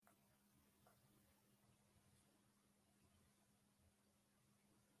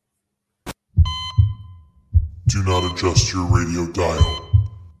Do not adjust your radio dial.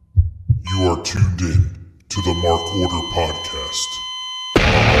 You are tuned in to the Mark Order Podcast.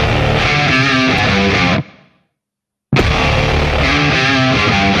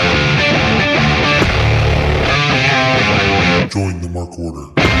 Join the Mark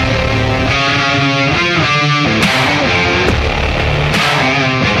Order.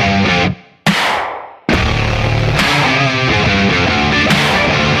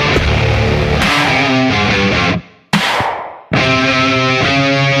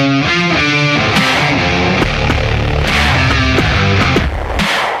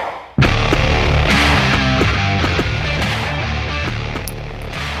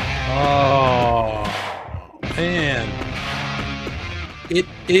 It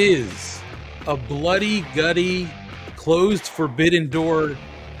is a bloody, gutty, closed, forbidden door,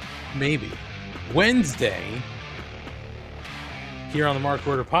 maybe, Wednesday here on the Mark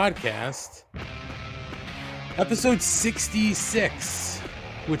Order Podcast, episode 66,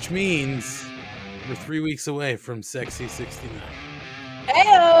 which means we're 3 weeks away from Sexy 69.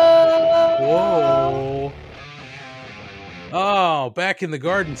 Heyo! Whoa. Oh, back in the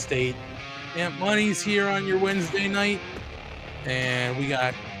Garden State. Aunt Money's here on your Wednesday night. And we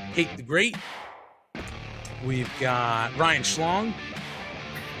got Kate the Great. We've got Ryan Schlong.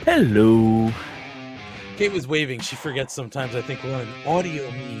 Hello. Kate was waving. She forgets sometimes. I think we're on an audio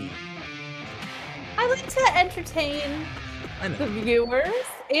medium. I like to entertain the viewers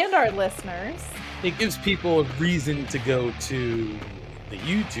and our listeners. It gives people a reason to go to the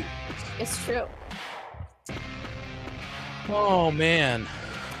YouTube. It's true. Oh, man.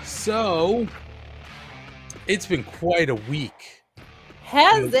 So, it's been quite a week.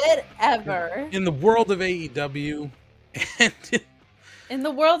 Has it ever? In the world of AEW and in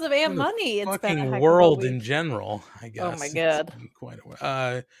the world of Aunt Money, it's been a heck world of a week. in general, I guess. Oh my god. Quite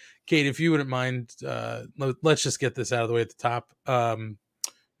a Kate, if you wouldn't mind, let's just get this out of the way at the top.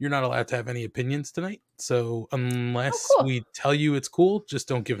 You're not allowed to have any opinions tonight. So unless we tell you it's cool, just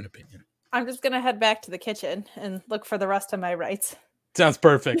don't give an opinion. I'm just going to head back to the kitchen and look for the rest of my rights. Sounds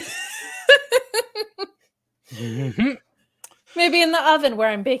perfect. Mm-hmm. Maybe in the oven where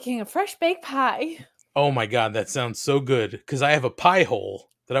I'm baking a fresh baked pie. Oh my god, that sounds so good. Because I have a pie hole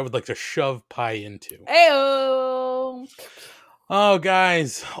that I would like to shove pie into. Ayo! Oh,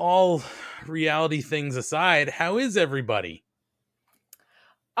 guys, all reality things aside, how is everybody?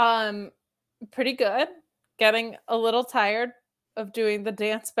 Pretty good. Getting a little tired of doing the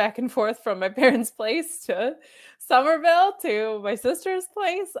dance back and forth from my parents' place to Somerville to my sister's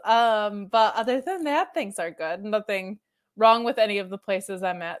place. But other than that, things are good. Nothing wrong with any of the places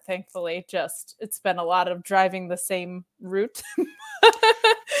I'm at, thankfully. Just it's been a lot of driving the same route.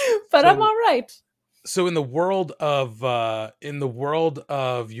 But I'm all right. So in the world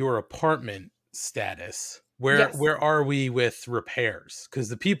of your apartment status, where are we with repairs? Because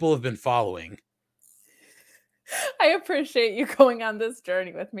the people have been following. I appreciate you going on this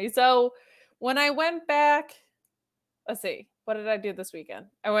journey with me. So when I went back, let's see, what did I do this weekend?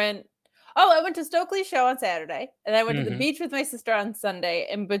 I went to Stokely's show on Saturday, and I went to the beach with my sister on Sunday.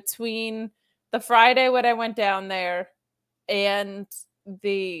 In between the Friday when I went down there and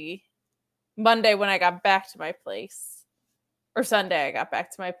the Monday when I got back to my place, or Sunday I got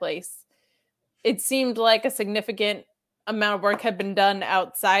back to my place, it seemed like a significant amount of work had been done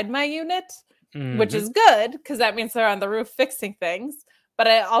outside my unit. Which is good because that means they're on the roof fixing things, but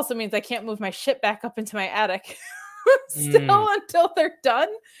it also means I can't move my shit back up into my attic still until they're done.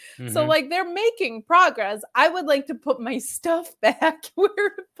 So like they're making progress. I would like to put my stuff back where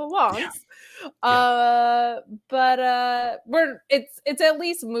it belongs. But it's at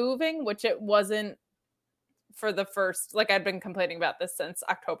least moving, which it wasn't for the first, like I'd been complaining about this since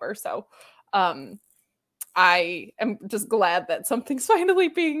October. So I am just glad that something's finally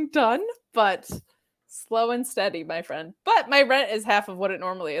being done, but slow and steady, my friend. But my rent is half of what it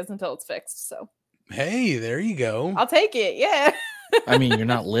normally is until it's fixed. So, hey, there you go. I'll take it. Yeah. I mean, you're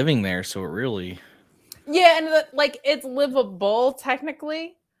not living there, so it really. Yeah, and it's livable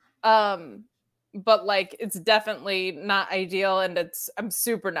technically, but like it's definitely not ideal, and I'm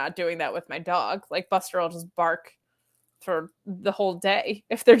super not doing that with my dog. Like Buster will just bark for the whole day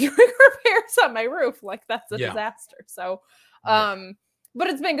if they're doing repairs on my roof. Like that's a disaster. So but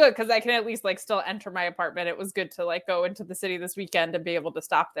it's been good because I can at least like still enter my apartment. It was good to like go into the city this weekend and be able to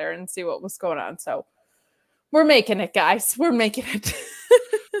stop there and see what was going on. So we're making it, guys. We're making it.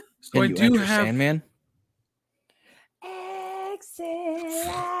 So I do have Sandman.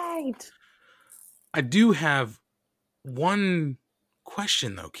 Excellent. I do have one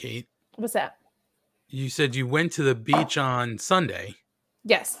question though, Kate. What's that? You said you went to the beach on Sunday.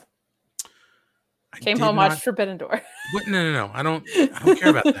 Yes. Came home, watched Forbidden Door. What? No. I don't care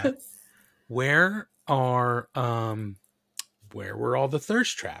about that. Where were all the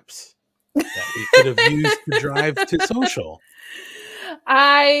thirst traps that we could have used to drive to social?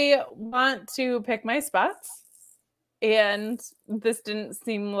 I want to pick my spots, and this didn't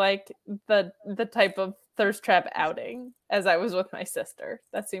seem like the type of thirst trap outing as I was with my sister.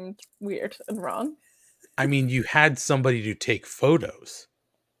 That seemed weird and wrong. I mean, you had somebody to take photos.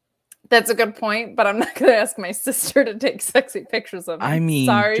 That's a good point, but I'm not going to ask my sister to take sexy pictures of me. I mean,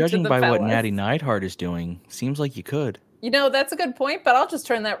 judging by what Natty Neidhart is doing, seems like you could. You know, that's a good point, but I'll just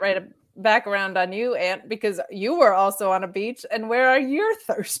turn that right back around on you, Ant, because you were also on a beach, and where are your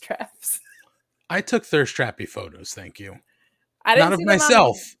thirst traps? I took thirst trappy photos, thank you. I didn't Not of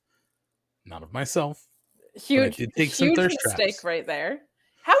myself. Not of myself. Huge mistake right there.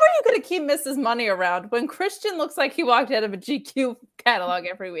 How are you going to keep Mrs. Money around when Christian looks like he walked out of a GQ catalog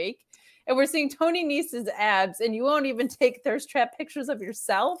every week, and we're seeing Tony Nese's abs, and you won't even take thirst trap pictures of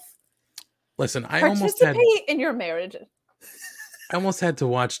yourself? Listen, I participate in your marriage. I almost had to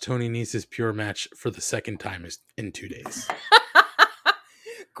watch Tony Nese's Pure match for the second time in 2 days.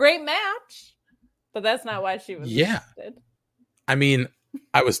 Great match, but that's not why she was interested. I mean,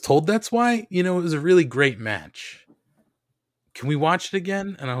 I was told that's why. You know, it was a really great match. Can we watch it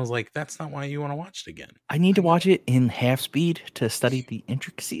again? And I was like, that's not why you want to watch it again. I need to watch it in half speed to study the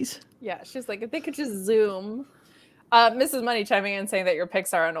intricacies. Yeah, she's like, if they could just zoom. Mrs. Money chiming in saying that your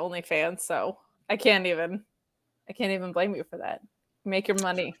picks are on OnlyFans, so I can't even blame you for that. Make your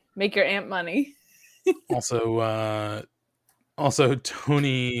money. Make your aunt money. Also,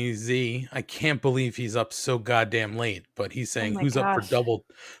 Tony Z, I can't believe he's up so goddamn late, but he's saying who's up for double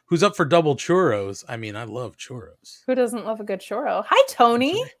churros? I mean, I love churros. Who doesn't love a good churro? Hi,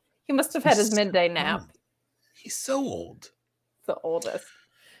 Tony. He must have had his midday nap. He's so old. The oldest.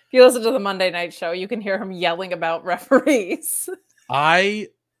 If you listen to the Monday night show, you can hear him yelling about referees. I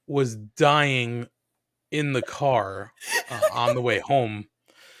was dying in the car on the way home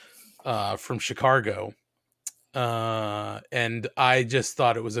from Chicago. And I just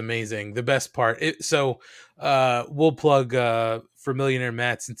thought it was amazing. The best part. We'll plug for Millionaire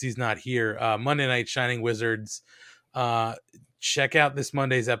Matt since he's not here. Monday Night Shining Wizards. Check out this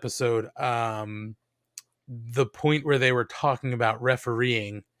Monday's episode. The point where they were talking about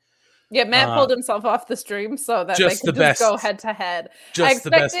refereeing. Yeah, Matt pulled himself off the stream so that just they could just go head to head. Just the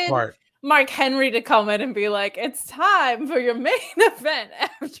best part. Mark Henry to come in and be like, it's time for your main event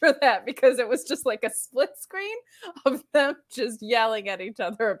after that, because it was just like a split screen of them just yelling at each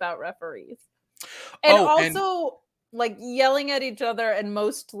other about referees. And like yelling at each other and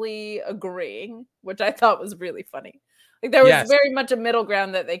mostly agreeing, which I thought was really funny. Like there was very much a middle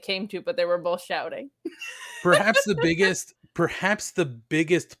ground that they came to, but they were both shouting. Perhaps the biggest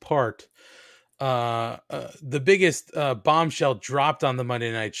part, the biggest bombshell dropped on the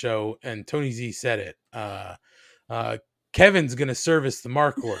Monday night show, and Tony Z said it. Kevin's going to service the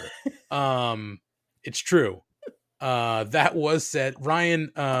mark order. It's true. That was said.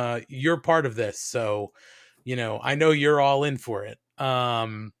 Ryan, you're part of this, so you know I know you're all in for it.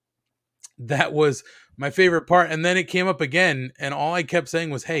 That was my favorite part, and then it came up again, and all I kept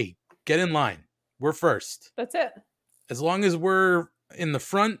saying was, "Hey, get in line. We're first. That's it. As long as we're in the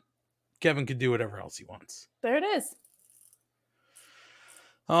front, Kevin can do whatever else he wants." There it is.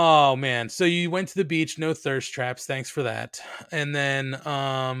 Oh man. So you went to the beach, no thirst traps. Thanks for that. And then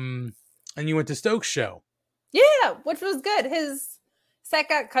and you went to Stokes' show. Yeah, which was good. His set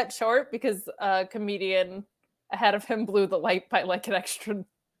got cut short because a comedian ahead of him blew the light by like an extra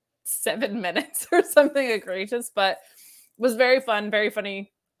 7 minutes or something egregious, but it was very fun, very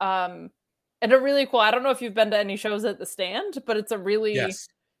funny. And a really cool, I don't know if you've been to any shows at the Stand, but it's a really,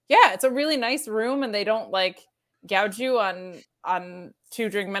 it's a really nice room, and they don't like gouge you on 2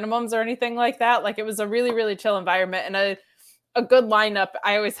 drink minimums or anything like that. Like it was a really, really chill environment and a good lineup.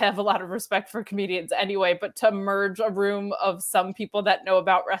 I always have a lot of respect for comedians anyway, but to merge a room of some people that know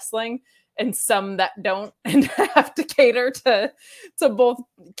about wrestling and some that don't, and have to cater to both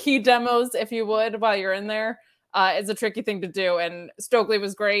key demos, if you would, while you're in there, is a tricky thing to do. And Stokely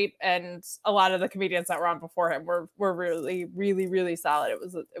was great, and a lot of the comedians that were on before him were really, really, really solid.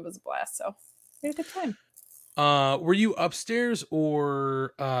 It was a blast. So we had a good time. Were you upstairs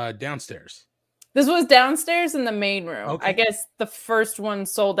or downstairs? This was downstairs in the main room. Okay. I guess the first one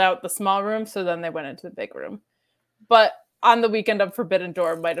sold out the small room, so then they went into the big room. But on the weekend of Forbidden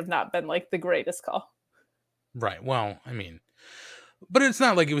Door might have not been like the greatest call. Right. Well, I mean, but it's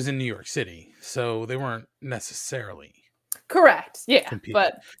not like it was in New York City, so they weren't necessarily correct. Yeah, competing.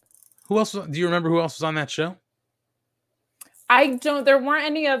 But who else? Do you remember who else was on that show? I don't. There weren't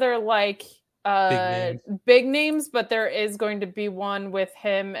any other like big names, but there is going to be one with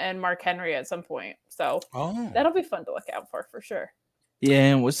him and Mark Henry at some point. So that'll be fun to look out for sure. Yeah,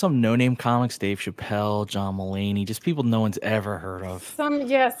 and with some no-name comics, Dave Chappelle, John Mulaney, just people no one's ever heard of. Some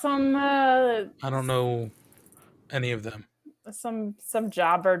I don't know any of them. Some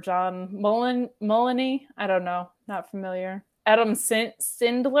jobber, John Mulaney. I don't know. Not familiar. Adam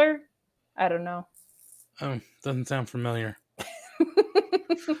Sindler. I don't know. Oh, doesn't sound familiar.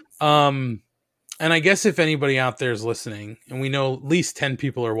 And I guess if anybody out there is listening, and we know at least 10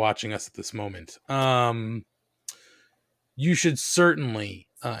 people are watching us at this moment, you should certainly,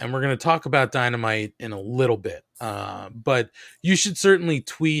 and we're going to talk about Dynamite in a little bit, but you should certainly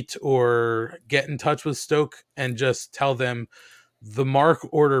tweet or get in touch with Stoke and just tell them the Mark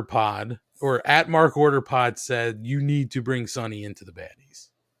Order Pod or at Mark Order Pod said you need to bring Sonny into the baddies.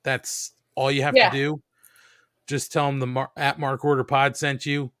 That's all you have to do. Just tell them at Mark Order Pod sent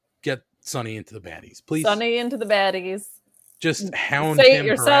you. Get Sonny into the baddies, please. Sonny into the baddies. Just hound say him. Say it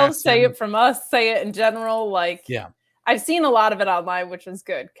yourself. Say it from us. Say it in general. Like, yeah. I've seen a lot of it online, which is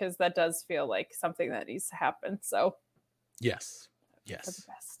good because that does feel like something that needs to happen. So, yes. For the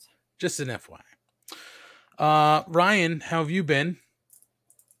best. Just an FYI. Ryan, how have you been?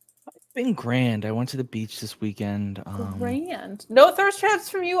 It's been grand. I went to the beach this weekend. Grand. No thirst traps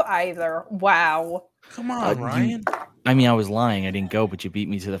from you either. Wow. Come on, Ryan. I mean, I was lying. I didn't go, but you beat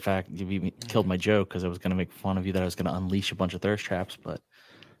me to the fact. Killed my joke because I was going to make fun of you that I was going to unleash a bunch of thirst traps. But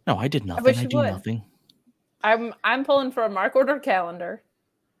no, I did nothing. I do nothing. I'm pulling for a Mark Order calendar.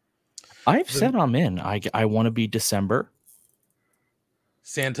 I've said I'm in. I want to be December.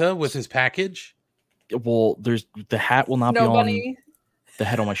 Santa with his package. Well, there's the hat will not be on the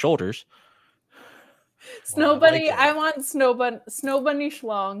head on my shoulders. Snow Bunny. I want Snow Bunny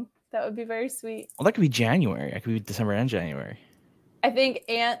Schlong. That would be very sweet. Well, that could be January. I could be December and January. I think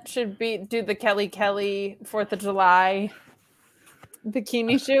Ant should do the Kelly 4th of July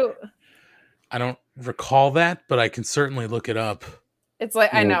bikini shoot. I don't recall that, but I can certainly look it up. It's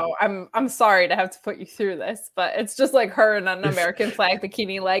like, I know, I'm sorry to have to put you through this, but it's just like her in an American flag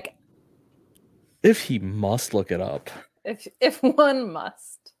bikini. Like, if he must look it up, if one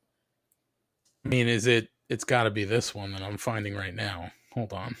must. I mean, it's got to be this one that I'm finding right now.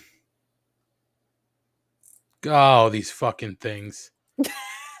 Hold on. Oh, these fucking things.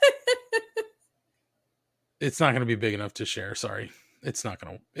 It's not going to be big enough to share. Sorry. It's not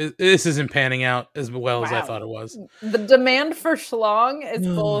going to. This isn't panning out as well as I thought it was. The demand for schlong is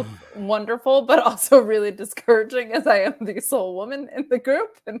both wonderful, but also really discouraging as I am the sole woman in the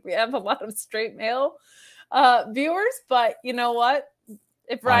group. And we have a lot of straight male viewers. But you know what?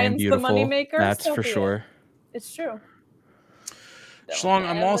 If Ryan's the moneymaker, that's for sure. It's true. Schlong,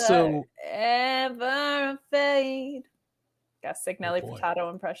 I'm also ever fade. Got a sick Nelly Furtado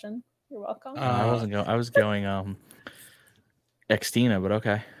impression. You're welcome. I wasn't going. I was going Xtina, but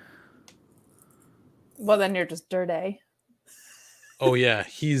okay. Well, then you're just dirty. Oh yeah,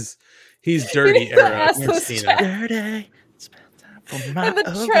 he's dirty era. Dirty. And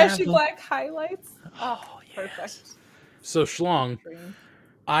the trashy black highlights. Oh, perfect. Yes. So Schlong,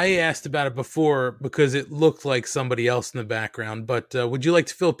 I asked about it before because it looked like somebody else in the background, but would you like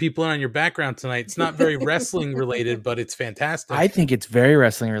to fill people in on your background tonight? It's not very wrestling related, but it's fantastic. I think it's very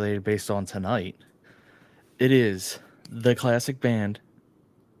wrestling related based on tonight. It is the classic band.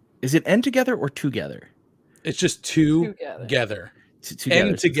 Is it End Together or Together? It's just together.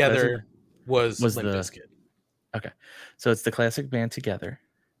 End Together was Limp Bizkit. Okay. So it's the classic band Together.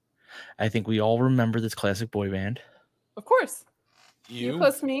 I think we all remember this classic boy band. Of course. You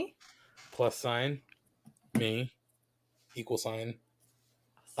plus me. Plus sign. Me. Equal sign.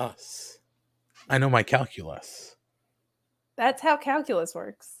 Us. I know my calculus. That's how calculus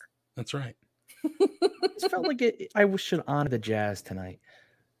works. That's right. It felt like I should honor the Jazz tonight.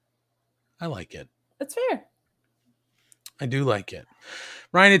 I like it. That's fair. I do like it.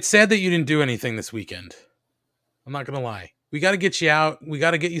 Ryan, it's sad that you didn't do anything this weekend. I'm not going to lie. We got to get you out. We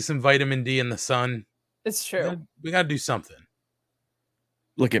got to get you some vitamin D in the sun. It's true. We got to do something.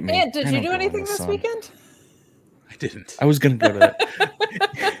 Look at me. And did you do anything this weekend? I didn't. I was going to go to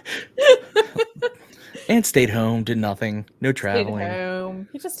that. And stayed home, did nothing. No traveling. Stayed home.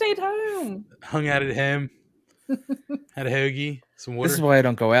 You just stayed home. Hung out at him. Had a hoagie, some water. This is why I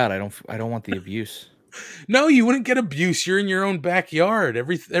don't go out. I don't want the abuse. No, you wouldn't get abuse. You're in your own backyard.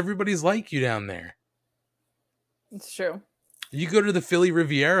 Everybody's like you down there. It's true. You go to the Philly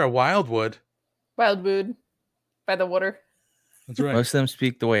Riviera, Wildwood. Wildwood. By the water. That's right. Most of them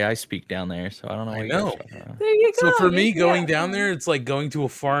speak the way I speak down there, so I don't know. I know. There you go. So for me, going down there, it's like going to a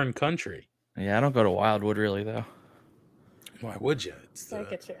foreign country. Yeah, I don't go to Wildwood really, though. Why would you? Gotta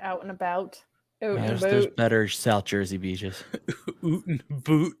get you out and about. Oot and There's boot. better South Jersey beaches. Oot and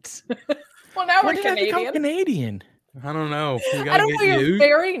boots. Well, now When we're did I become Canadian. Canadian? I don't know. We I gotta don't get know. You're you.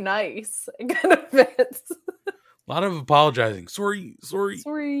 very nice. It kind of fits. A lot of apologizing. Sorry. Sorry.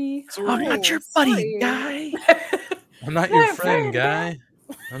 I'm not your Oh, buddy, sorry. guy. I'm not Not your your friend, friend, guy.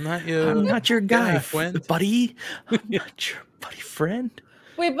 I'm not your. I'm not your guy, friend. buddy. I'm not your buddy friend.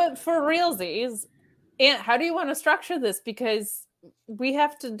 Wait, but for realsies, Aunt, how do you want to structure this? Because we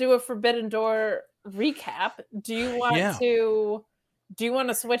have to do a Forbidden Door recap. Do you want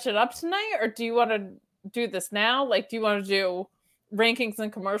to switch it up tonight, or do you want to do this now? Like, do you want to do rankings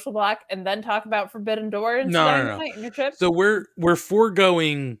and commercial block and then talk about Forbidden Door and No. in your trip? So we're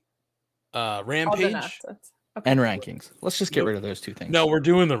foregoing All the Rampage. nonsense. Okay. And rankings. Let's just get rid of those two things. No, we're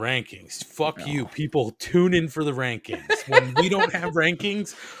doing the rankings. Fuck No. you. People tune in for the rankings. When we don't have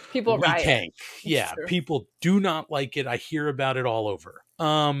rankings, People we riot. tank. Yeah, true. people do not like it. I hear about it all over.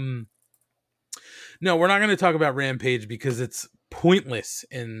 No, we're not going to talk about Rampage because it's pointless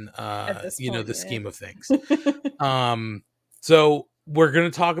in the scheme of things. So we're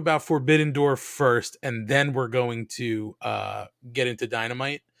going to talk about Forbidden Door first, and then we're going to get into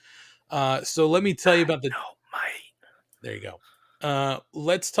Dynamite. So let me tell you about the. There you go.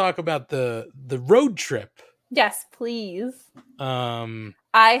 Let's talk about the road trip. Yes, please.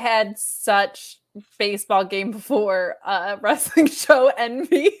 I had such baseball game before wrestling show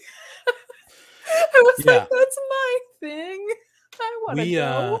envy. I was like, that's my thing. I want to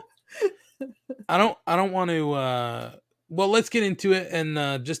go. I don't want to. Well, let's get into it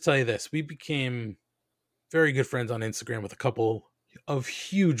and just tell you this: we became very good friends on Instagram with a couple of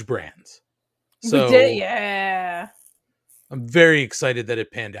huge brands. So we did, yeah. I'm very excited that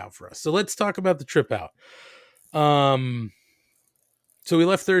it panned out for us. So let's talk about the trip out. So we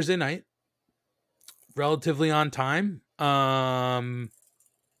left Thursday night, relatively on time.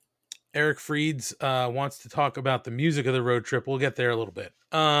 Eric Freeds wants to talk about the music of the road trip. We'll get there a little bit.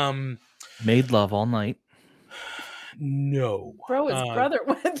 Made love all night. No. Bro, his brother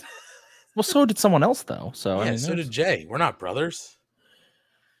went. Well, so did someone else, though. So yeah, so did Jay. We're not brothers.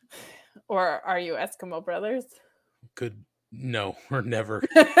 Or are you Eskimo brothers? No, we're never.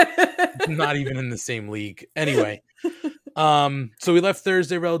 Not even in the same league. Anyway, so we left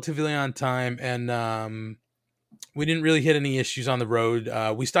Thursday relatively on time, and we didn't really hit any issues on the road.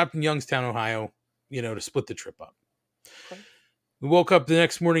 We stopped in Youngstown, Ohio, to split the trip up. Okay. We woke up the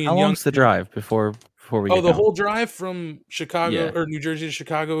next morning. How long's the drive before we? Oh, the whole drive from Chicago or New Jersey to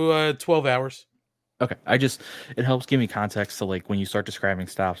Chicago, 12 hours. Okay, it helps give me context to like when you start describing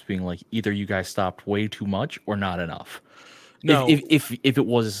stops being like either you guys stopped way too much or not enough. No, if it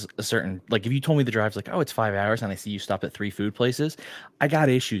was a certain, like if you told me the drive's like, oh, it's 5 hours and I see you stopped at 3 food places, I got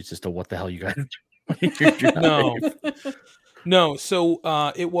issues as to what the hell you guys do. No. So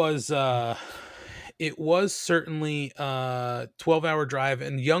it was certainly a 12-hour drive,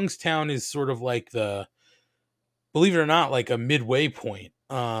 and Youngstown is sort of like believe it or not, like a midway point.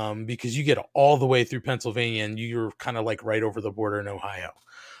 Because you get all the way through Pennsylvania and you're kind of like right over the border in Ohio.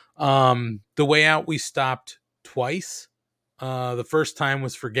 The way out, we stopped twice. The first time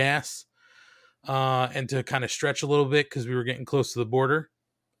was for gas, and to kind of stretch a little bit because we were getting close to the border.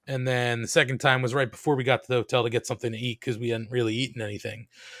 And then the second time was right before we got to the hotel to get something to eat because we hadn't really eaten anything.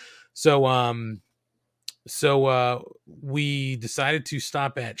 So we decided to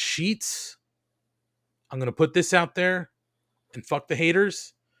stop at Sheetz. I'm going to put this out there. And fuck the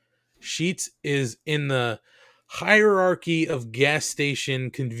haters. Sheetz is in the hierarchy of gas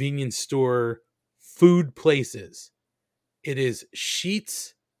station, convenience store, food places. It is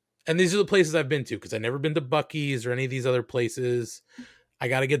Sheetz. And these are the places I've been to because I've never been to Buc-ee's or any of these other places. I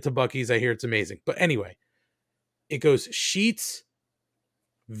got to get to Buc-ee's. I hear it's amazing. But anyway, it goes Sheetz,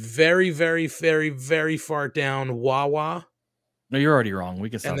 very, very, very, very far down, Wawa. No, you're already wrong. We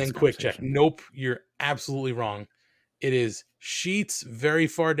can stop. And then Quick Check. Nope, you're absolutely wrong. It is Sheetz, very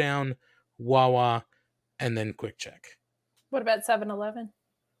far down, Wawa, and then Quick Check. What about 7-Eleven?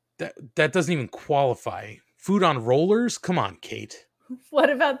 That doesn't even qualify. Food on rollers? Come on, Kate. What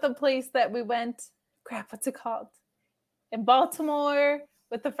about the place that we went? Crap, what's it called? In Baltimore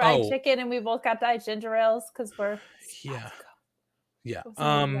with the fried chicken, and we both got diet ginger ales because we're yeah.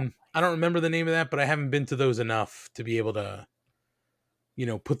 I don't remember the name of that, but I haven't been to those enough to be able to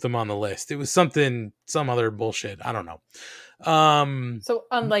put them on the list. It was some other bullshit. I don't know. So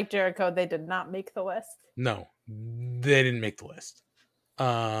unlike Jericho, they did not make the list. No, they didn't make the list.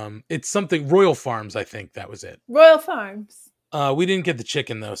 It's something Royal Farms. I think that was it. Royal Farms. We didn't get the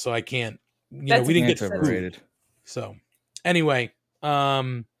chicken though, so I can't, we didn't get overrated. So anyway,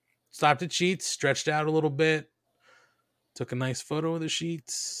 stopped at Sheetz, stretched out a little bit, took a nice photo of the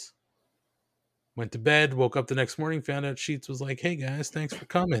Sheetz. Went to bed, woke up the next morning, found out Sheets was like, "Hey guys, thanks for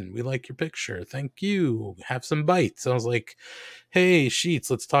coming. We like your picture. Thank you. Have some bites." I was like, "Hey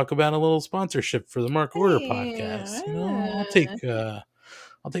Sheets, let's talk about a little sponsorship for the Mark Order podcast. You know,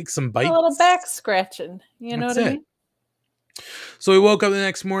 I'll take some bites. A little back scratching. You know That's what I it. mean? So we woke up the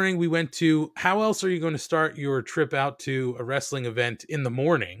next morning. We went to, how else are you going to start your trip out to a wrestling event in the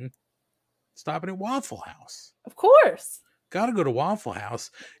morning? Stopping at Waffle House. Of course. Got to go to Waffle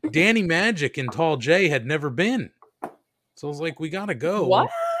House. Danny Magic and Tall Jay had never been. So I was like, we got to go. What?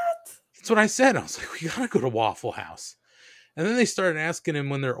 That's what I said. I was like, we got to go to Waffle House. And then they started asking him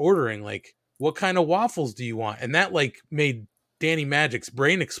when they're ordering, like, what kind of waffles do you want? And that, like, made Danny Magic's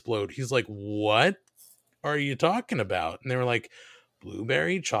brain explode. He's like, what are you talking about? And they were like,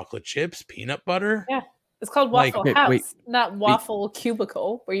 blueberry, chocolate chips, peanut butter. Yeah. It's called Waffle House, not Waffle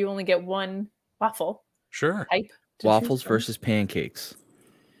Cubicle, where you only get one waffle. Sure. Type. Waffles versus pancakes.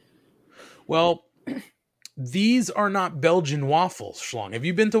 Well, these are not Belgian waffles, Schlong. Have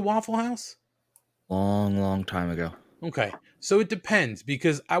you been to Waffle House? Long time ago. Okay. So it depends,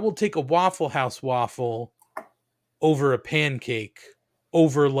 because I will take a Waffle House waffle over a pancake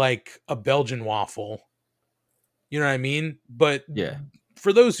over like a Belgian waffle. You know what I mean? But yeah,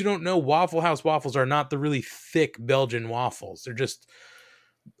 for those who don't know, Waffle House waffles are not the really thick Belgian waffles. They're just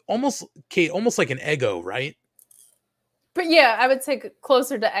almost like an Eggo, right? But yeah, I would say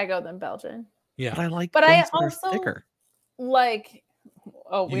closer to Eggo than Belgian. Yeah. But I like but I also thicker. Like,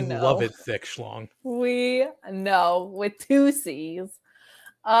 we know. Love it thick, Schlong. We know, with 2 C's.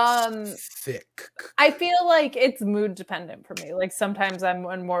 Thick. I feel like it's mood dependent for me. Like sometimes I'm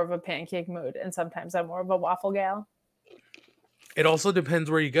in more of a pancake mood and sometimes I'm more of a waffle gal. It also depends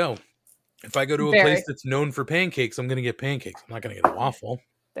where you go. If I go to a place that's known for pancakes, I'm going to get pancakes. I'm not going to get a waffle.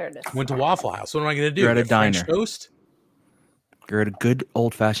 There it is. Went to Waffle House. What am I going to do? You're at a diner. French toast? You're at a good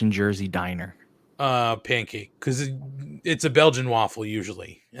old-fashioned Jersey diner. Pancake, because it's a Belgian waffle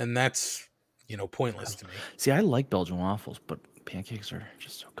usually, and that's, pointless to me. See, I like Belgian waffles, but pancakes are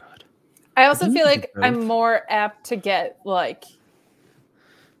just so good. I also feel like I'm more apt to get like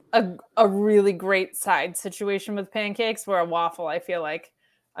a really great side situation with pancakes, where a waffle, I feel like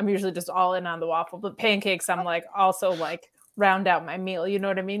I'm usually just all in on the waffle, but pancakes, I'm like also like round out my meal. You know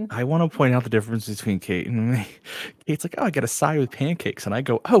what I mean? I want to point out the difference between Kate and me. Kate's like, oh, I got a side with pancakes. And I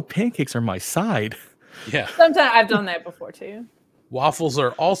go, oh, pancakes are my side. Yeah. Sometimes I've done that before too. Waffles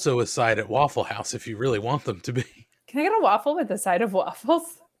are also a side at Waffle House if you really want them to be. Can I get a waffle with a side of waffles?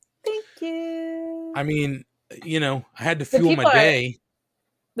 Thank you. I mean, I had to fuel my day.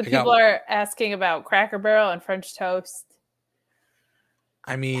 People are asking about Cracker Barrel and French toast.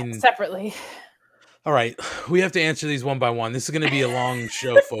 I mean, separately. All right, we have to answer these one by one. This is going to be a long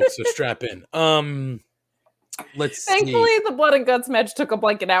show, folks, so strap in. Thankfully, the blood and guts match took up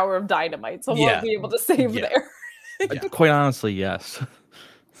like an hour of Dynamite, so we'll be able to save there. Quite honestly, yes.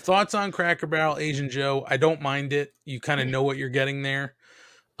 Thoughts on Cracker Barrel, Asian Joe? I don't mind it. You kind of know what you're getting there.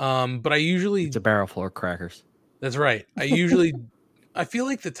 But I usually... It's a barrel full of crackers. That's right. I feel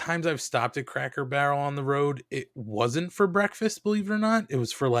like the times I've stopped at Cracker Barrel on the road, it wasn't for breakfast, believe it or not. It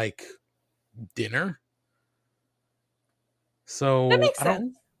was for like dinner. So that makes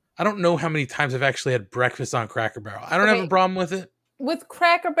sense. I don't know how many times I've actually had breakfast on Cracker Barrel. I don't have a problem with it. With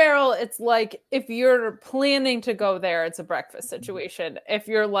Cracker Barrel, it's like if you're planning to go there, it's a breakfast situation. If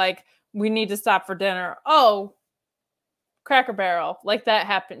you're like, we need to stop for dinner, Cracker Barrel, like that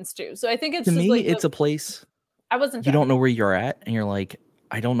happens too. So I think it's to just me, like it's a place. I wasn't. You don't know where you're at, and you're like,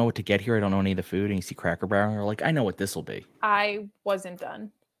 I don't know what to get here. I don't know any of the food, and you see Cracker Barrel, and you're like, I know what this will be. I wasn't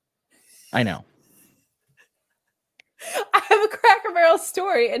done. I know. I have a Cracker Barrel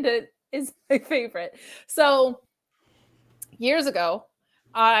story, and it is my favorite. So years ago,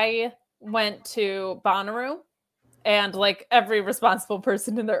 I went to Bonnaroo, and like every responsible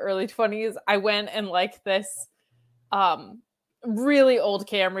person in their early 20s, I went in like this really old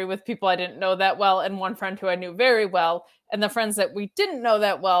Camry with people I didn't know that well, and one friend who I knew very well. And the friends that we didn't know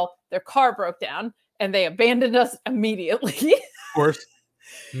that well, their car broke down, and they abandoned us immediately. Of course.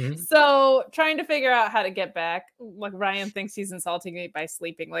 Mm-hmm. So trying to figure out how to get back. Like Ryan thinks he's insulting me by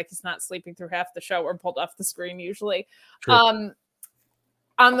sleeping. Like he's not sleeping through half the show or pulled off the screen usually. Sure.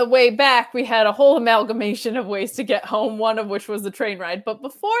 On the way back, we had a whole amalgamation of ways to get home, one of which was the train ride. But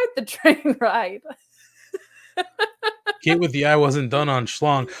before the train ride... Kate with the I wasn't done on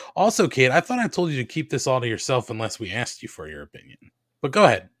Schlong. Also, Kate, I thought I told you to keep this all to yourself unless we asked you for your opinion. But go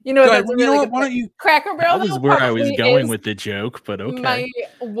ahead. You know, that's really good. Why don't you? Cracker Barrel. That was where I was going with the joke, but okay. My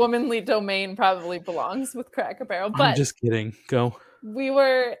womanly domain probably belongs with Cracker Barrel. But I'm just kidding. Go. We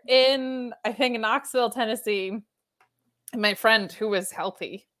were in Knoxville, Tennessee. And my friend, who was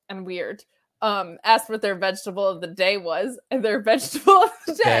healthy and weird, asked what their vegetable of the day was, and their vegetable of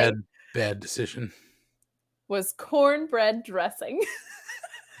the day bad decision was cornbread dressing.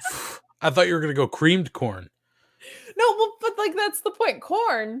 I thought you were gonna go creamed corn. No, well, but like that's the point.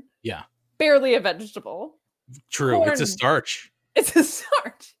 Corn, yeah, barely a vegetable. True, corn, it's a starch. It's a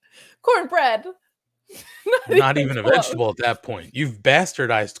starch. Cornbread, not even a vegetable at that point. You've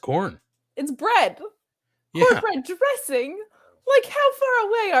bastardized corn. It's bread. Yeah. Cornbread dressing. Like, how far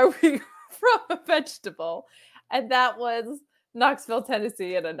away are we from a vegetable? And that was Knoxville,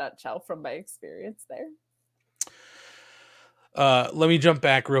 Tennessee in a nutshell from my experience there. Let me jump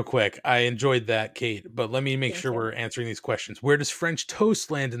back real quick. I enjoyed that, Kate, but let me make sure we're answering these questions. Where does French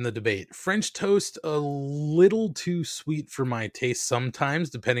toast land in the debate? French toast, a little too sweet for my taste sometimes,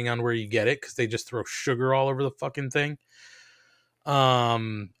 depending on where you get it, because they just throw sugar all over the fucking thing.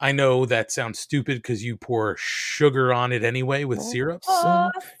 I know that sounds stupid because you pour sugar on it anyway with syrup.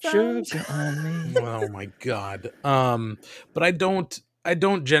 Sugar on me. Oh my god. But I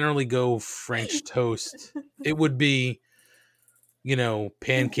don't generally go French toast. It would be,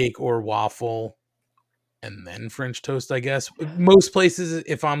 pancake or waffle and then French toast, I guess. Most places,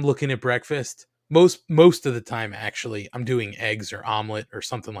 if I'm looking at breakfast, most of the time actually, I'm doing eggs or omelet or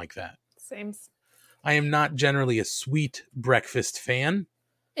something like that. Same. I am not generally a sweet breakfast fan.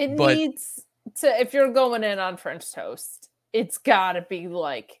 It needs to, if you're going in on French toast, it's gotta be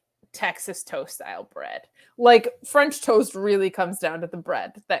like Texas toast style bread. Like French toast really comes down to the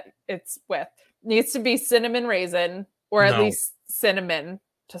bread that it's with. Needs to be cinnamon raisin or at least cinnamon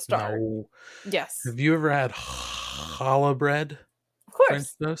to start. No. Yes. Have you ever had challah bread? Of course. French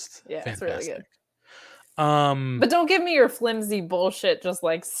toast? Yeah, fantastic. It's really good. But don't give me your flimsy bullshit, just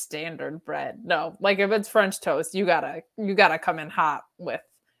like standard bread. No, like if it's French toast, you gotta come in hot with,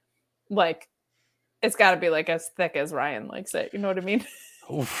 like, it's gotta be like as thick as Ryan likes it. You know what I mean?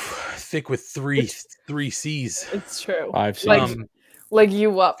 Oof, thick with three C's. It's true. 5 C's. Like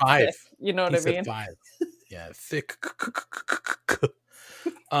you up 5. thick, you know what I mean? 5. Yeah, thick.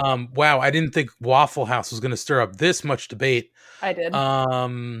 Wow, I didn't think Waffle House was going to stir up this much debate. I did.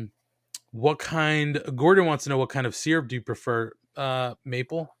 What kind? Gordon wants to know what kind of syrup do you prefer?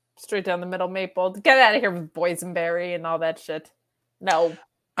 Maple. Straight down the middle, maple. Get out of here with boysenberry and all that shit. No.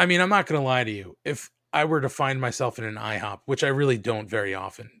 I mean, I'm not going to lie to you. If I were to find myself in an IHOP, which I really don't very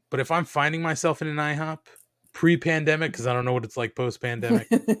often, but if I'm finding myself in an IHOP pre-pandemic, because I don't know what it's like post-pandemic,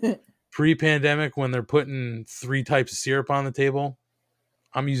 pre-pandemic when they're putting 3 types of syrup on the table,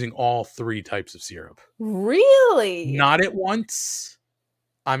 I'm using all 3 types of syrup. Really? Not at once.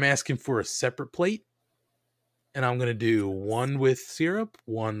 I'm asking for a separate plate, and I'm going to do one with syrup,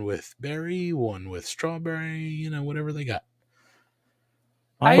 one with berry, one with strawberry, whatever they got.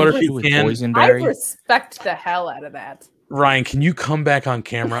 I respect the hell out of that. Ryan, can you come back on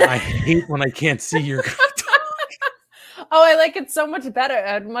camera? I hate when I can't see your... Oh, I like it so much better.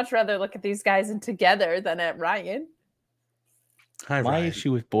 I'd much rather look at these guys together than at Ryan. Hi, My Ryan.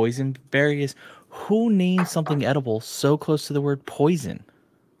 issue with boysenberry is who named something edible so close to the word poison?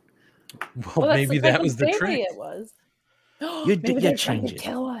 Well, maybe that was the trick. It was. Maybe they're trying to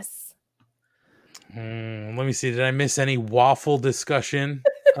kill us. Let me see. Did I miss any waffle discussion?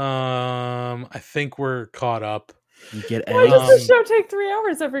 I think we're caught up. You get Why does the show take 3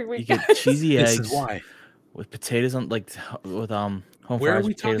 hours every week? You get cheesy eggs. This is why. With potatoes on, with home Where fries,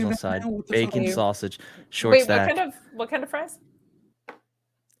 potatoes on the side, bacon, sausage, short Wait, stack. what kind of fries?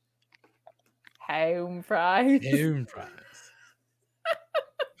 Home fries. Home fries.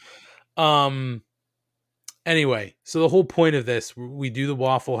 Anyway, so the whole point of this, we do the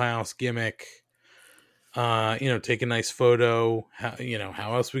Waffle House gimmick. Take a nice photo.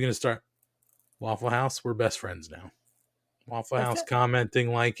 How else are we going to start? Waffle House, we're best friends now. Waffle House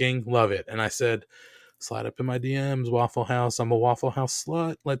commenting, liking, love it. And I said, slide up in my DMs, Waffle House. I'm a Waffle House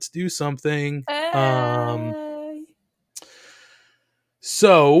slut. Let's do something. Hey.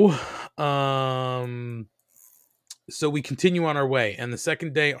 So we continue on our way, and the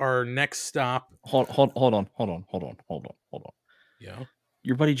second day, our next stop. Hold on. Yeah.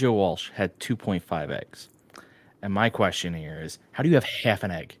 Your buddy Joe Walsh had 2.5 eggs, and my question here is, how do you have half an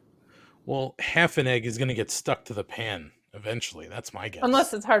egg? Well, half an egg is going to get stuck to the pan eventually. That's my guess.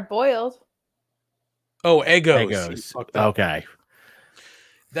 Unless it's hard boiled. Oh, Eggos. Okay.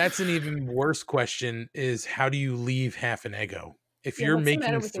 That's an even worse question, is how do you leave half an Eggo? If you're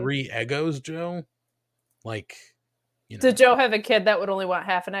making 3 Eggos, Joe, Did Joe have a kid that would only want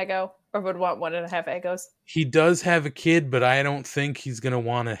half an Eggo or would want 1.5 Eggos? He does have a kid, but I don't think he's going to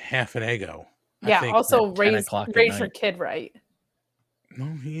want a half an Eggo. Yeah, also raise your kid right. No,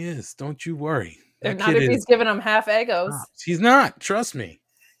 he is. Don't you worry. If he's giving him half Eggos. He's not. Trust me.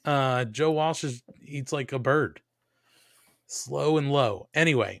 Joe Walsh eats like a bird. Slow and low.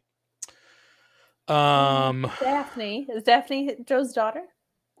 Anyway. Daphne. Is Daphne Joe's daughter?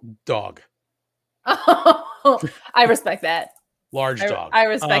 Dog. Oh, I respect that. Large dog. I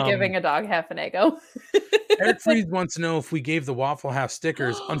respect giving a dog half an Eggo. Eric Freed wants to know if we gave the Waffle House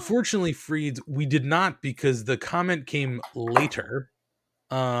stickers. Unfortunately, Freed, we did not because the comment came later.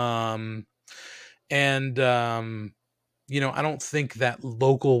 I don't think that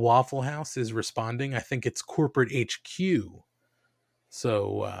local Waffle House is responding. I think it's corporate HQ.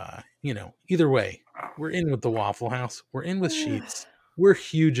 So, either way, we're in with the Waffle House. We're in with Sheetz. We're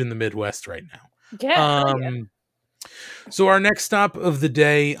huge in the Midwest right now. Yeah. So our next stop of the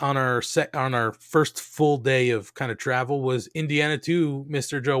day on our first full day of kind of travel was Indiana to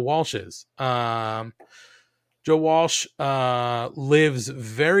Mr. Joe Walsh's. Joe Walsh lives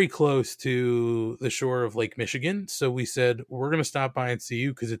very close to the shore of Lake Michigan. So we said, we're going to stop by and see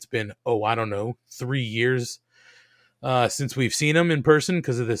you because it's been, 3 years since we've seen him in person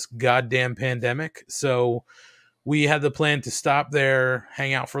because of this goddamn pandemic. So we had the plan to stop there,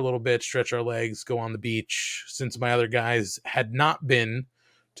 hang out for a little bit, stretch our legs, go on the beach, since my other guys had not been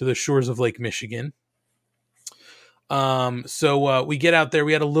to the shores of Lake Michigan. So we get out there.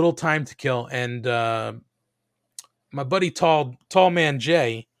 We had a little time to kill, and my buddy Tall Man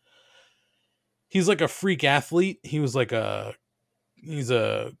Jay, he's like a freak athlete. He's a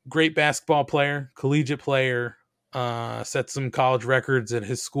great basketball player, collegiate player. Set some college records at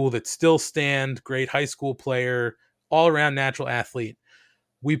his school that still stand. Great high school player, all around natural athlete.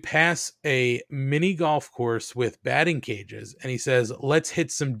 We pass a mini golf course with batting cages, and he says, "Let's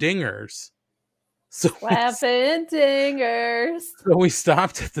hit some dingers." So Slapping dingers. So we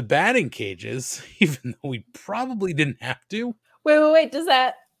stopped at the batting cages, even though we probably didn't have to. Wait. Does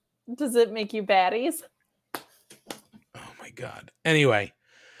it make you baddies? Oh my God. Anyway.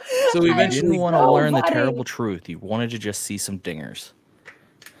 So we eventually didn't want to learn the terrible truth. You wanted to just see some dingers.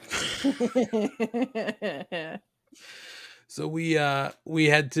 So we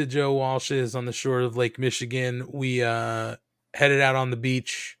head to Joe Walsh's on the shore of Lake Michigan. We headed out on the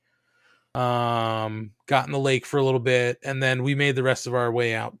beach, got in the lake for a little bit, and then we made the rest of our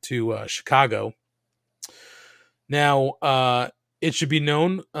way out to Chicago. Now, it should be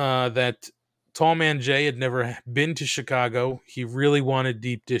known that Tall Man Jay had never been to Chicago. He really wanted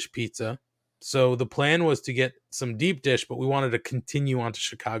deep dish pizza. So the plan was to get some deep dish, but we wanted to continue on to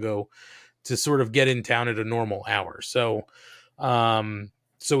Chicago to sort of get in town at a normal hour. So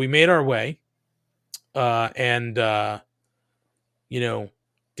we made our way. And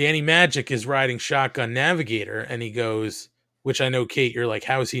Danny Magic is riding Shotgun Navigator, and he goes, which I know, Kate, you're like,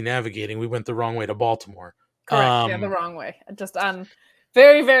 how is he navigating? We went the wrong way to Baltimore. Correct. The wrong way. Just on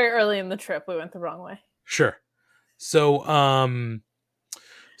very, very early in the trip, we went the wrong way. Sure. So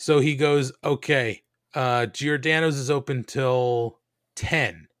he goes, okay, Giordano's is open till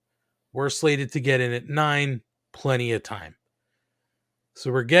 10. We're slated to get in at 9, plenty of time.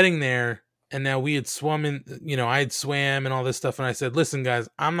 So we're getting there, and now we had I had swam and all this stuff, and I said, listen, guys,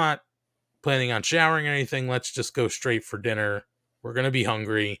 I'm not planning on showering or anything. Let's just go straight for dinner. We're going to be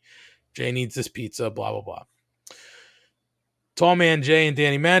hungry. Jay needs this pizza, blah, blah, blah. Tall Man Jay and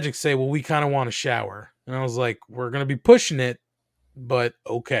Danny Magic say, well, we kind of want to shower. And I was like, we're going to be pushing it, but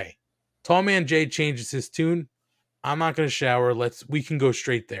okay. Tall Man Jay changes his tune. I'm not going to shower. We can go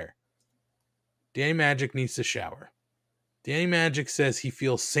straight there. Danny Magic needs to shower. Danny Magic says he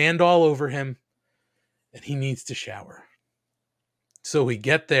feels sand all over him and he needs to shower. So we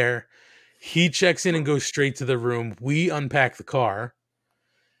get there. He checks in and goes straight to the room. We unpack the car.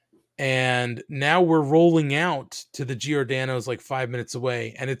 And now we're rolling out to the Giordano's like 5 minutes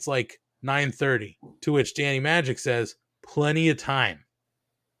away. And it's like 9:30, to which Danny Magic says, plenty of time.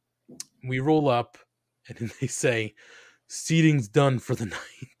 We roll up and they say, seating's done for the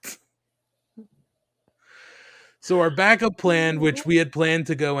night. So our backup plan, which we had planned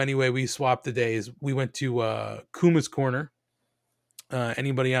to go anyway, we swapped the days. We went to Kuma's Corner.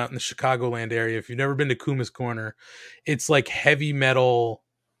 Anybody out in the Chicagoland area, if you've never been to Kuma's Corner, it's like heavy metal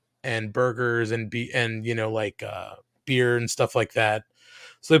and burgers and beer and stuff like that.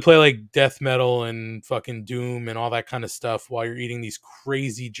 So they play like death metal and fucking doom and all that kind of stuff while you're eating these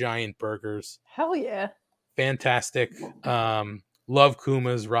crazy giant burgers. Hell yeah. Fantastic. Love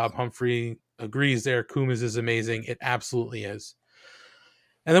Kuma's. Rob Humphrey agrees there. Kuma's is amazing. It absolutely is.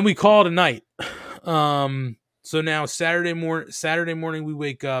 And then we call it a night. So now Saturday morning we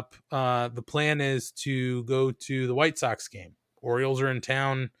wake up. The plan is to go to the White Sox game. Orioles are in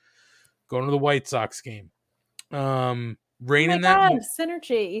town. Going to the White Sox game. Raining that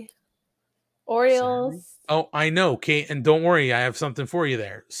Synergy. Orioles. Saturday? Oh, I know, Kate, and don't worry, I have something for you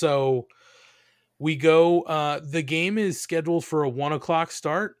there. So we go. The game is scheduled for a 1:00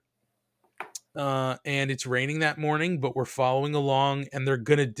 start, and it's raining that morning, but we're following along, and they're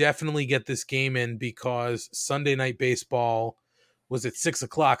gonna definitely get this game in because Sunday Night Baseball was at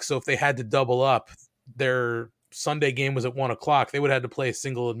 6:00. So if they had to double up, their Sunday game was at 1:00. They would have had to play a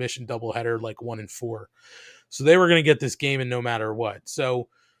single admission doubleheader like 1 and 4. So they were going to get this game in no matter what. So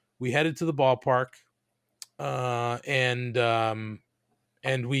we headed to the ballpark, and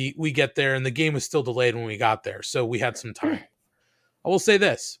we get there, and the game was still delayed when we got there, so we had some time. I will say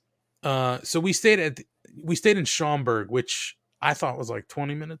this: so we stayed in Schaumburg, which I thought was like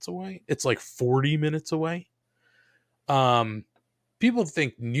 20 minutes away. It's like 40 minutes away. People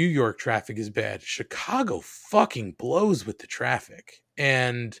think New York traffic is bad. Chicago fucking blows with the traffic,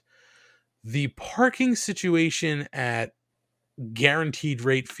 and the parking situation at Guaranteed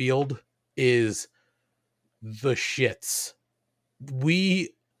Rate Field is the shits.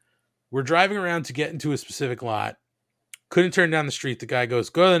 We were driving around to get into a specific lot. Couldn't turn down the street. The guy goes,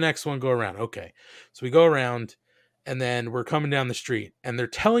 go to the next one, go around. Okay. So we go around, and then we're coming down the street, and they're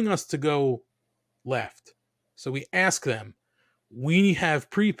telling us to go left. So we ask them, we have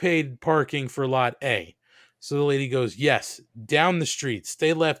prepaid parking for lot A. So the lady goes, yes, down the street,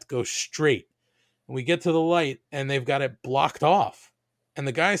 stay left, go straight. And we get to the light, and they've got it blocked off. And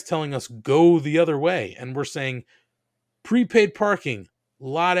the guy's telling us, go the other way. And we're saying, prepaid parking,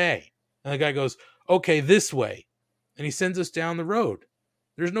 lot A. And the guy goes, okay, this way. And he sends us down the road.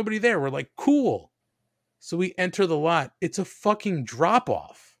 There's nobody there. We're like, cool. So we enter the lot. It's a fucking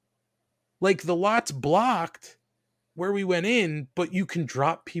drop-off. Like, the lot's blocked where we went in, but you can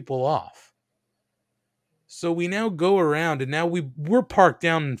drop people off. So we now go around, and now we're parked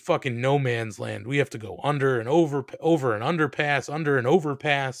down in fucking no man's land. We have to go under and over an underpass, under an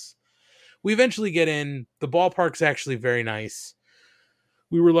overpass. We eventually get in. The ballpark's actually very nice.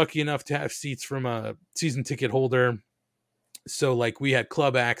 We were lucky enough to have seats from a season ticket holder. So, like, we had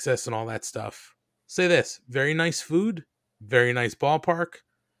club access and all that stuff. Say this, very nice food, very nice ballpark.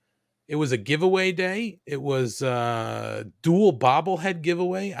 It was a giveaway day. It was a dual bobblehead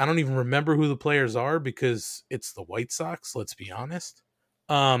giveaway. I don't even remember who the players are because it's the White Sox, let's be honest.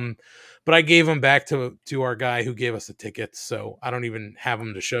 But I gave them back to our guy who gave us the tickets, so I don't even have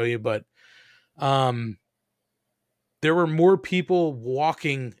them to show you. But there were more people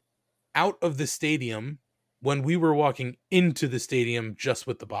walking out of the stadium when we were walking into the stadium just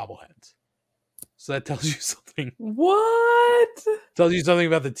with the bobbleheads. So that tells you something. What? Tells you something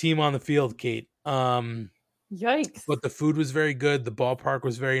about the team on the field, Kate. Yikes. But the food was very good. The ballpark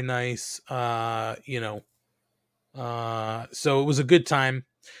was very nice. So it was a good time.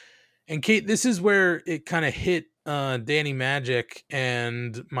 And Kate, this is where it kind of hit Danny Magic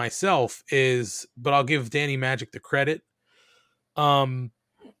and myself but I'll give Danny Magic the credit.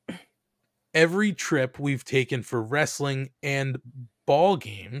 Every trip we've taken for wrestling and ball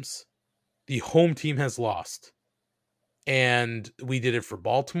games, the home team has lost. And we did it for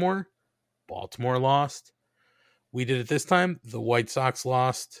Baltimore. Baltimore lost. We did it this time. The White Sox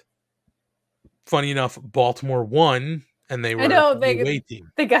lost. Funny enough, Baltimore won, and they were the away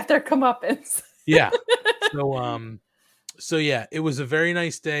team. They got their comeuppance. Yeah. So yeah, it was a very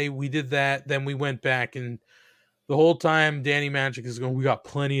nice day. We did that. Then we went back, and the whole time Danny Magic is going, we got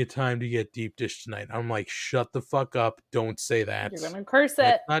plenty of time to get deep dish tonight. I'm like, shut the fuck up. Don't say that. You're going to curse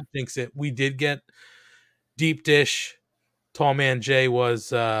it. Not jinx it. We did get deep dish. Tall Man Jay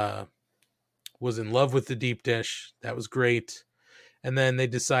was in love with the deep dish. That was great. And then they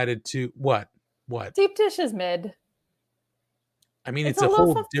decided to what? Deep dish is mid. I mean, it's a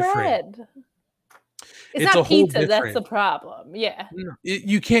whole different. Bread. It's not pizza. That's the problem. Yeah.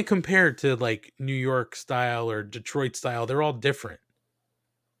 You can't compare it to like New York style or Detroit style. They're all different.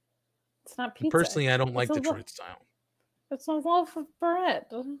 It's not pizza. Personally, I don't like Detroit style. It's a loaf of bread.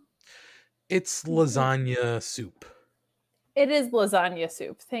 It's lasagna soup. It is lasagna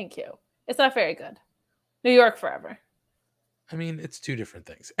soup. Thank you. It's not very good. New York forever. I mean, it's two different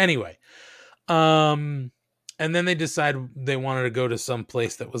things. Anyway, and then they decided they wanted to go to some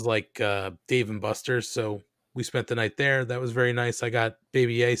place that was like Dave and Buster's. So we spent the night there. That was very nice. I got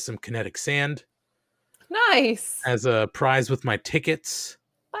Baby A some kinetic sand. Nice. As a prize with my tickets.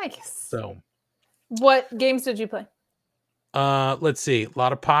 Nice. So, what games did you play? Let's see. A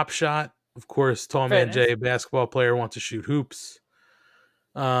lot of Pop Shot. Of course, Tall Man Jay, a basketball player, wants to shoot hoops.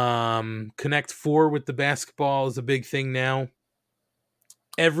 Connect 4 with the basketball is a big thing now.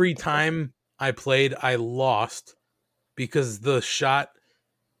 Every time I played, I lost because the shot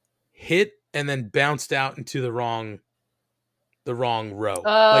hit and then bounced out into the wrong the wrong row.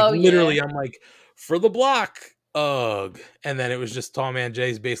 Oh, Like literally, yeah. I'm like, for the block, ugh. And then it was just Tall Man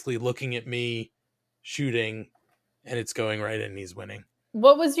Jay's basically looking at me, shooting, and it's going right in. He's winning.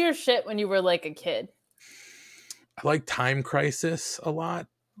 What was your shit when you were like a kid? I like Time Crisis a lot.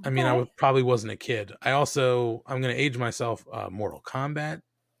 Okay. I mean, I probably wasn't a kid. I'm going to age myself. Mortal Kombat,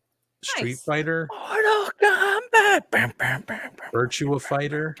 Street Fighter, Mortal Kombat, bam, bam, bam, bam, Virtua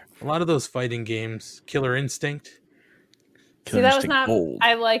Fighter. A lot of those fighting games. Killer Instinct. See, that was not. Gold.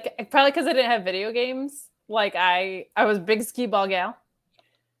 I like probably because I didn't have video games. Like I was a big skee ball gal.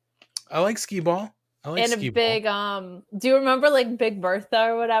 I like skee ball. I like and a big do you remember like Big Bertha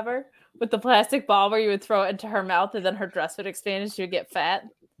or whatever with the plastic ball where you would throw it into her mouth and then her dress would expand and she would get fat?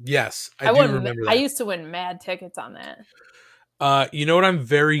 Yes, I do remember that. I used to win mad tickets on that. You know what I'm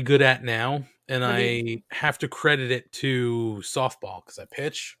very good at now, and I have to credit it to softball because I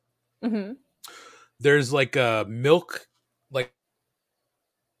pitch. Mm-hmm. There's like a milk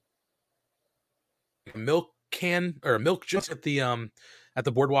can or a milk jug at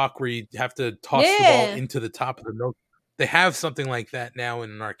the boardwalk where you have to toss the ball into the top of the milk. They have something like that now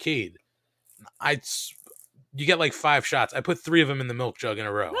in an arcade. You get like 5 shots. I put 3 of them in the milk jug in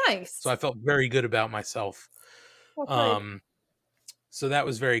a row. Nice. So I felt very good about myself. Okay. So that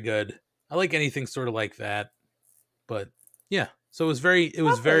was very good. I like anything sort of like that. But yeah, so it was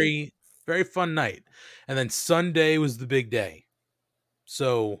very very fun night. And then Sunday was the big day.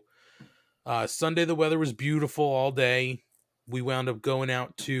 So Sunday the weather was beautiful all day. We wound up going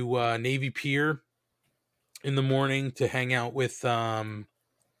out to Navy Pier in the morning to hang out with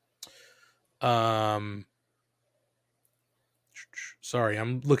sorry,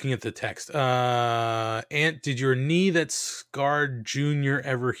 I'm looking at the text. Aunt, did your knee that's scarred junior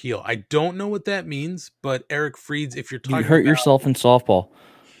ever heal? I don't know what that means, but Eric Freeds, if you're talking you hurt yourself in softball.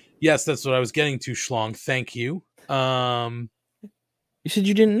 Yes, that's what I was getting to, Schlong. Thank you. You said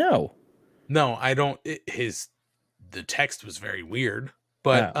you didn't know. No, I don't. The text was very weird,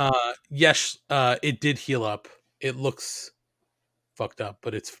 but yes, it did heal up. It looks fucked up,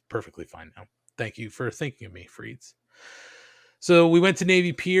 but it's perfectly fine now. Thank you for thinking of me, Freeds. So we went to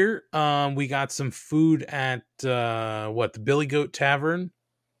Navy Pier. We got some food at the Billy Goat Tavern,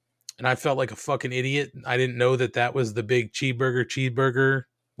 and I felt like a fucking idiot. I didn't know that was the big cheeseburger,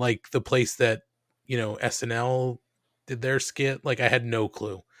 like the place that SNL did their skit. Like I had no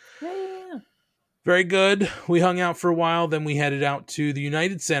clue. Yeah. Very good. We hung out for a while. Then we headed out to the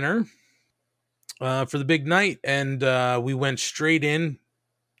United Center for the big night. And we went straight in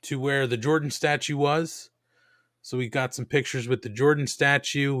to where the Jordan statue was. So we got some pictures with the Jordan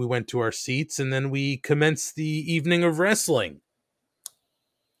statue. We went to our seats and then we commenced the evening of wrestling.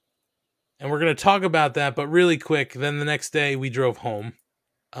 And we're going to talk about that, but really quick. Then the next day we drove home.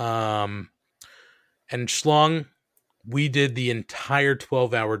 And Schlong, we did the entire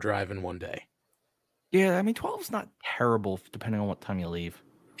 12-hour drive in one day. Yeah, I mean 12 is not terrible depending on what time you leave.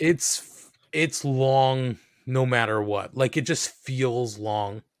 It's long no matter what. Like it just feels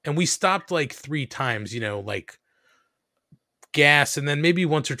long. And we stopped like 3 times, like gas and then maybe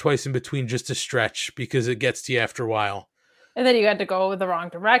once or twice in between just to stretch because it gets to you after a while. And then you had to go the wrong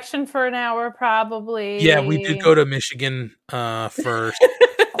direction for an hour probably. Yeah, we did go to Michigan first.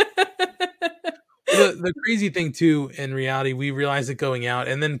 The crazy thing too, in reality, we realized it going out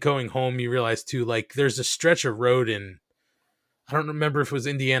and then going home, you realize too, like there's a stretch of road in, I don't remember if it was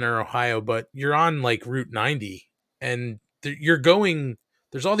Indiana or Ohio, but you're on like Route 90 and you're going,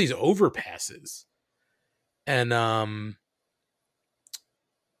 there's all these overpasses and,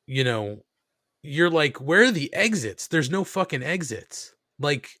 you're like, where are the exits? There's no fucking exits.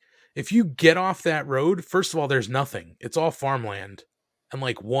 Like if you get off that road, first of all, there's nothing. It's all farmland. And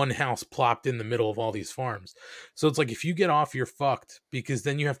like one house plopped in the middle of all these farms. So it's like, if you get off, you're fucked because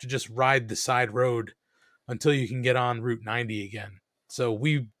then you have to just ride the side road until you can get on Route 90 again. So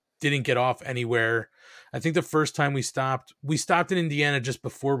we didn't get off anywhere. I think the first time we stopped in Indiana just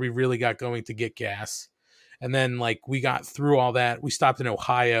before we really got going to get gas. And then like we got through all that. We stopped in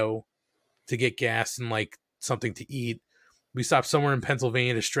Ohio to get gas and like something to eat. We stopped somewhere in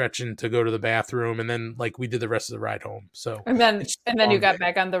Pennsylvania to stretch and to go to the bathroom, and then like we did the rest of the ride home. So and then you got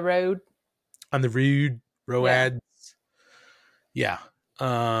back on the road. On the roads. Yeah.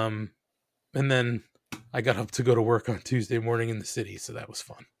 And then I got up to go to work on Tuesday morning in the city, so that was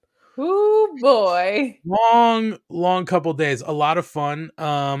fun. Ooh boy. Long couple days. A lot of fun.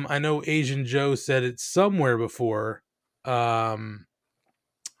 I know Asian Joe said it somewhere before. That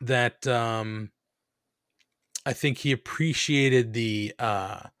I think he appreciated the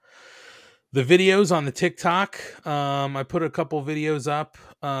videos on the TikTok. I put a couple videos up.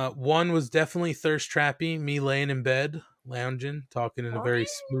 One was definitely thirst trappy, me laying in bed lounging, talking in a very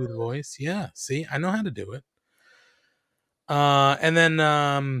smooth voice. Yeah, see, I know how to do it. And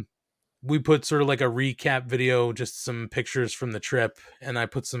then we put sort of like a recap video, just some pictures from the trip, and I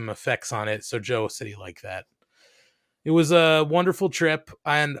put some effects on it. So Joe said he liked that. It was a wonderful trip,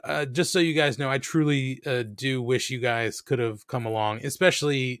 and just so you guys know, I truly do wish you guys could have come along,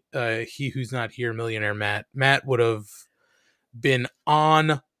 especially he who's not here, Millionaire Matt. Matt would have been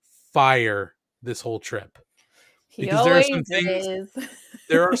on fire this whole trip. Because there are some things.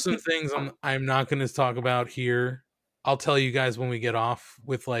 There are some things I'm not going to talk about here. I'll tell you guys when we get off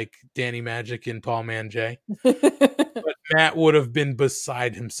with like Danny Magic and Tall Man Jay. But Matt would have been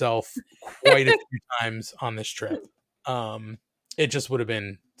beside himself quite a few times on this trip. It just would have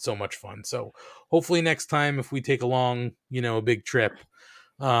been so much fun. So hopefully next time, if we take along, a big trip,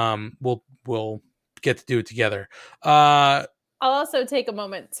 we'll get to do it together. I'll also take a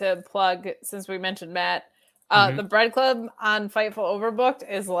moment to plug, since we mentioned Matt, the Bread Club on Fightful Overbooked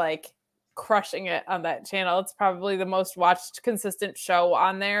is like crushing it on that channel. It's probably the most watched consistent show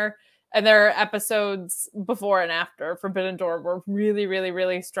on there. And their episodes before and after Forbidden Door were really, really,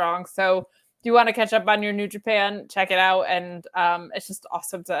 really strong. So if you want to catch up on your New Japan, check it out. And it's just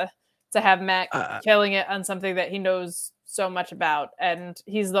awesome to have Matt killing it on something that he knows so much about. And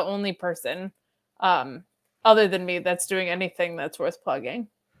he's the only person other than me that's doing anything that's worth plugging.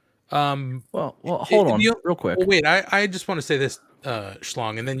 Well, hold on real quick. Well, wait, I just want to say this,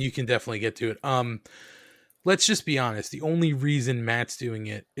 Schlong, and then you can definitely get to it. Let's just be honest. The only reason Matt's doing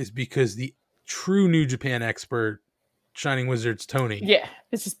it is because the true New Japan expert, Shining Wizards Tony,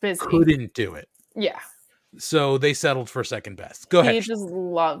 it's just busy, couldn't do it. Yeah. So they settled for second best. Go ahead. He just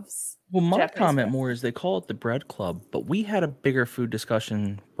loves. Well, my comment more is they call it the Bread Club, but we had a bigger food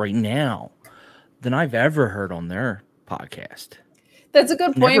discussion right now than I've ever heard on their podcast. That's a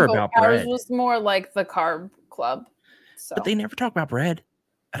good point, but ours was more like the Carb Club. So. But they never talk about bread,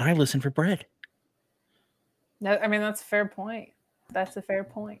 and I listen for bread. No, I mean, that's a fair point. That's a fair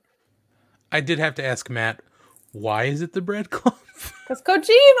point. I did have to ask Matt, why is it the Bread Club? Because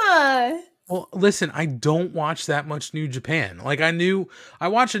Kojima! Well, listen, I don't watch that much New Japan. Like, I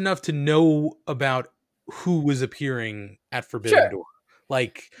watch enough to know about who was appearing at Forbidden Door.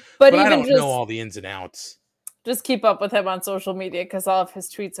 Like, but I don't know all the ins and outs. Just keep up with him on social media, because all of his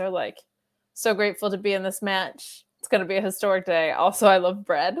tweets are like, so grateful to be in this match. It's going to be a historic day. Also, I love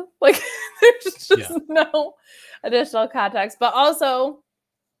bread. Like, there's just no additional context. But also,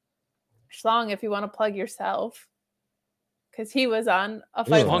 Schlong, if you want to plug yourself, because he was on a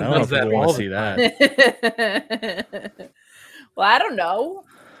fight. Schlong does that all see that. Well, I don't know.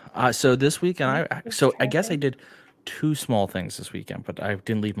 So this weekend, I guess I did 2 small things this weekend, but I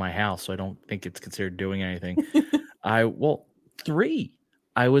didn't leave my house, so I don't think it's considered doing anything. 3.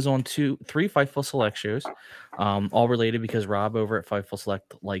 I was on 3 Fightful Select shows, all related because Rob over at Fightful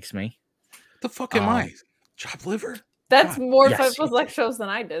Select likes me. The fuck am I? Chop liver? That's more Fightful Select shows than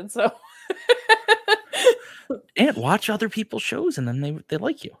I did, so. And watch other people's shows, and then they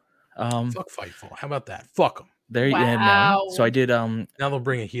like you. Fuck Fightful. How about that? Fuck them. Wow. So I did. Now they'll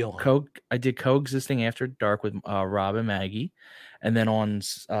bring a heel. I did Coexisting After Dark with Rob and Maggie, and then on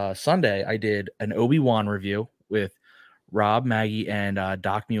Sunday I did an Obi-Wan review with Rob, Maggie, and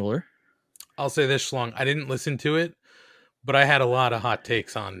Doc Mueller. I'll say this, Schlong. I didn't listen to it, but I had a lot of hot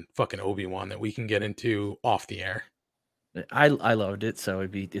takes on fucking Obi-Wan that we can get into off the air. I loved it, so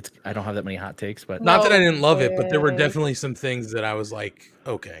I don't have that many hot takes, but not that I didn't love it, but there were definitely some things that I was like,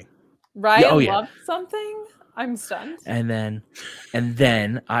 okay. Ryan loved something? I'm stunned. And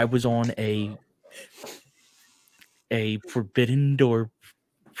then I was on a Forbidden Door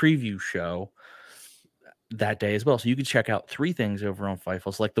preview show that day as well. So you can check out 3 things over on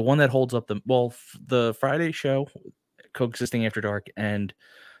Fightful. Like the one that holds up the Friday show, Coexisting After Dark, and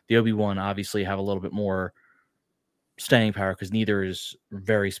the Obi-Wan obviously have a little bit more staying power because neither is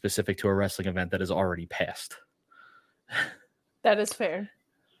very specific to a wrestling event that is already passed. That is fair.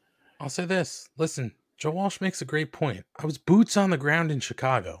 I'll say this. Listen, Joe Walsh makes a great point. I was boots on the ground in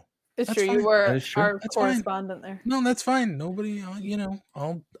Chicago. It's true. Fine. You were our correspondent there. No, that's fine. Nobody, You've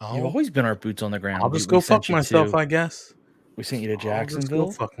always been our boots on the ground. I'll just go fuck myself, I guess. We sent you to Jacksonville. I'll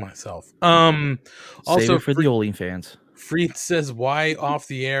just go fuck myself. Also for the Oli fans. Freed says, "Why off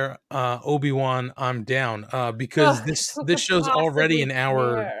the air, Obi-Wan? I'm down because this show's already an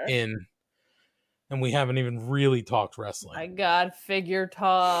hour in, and we haven't even really talked wrestling." My God, figure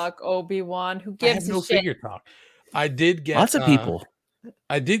talk, Obi-Wan. Who gives a shit? Figure talk. I did get lots of people.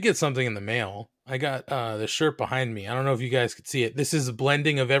 I did get something in the mail. I got the shirt behind me. I don't know if you guys could see it. This is a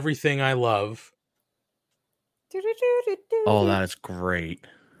blending of everything I love. Oh, that is great.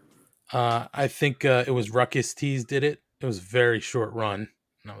 I think it was Ruckus Tees did it. It was a very short run.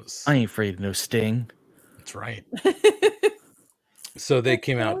 I ain't afraid of no Sting. That's right. So they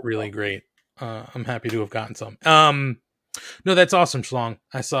came out really great. I'm happy to have gotten some. No, that's awesome, Schlong.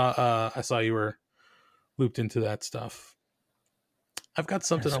 I saw you were looped into that stuff. I've got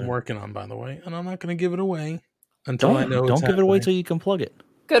something I'm working on, by the way, and I'm not going to give it away until I know. Don't give it away till you can plug it.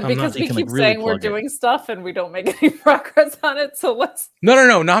 Good, because we keep saying we're doing stuff and we don't make any progress on it. So let's.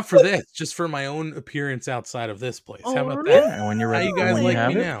 No, not for this. Just for my own appearance outside of this place. How about that? And when you're ready, how you guys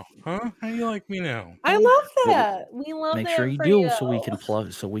like me now? Huh? How you like me now? I love that. We love that. Make sure you do so we can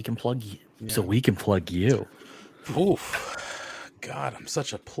plug. So we can plug you. Yeah. So we can plug you. Oof. God, I'm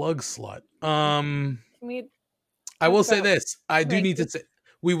such a plug slut. I will say this. I do need to say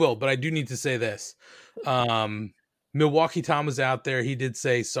we will, but I do need to say this. Milwaukee Tom was out there. He did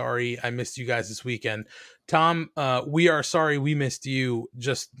say, sorry, I missed you guys this weekend. Tom, we are sorry we missed you,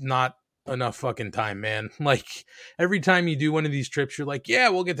 just not enough fucking time, man. Like, every time you do one of these trips, you're like, yeah,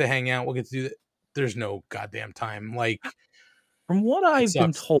 we'll get to hang out. We'll get to do that. There's no goddamn time. Like, from what I've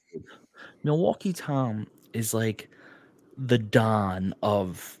been told, Milwaukee Tom is like the Don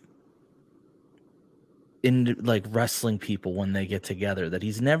of wrestling people when they get together, that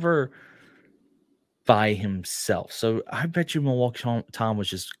he's never by himself. So I bet you Milwaukee Tom was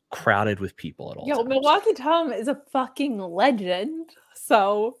just crowded with people at all times. Milwaukee Tom is a fucking legend.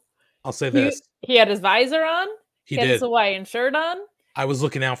 So I'll say this. He had his visor on. He had did. his Hawaiian shirt on. I was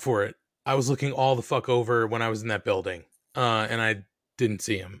looking out for it. I was looking all the fuck over when I was in that building. And I didn't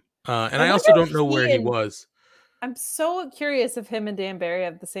see him. And I also don't know where he was. I'm so curious if him and Dan Barry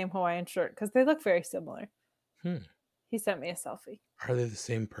have the same Hawaiian shirt because they look very similar. He sent me a selfie. Are they the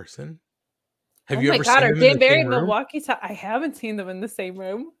same person? Have you ever seen them Dan Barry and Milwaukee Tom? I haven't seen them in the same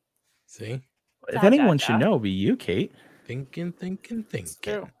room. See? If anyone should know, it'd be you, Kate. Thinking. It's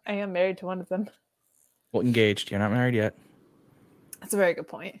true. I am married to one of them. Well, engaged. You're not married yet. That's a very good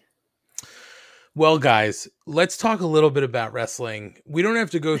point. Well, guys, let's talk a little bit about wrestling. We don't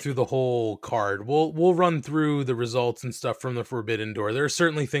have to go through the whole card. We'll run through the results and stuff from the Forbidden Door. There are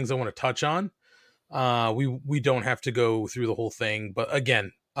certainly things I want to touch on. We don't have to go through the whole thing, but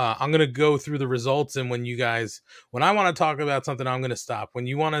again, I'm going to go through the results. And when I want to talk about something, I'm going to stop. When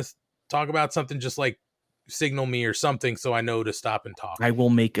you want to talk about something, just like signal me or something so I know to stop and talk. I will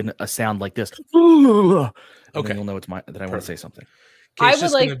make a sound like this. Okay. You'll know that I want to say something. I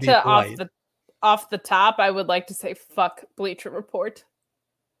would like to, off the top, I would like to say fuck Bleacher Report.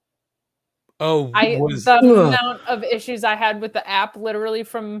 The amount of issues I had with the app, literally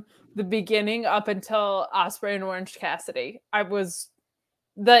from the beginning up until Ospreay and Orange Cassidy. I was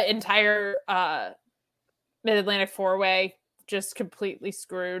the entire Mid-Atlantic 4-Way just completely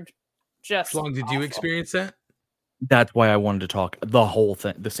screwed. How long did you experience that? That's why I wanted to talk the whole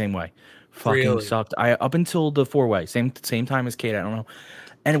thing the same way. Fucking sucked. Up until the 4-Way, same time as Kate. I don't know.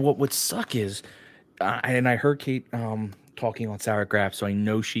 And what would suck is, and I heard Kate talking on Sour Graph, so I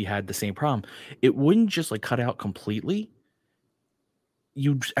know she had the same problem. It wouldn't just cut out completely.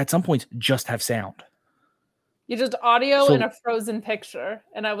 You at some points just have sound. You just audio in a frozen picture,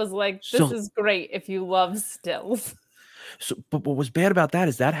 and I was like, "This is great if you love stills." So, but what was bad about that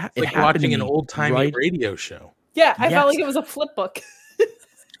is that it's like watching an old-timey radio show. Yeah, I felt like it was a flip book.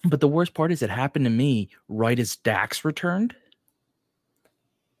 But the worst part is it happened to me right as Dax returned.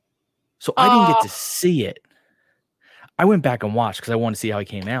 So I didn't get to see it. I went back and watched because I wanted to see how he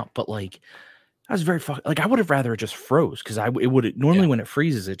came out. But I was very I would have rather it just froze because it would normally when it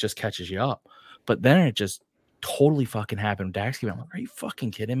freezes it just catches you up. But then it just totally fucking happened with Dax came out. I'm like, are you fucking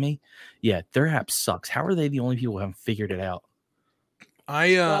kidding me? Yeah, their app sucks. How are they the only people who haven't figured it out?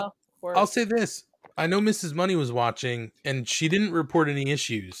 I'll say this. I know Mrs. Money was watching and she didn't report any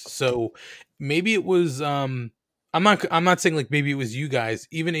issues. So maybe it was I'm not saying maybe it was you guys.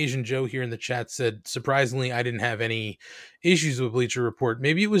 Even Asian Joe here in the chat said, surprisingly, I didn't have any issues with Bleacher Report.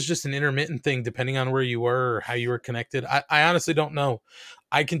 Maybe it was just an intermittent thing, depending on where you were or how you were connected. I honestly don't know.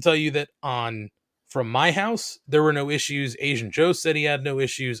 I can tell you that from my house, there were no issues. Asian Joe said he had no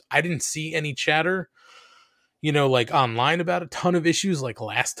issues. I didn't see any chatter, online about a ton of issues like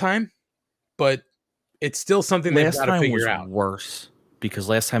last time, but it's still something they've got to figure out. Worse because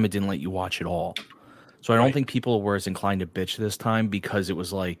last time it didn't let you watch it all. So I don't think people were as inclined to bitch this time because it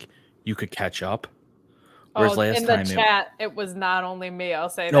was you could catch up. Whereas last time in the chat, it was not only me. I'll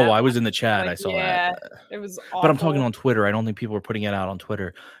say that. No, I was in the chat. I saw that. It was awful. But I'm talking on Twitter. I don't think people were putting it out on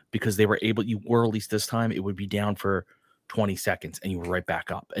Twitter because they were able. You were, at least this time, it would be down for 20 seconds and you were right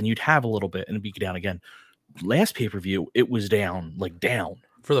back up. And you'd have a little bit and it'd be down again. Last pay-per-view, it was down, down.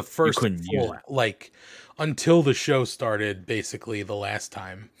 for the first full, like until the show started, basically the last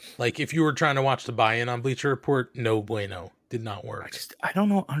time. Like if you were trying to watch the buy-in on Bleacher Report, no bueno, did not work. I don't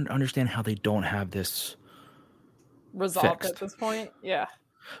know, understand how they don't have this resolved fixed at this point. Yeah.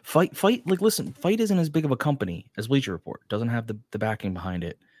 Fight, like, listen, Fight isn't as big of a company as Bleacher Report. Doesn't have the backing behind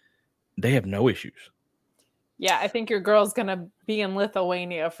it. They have no issues. Yeah, I think your girl's gonna be in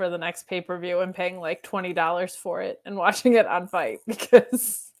Lithuania for the next pay-per-view and paying like $20 for it and watching it on Fight,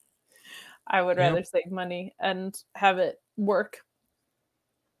 because I would rather save money and have it work.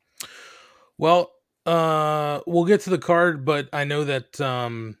 Well, we'll get to the card, but I know that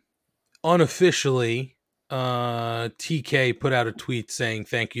unofficially TK put out a tweet saying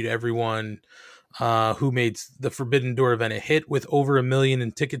thank you to everyone who made the Forbidden Door event a hit with over 1 million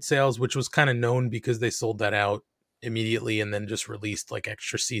in ticket sales, which was kind of known because they sold that out immediately and then just released like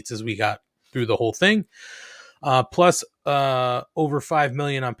extra seats as we got through the whole thing. Plus over 5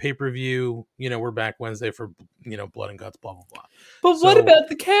 million on pay-per-view. We're back Wednesday for Blood and Guts, blah blah blah. But what about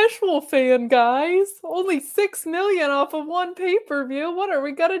the casual fan, guys? Only 6 million off of one pay-per-view. What are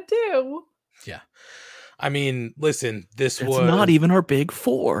we gonna do? Yeah, I mean, listen, it's was not even our big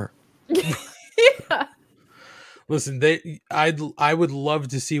four. Yeah. Listen, I would love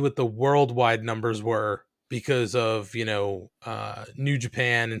to see what the worldwide numbers were because of New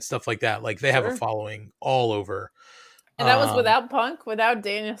Japan and stuff like that. Like they have a following all over. And that was without Punk, without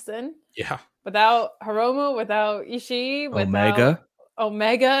Danielson. Yeah. Without Hiromu, without Ishii, without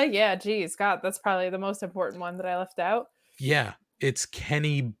Omega. Yeah, geez, God, that's probably the most important one that I left out. Yeah, it's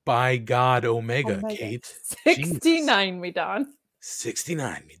Kenny by God Omega. Kate. 69 me done.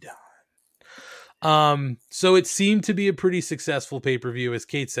 69 me done. So it seemed to be a pretty successful pay-per-view, as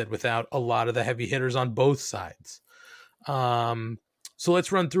Kate said, without a lot of the heavy hitters on both sides. So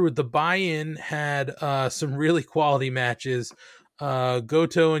let's run through it. The buy-in had some really quality matches.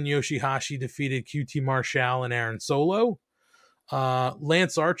 Goto and Yoshihashi defeated QT Marshall and Aaron Solo.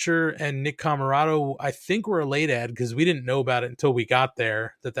 Lance Archer and Nick Comoroto, I think, were a late ad because we didn't know about it until we got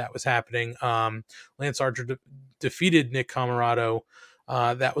there that was happening. Lance Archer defeated Nick Comoroto.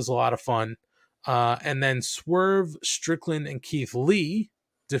 That was a lot of fun. And then Swerve, Strickland, and Keith Lee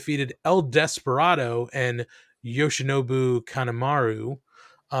defeated El Desperado and Yoshinobu Kanemaru,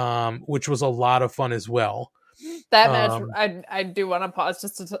 which was a lot of fun as well. That match, I do want to pause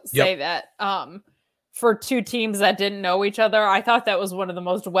just to say that for two teams that didn't know each other, I thought that was one of the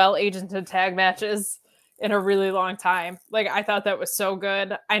most well-agented tag matches in a really long time. Like, I thought that was so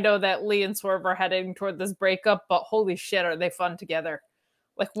good. I know that Lee and Swerve are heading toward this breakup, but holy shit, are they fun together.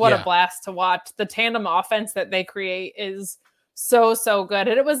 Like, what a blast to watch. The tandem offense that they create is so, so good.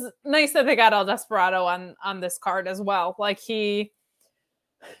 And it was nice that they got El Desperado on this card as well. Like, he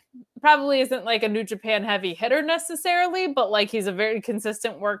probably isn't like a New Japan heavy hitter necessarily, but like he's a very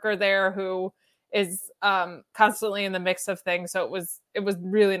consistent worker there who is constantly in the mix of things. So it was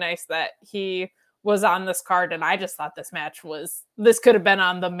really nice that he was on this card. And I just thought this could have been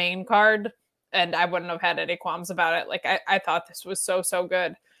on the main card and I wouldn't have had any qualms about it. Like I thought this was so, so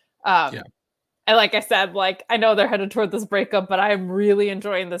good. And like I said, like I know they're headed toward this breakup, but I'm really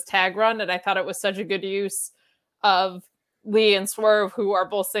enjoying this tag run. And I thought it was such a good use of Lee and Swerve, who are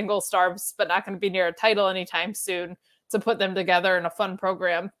both single stars, but not going to be near a title anytime soon, to put them together in a fun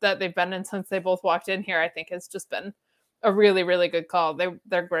program that they've been in since they both walked in here, I think has just been a really, really good call.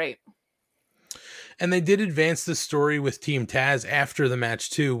 They're great. And they did advance the story with Team Taz after the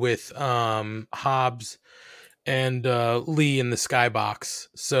match too, with Hobbs and Lee in the Skybox.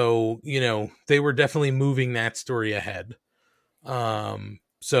 So, they were definitely moving that story ahead.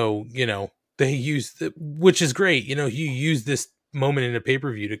 So, they used it, which is great. You use this moment in a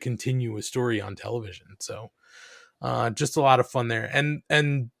pay-per-view to continue a story on television. So just a lot of fun there.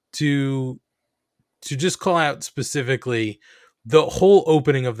 And to just call out specifically, the whole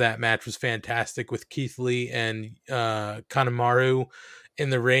opening of that match was fantastic with Keith Lee and Kanemaru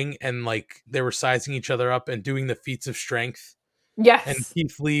in the ring. And like they were sizing each other up and doing the feats of strength. Yes. And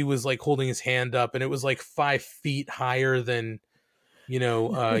Keith Lee was like holding his hand up and it was like 5 feet higher than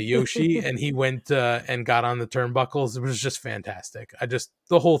Yoshi, and he went and got on the turnbuckles. It was just fantastic.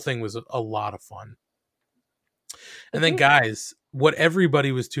 The whole thing was a lot of fun. And then guys, what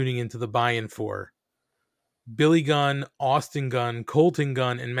everybody was tuning into the buy-in for, Billy Gunn, Austin Gunn, Colton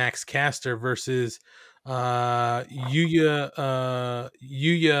Gunn, and Max Caster versus Yuya,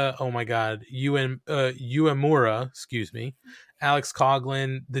 oh my God, Uemura, excuse me, Alex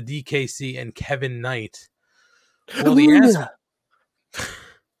Coughlin, the DKC, and Kevin Knight. Well,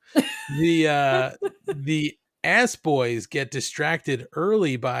 the ass boys get distracted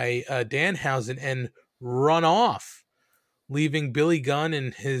early by Danhausen and run off leaving Billy Gunn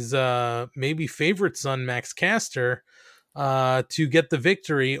and his maybe favorite son, Max Caster, to get the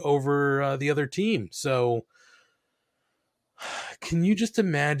victory over the other team. So can you just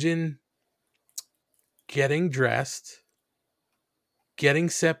imagine getting dressed, getting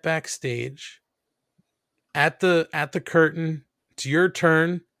set backstage at the curtain, it's your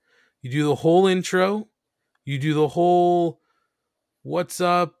turn, you do the whole intro, you do the whole what's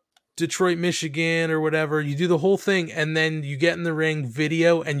up Detroit, Michigan, or whatever, you do the whole thing, and then you get in the ring,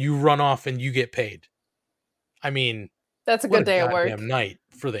 video, and you run off and you get paid. I mean, that's a good day at work. Night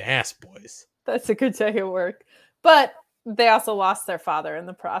for the Ass Boys. That's a good day at work. But they also lost their father in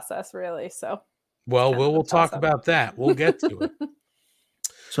the process, really. So, well, we'll talk about that. We'll get to it.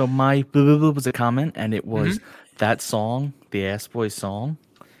 So my boo was a comment, and it was that song, the Ass Boys song,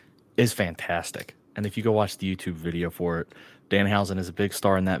 is fantastic. And if you go watch the YouTube video for it, Danhausen is a big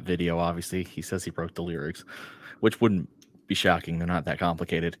star in that video. Obviously, he says he wrote the lyrics, which wouldn't be shocking. They're not that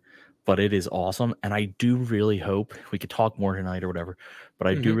complicated, but it is awesome. And I do really hope we could talk more tonight or whatever. But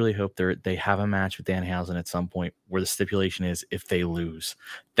I do really hope they have a match with Danhausen at some point where the stipulation is if they lose,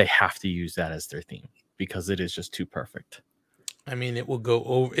 they have to use that as their theme because it is just too perfect. I mean, it will go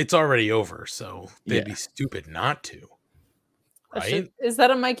over. It's already over, so they'd be stupid not to. Right? Is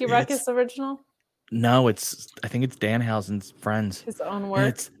that a Mikey Ruckus original? No, I think it's Danhausen's friends. His own work.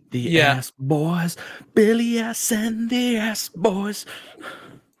 It's the Ass Boys, Billy Ass and the Ass Boys.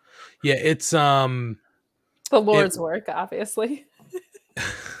 Yeah, it's the Lord's work, obviously.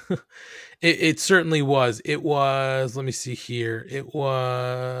 It certainly was. It was. Let me see here. It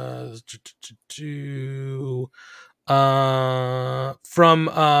was from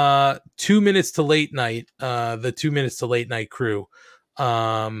 2 Minutes to Late Night, the 2 Minutes to Late Night crew,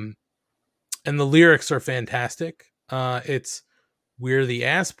 and the lyrics are fantastic. It's we're the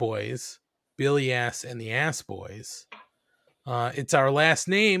Ass Boys, Billy Ass and the Ass Boys. It's our last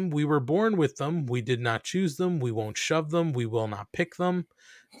name. We were born with them. We did not choose them. We won't shove them. We will not pick them.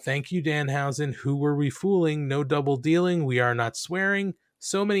 Thank you, Danhausen. Who were we fooling? No double dealing. We are not swearing.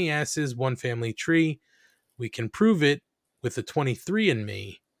 So many asses, one family tree. We can prove it with the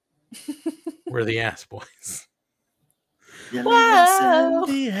 23andMe. We're the Ass Boys. Wow.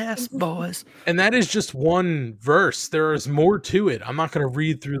 The Ass Boys. And that is just one verse. There is more to it. I'm not going to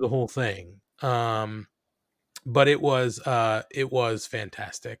read through the whole thing. But it was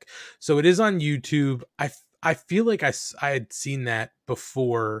fantastic. So it is on YouTube. I feel like I had seen that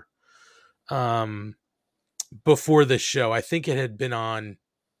before this show. I think it had been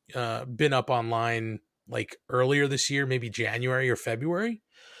up online like earlier this year, maybe January or February.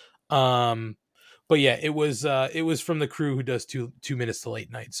 But yeah, it was from the crew who does 2 Minutes to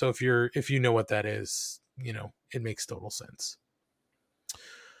Late Night. So if you know what that is, you know, it makes total sense.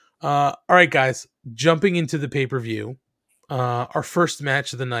 All right, guys, jumping into the pay-per-view. Our first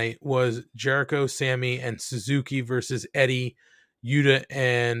match of the night was Jericho, Sammy, and Suzuki versus Eddie, Yuta,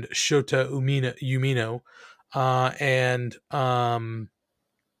 and Shota Umino.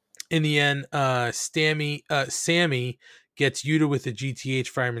 In the end, Sammy gets Yuta with a GTH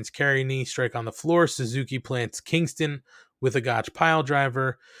Fireman's Carry knee strike on the floor. Suzuki plants Kingston with a Gotch pile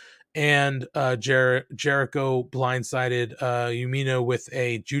driver. And Jericho blindsided Umino with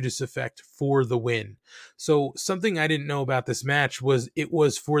a Judas effect for the win. So something I didn't know about this match was it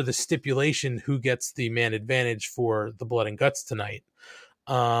was for the stipulation who gets the man advantage for the Blood and Guts tonight.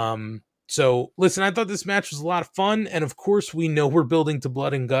 So listen, I thought this match was a lot of fun. And of course, we know we're building to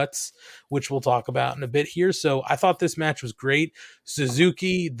Blood and Guts, which we'll talk about in a bit here. So I thought this match was great.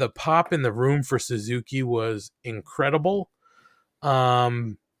 Suzuki, the pop in the room for Suzuki was incredible.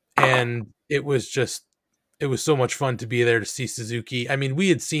 And it was so much fun to be there to see Suzuki. I mean, we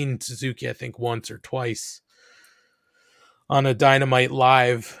had seen Suzuki, I think, once or twice on a Dynamite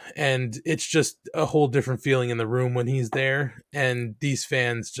Live, and it's just a whole different feeling in the room when he's there. And these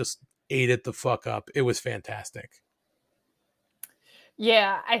fans just ate it the fuck up. It was fantastic.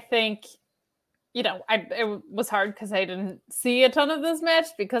 Yeah, I think, you know, it was hard because I didn't see a ton of this match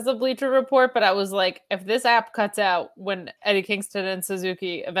because of Bleacher Report, but I was like, if this app cuts out when Eddie Kingston and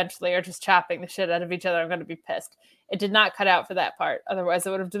Suzuki eventually are just chopping the shit out of each other, I'm going to be pissed. It did not cut out for that part. Otherwise,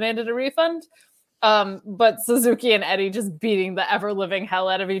 I would have demanded a refund. But Suzuki and Eddie just beating the ever-living hell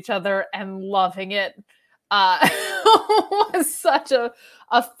out of each other and loving it was such a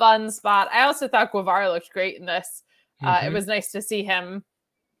fun spot. I also thought Guevara looked great in this. It was nice to see him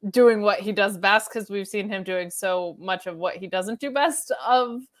doing what he does best, because we've seen him doing so much of what he doesn't do best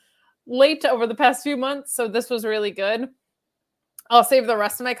of late over the past few months. So this was really good. I'll save the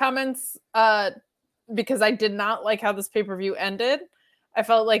rest of my comments because I did not like how this pay-per-view ended. I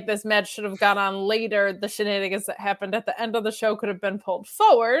felt like this match should have gone on later. The shenanigans that happened at the end of the show could have been pulled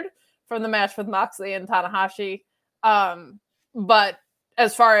forward from the match with Moxley and Tanahashi. But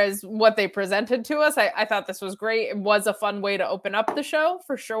as far as what they presented to us, I thought this was great. It was a fun way to open up the show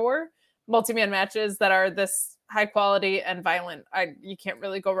for sure. Multi-man matches that are this high quality and violent, you can't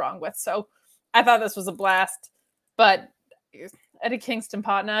really go wrong with. So I thought this was a blast. But Eddie Kingston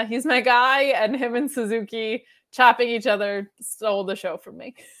Partner, he's my guy, and him and Suzuki chopping each other stole the show from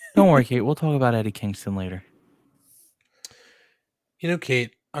me. Don't worry, Kate. We'll talk about Eddie Kingston later. You know,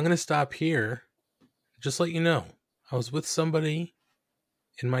 Kate, I'm going to stop here. Just let you know, I was with somebody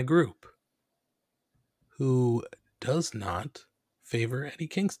in my group who does not favor Eddie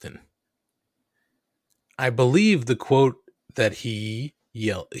Kingston. I believe the quote that he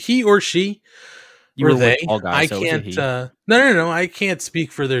yelled, he or she, you or were they, all guys, I so can't, no, I can't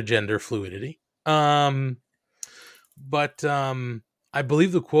speak for their gender fluidity. But I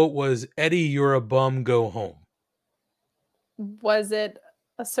believe the quote was, Eddie, you're a bum, go home. Was it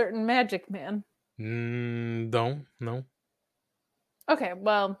a certain Magic Man? No. Okay,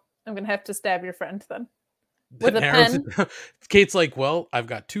 well, I'm going to have to stab your friend then. With a pen. Kate's like, well, I've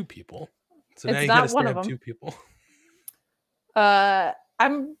got two people. So it's now you not gotta one of stab them. two people.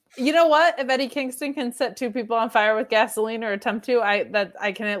 You know what? If Eddie Kingston can set two people on fire with gasoline or attempt to,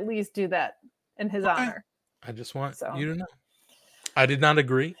 I can at least do that in his honor. I just want you to know. I did not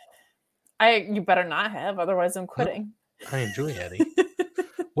agree. You better not have, otherwise I'm quitting. No, I enjoy Eddie.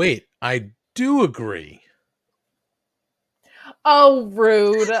 Wait, I do agree. Oh,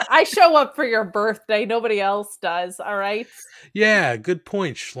 rude. I show up for your birthday. Nobody else does, all right? Yeah, good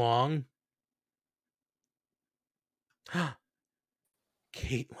point, Schlong.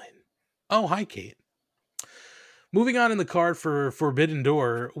 Caitlin. Oh, hi, Kate. Moving on in the card for Forbidden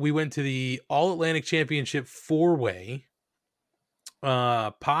Door, we went to the All-Atlantic Championship 4-way.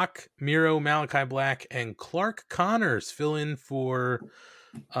 Pac, Miro, Malachi Black, and Clark Connors fill in for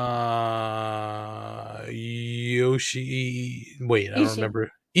Yoshi. Wait, I don't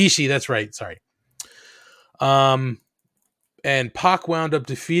remember. Ishii, that's right. Sorry. And Pac wound up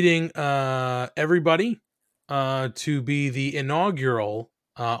defeating everybody to be the inaugural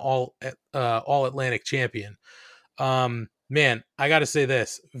All Atlantic champion. Man, I got to say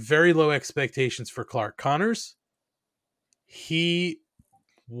this: very low expectations for Clark Connors. He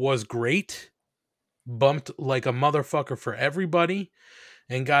was great, bumped like a motherfucker for everybody,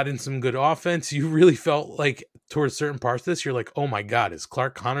 and got in some good offense. You really felt like towards certain parts of this, you're like, oh my God, is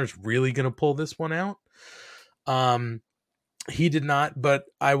Clark Connors really going to pull this one out? He did not, but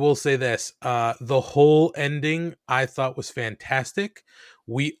I will say this. The whole ending I thought was fantastic.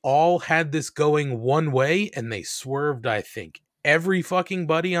 We all had this going one way, and they swerved, I think, every fucking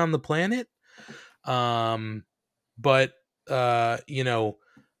buddy on the planet. But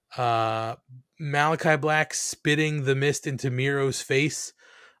Malachi Black spitting the mist into Miro's face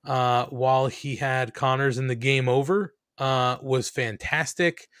while he had Connors in the game over was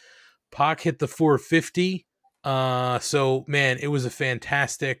fantastic. Pac hit the 450. So man, it was a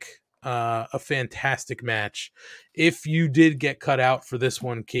fantastic match. If you did get cut out for this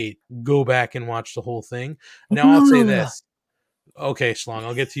one, Kate, go back and watch the whole thing. Now I'll say this. Okay, Schlong,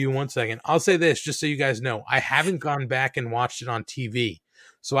 I'll get to you in 1 second. I'll say this just so you guys know. I haven't gone back and watched it on TV.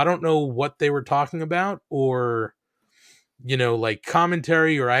 So I don't know what they were talking about or, like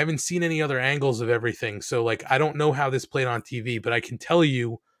commentary, or I haven't seen any other angles of everything. So like, I don't know how this played on TV, but I can tell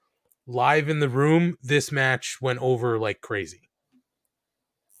you live in the room, this match went over like crazy.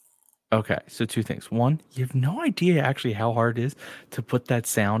 Okay, so two things. One, you have no idea actually how hard it is to put that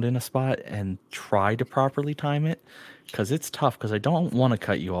sound in a spot and try to properly time it, because it's tough, because I don't want to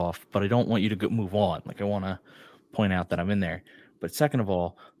cut you off, but I don't want you to move on. Like, I want to point out that I'm in there. But second of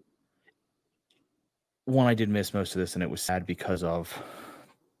all, one, I did miss most of this, and it was sad because of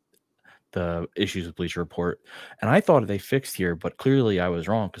the issues with Bleacher Report. And I thought they fixed here, but clearly I was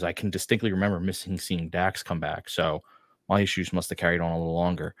wrong, because I can distinctly remember seeing Dax come back. So my issues must have carried on a little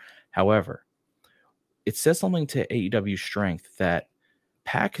longer. However, it says something to AEW's strength that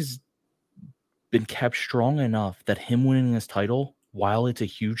Pac has been kept strong enough that him winning this title, while it's a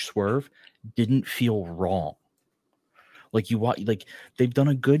huge swerve, didn't feel wrong. Like they've done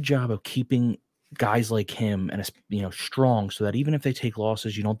a good job of keeping guys like him and strong, so that even if they take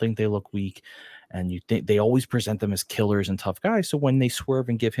losses, you don't think they look weak, and you think they always present them as killers and tough guys. So when they swerve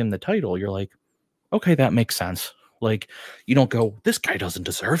and give him the title, you're like, okay, that makes sense. Like, you don't go, this guy doesn't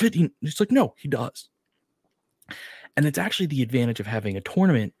deserve it. It's like, no, he does. And it's actually the advantage of having a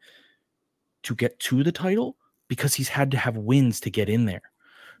tournament to get to the title, because he's had to have wins to get in there.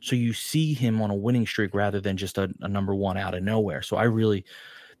 So you see him on a winning streak rather than just a number one out of nowhere. So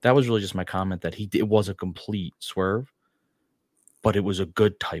that was really just my comment that it was a complete swerve, but it was a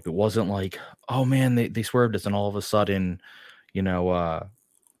good type. It wasn't like, oh man, they swerved us and all of a sudden,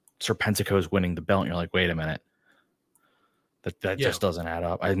 Serpentico's winning the belt. And you're like, wait a minute. That just doesn't add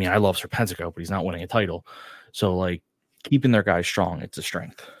up. I mean, I love Serpentico, but he's not winning a title. So like keeping their guys strong, it's a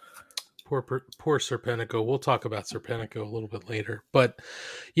strength. Poor Serpentico. We'll talk about Serpentico a little bit later. But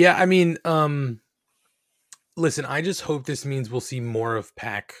yeah, I mean, listen, I just hope this means we'll see more of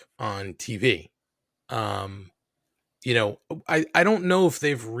Pac on TV. I don't know if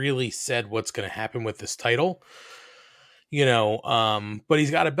they've really said what's going to happen with this title, but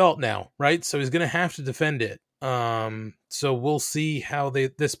he's got a belt now, right? So he's going to have to defend it. So we'll see how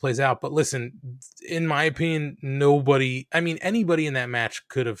this plays out. But listen, in my opinion, anybody in that match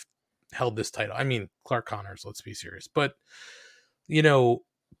could have held this title. I mean, Clark Connors, let's be serious. But,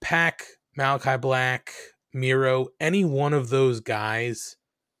 Pac, Malachi Black, Miro, any one of those guys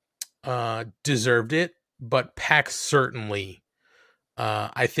deserved it. But Pac certainly,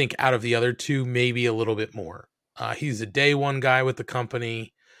 I think out of the other two, maybe a little bit more. He's a day one guy with the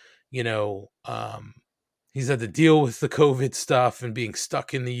company, he's had to deal with the COVID stuff and being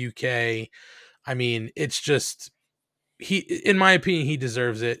stuck in the UK. I mean, it's just, in my opinion, he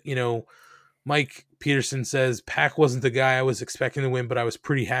deserves it. Mike Peterson says Pac wasn't the guy I was expecting to win, but I was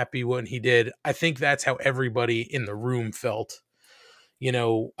pretty happy when he did. I think that's how everybody in the room felt.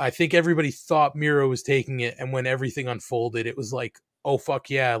 I think everybody thought Miro was taking it. And when everything unfolded, it was like, oh, fuck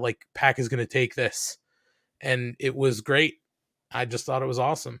yeah. Like Pac is going to take this. And it was great. I just thought it was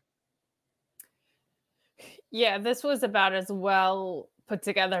awesome. Yeah, this was about as well put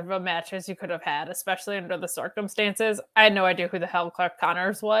together of a match as you could have had, especially under the circumstances. I had no idea who the hell Clark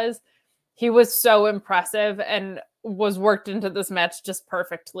Connors was. He was so impressive and was worked into this match just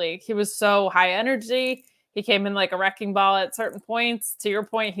perfectly. He was so high energy. He came in like a wrecking ball at certain points. To your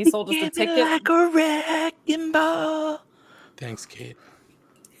point, he sold us a ticket. Like a wrecking ball. Thanks, Kate.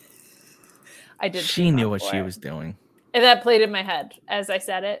 I did. She knew what she was doing. And that played in my head as I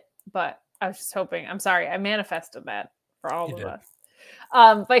said it, but I was just hoping. I'm sorry. I manifested that for all of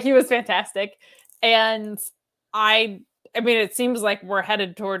us. But he was fantastic. And I mean, it seems like we're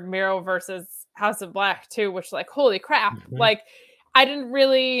headed toward Miro versus House of Black too, which like, holy crap. Mm-hmm. Like I didn't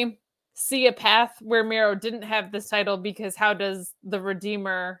really see a path where Miro didn't have this title, because how does the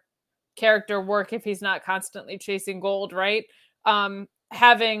Redeemer character work if he's not constantly chasing gold, right?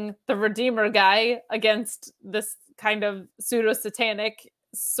 Having the Redeemer guy against this kind of pseudo-satanic,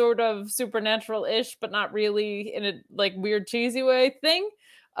 sort of supernatural-ish, but not really in a like weird cheesy way thing,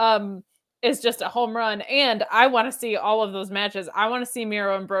 is just a home run. And I want to see all of those matches. I want to see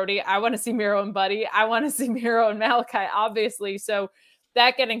Miro and Brody. I want to see Miro and Buddy. I want to see Miro and Malachi, obviously. So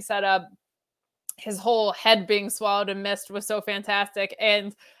that getting set up, his whole head being swallowed in mist was so fantastic.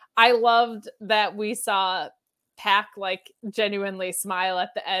 And I loved that we saw Pac like genuinely smile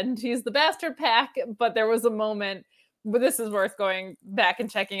at the end. He's the bastard Pac, but there was a moment, but this is worth going back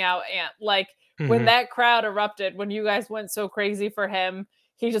and checking out. And like when that crowd erupted, when you guys went so crazy for him,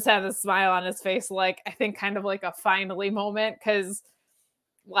 he just had a smile on his face. Like, I think kind of like a finally moment. 'Cause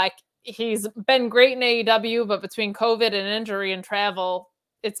like he's been great in AEW, but between COVID and injury and travel,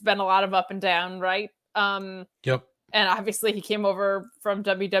 it's been a lot of up and down. Right. Yep. And obviously he came over from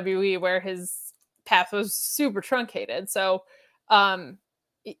WWE where his path was super truncated. So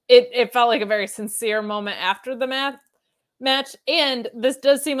it felt like a very sincere moment after the match. And this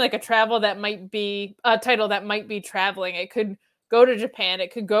does seem like a title that might be traveling. It could go to Japan.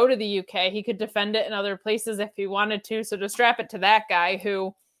 It could go to the UK. He could defend it in other places if he wanted to. So to strap it to that guy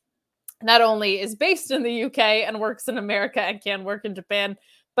who not only is based in the UK and works in America and can work in Japan,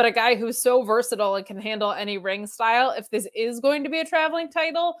 but a guy who's so versatile and can handle any ring style. If this is going to be a traveling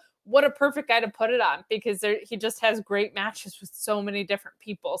title, what a perfect guy to put it on, because he just has great matches with so many different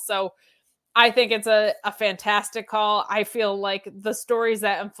people. So I think it's a fantastic call. I feel like the stories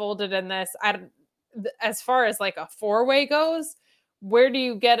that unfolded in this, as far as like a 4-way goes, where do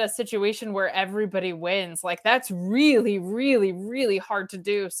you get a situation where everybody wins? Like that's really, really, really hard to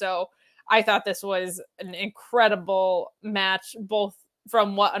do. So I thought this was an incredible match, both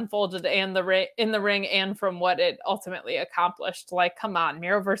from what unfolded and in the ring and from what it ultimately accomplished. Like, come on,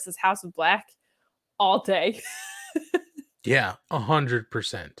 Miro versus House of Black all day. Yeah,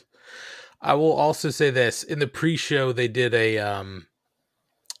 100%. I will also say this: in the pre-show, they did a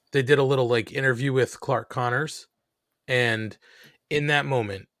little like interview with Clark Connors, and in that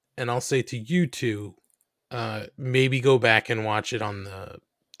moment, and I'll say to you two, maybe go back and watch it on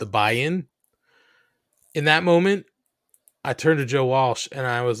the buy-in. In that moment, I turned to Joe Walsh and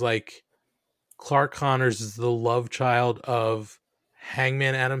I was like, Clark Connors is the love child of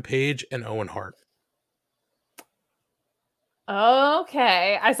Hangman Adam Page and Owen Hart.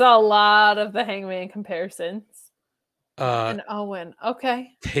 Okay. I saw a lot of the Hangman comparisons. And Owen.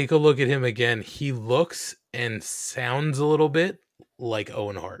 Okay. Take a look at him again. He looks and sounds a little bit like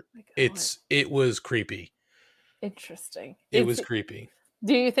Owen Hart. It was creepy. Interesting. It was creepy.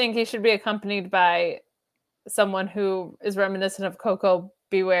 Do you think he should be accompanied by someone who is reminiscent of Coco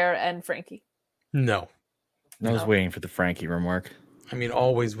Beware and Frankie? No. I was waiting for the Frankie remark. I mean,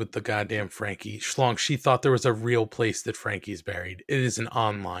 always with the goddamn Frankie. Schlong, she thought there was a real place that Frankie's buried. It is an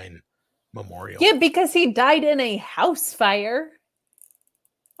online memorial. Yeah, because he died in a house fire.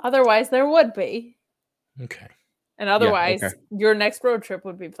 Otherwise, there would be. Okay. And otherwise, your next road trip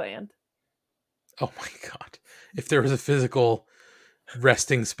would be planned. Oh my God. If there was a physical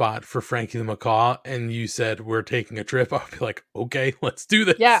resting spot for Frankie the Macaw and you said we're taking a trip, I'd be like, okay, let's do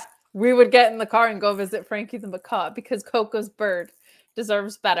this. Yeah, we would get in the car and go visit Frankie the Macaw because Coco's bird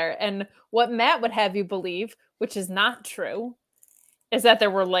deserves better. And what Matt would have you believe, which is not true, is that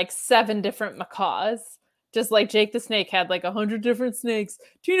there were like 7 different macaws. Just like Jake the Snake had like 100 different snakes.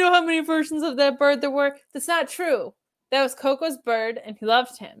 Do you know how many versions of that bird there were? That's not true. That was Coco's bird and he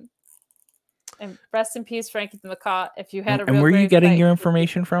loved him. And rest in peace, Frankie the Macaw. If you had a real and where are you getting fight, your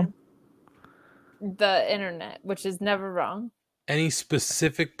information from? The internet, which is never wrong. Any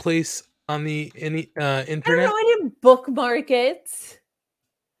specific place on the internet? I don't know. I didn't bookmark it.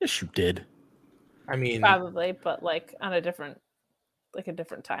 Yes, you did. I mean, probably, but like on a different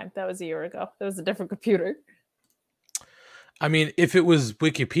time. That was a year ago. That was a different computer. I mean, if it was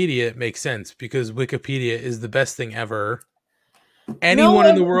Wikipedia, it makes sense because Wikipedia is the best thing ever. Anyone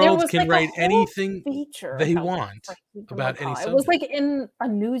in the world can write anything they want about any subject. It was like in a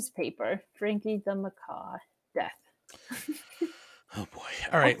newspaper. Frankie the Macaw death. Oh boy!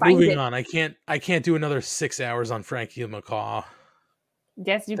 All right, moving on. I can't do another 6 hours on Frankie the Macaw.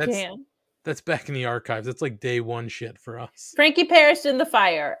 Yes, you can. That's back in the archives. That's like day 1 shit for us. Frankie perished in the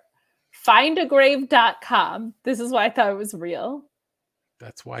fire. Findagrave.com. This is why I thought it was real.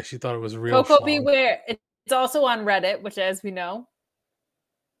 That's why she thought it was real. Coco Beware. It's also on Reddit, which, as we know,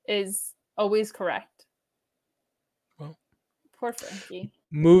 is always correct. Well, poor Frankie.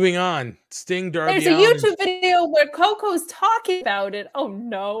 Moving on. Sting, Darby There's a YouTube video where Coco's talking about it. Oh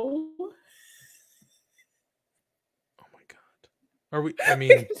no. Oh my God. Are we? I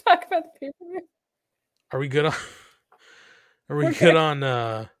mean, talk about the pay-per-view. Are we good on? Are we good on?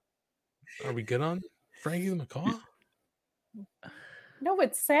 Are we good on Frankie the Macaw? No,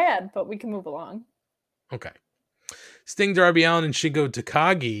 it's sad, but we can move along. Okay. Sting, Darby Allin, and Shingo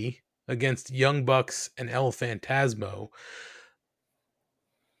Takagi against Young Bucks and El Phantasmo.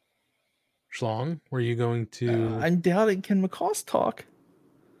 Schlong, were you going to? I'm doubting. Can Macaws talk?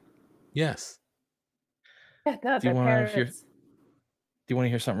 Yes. Yeah, do you want to hear? Do you want to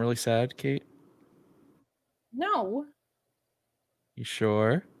hear something really sad, Kate? No. You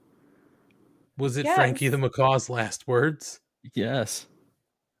sure? Was it Frankie the Macaw's last words? Yes.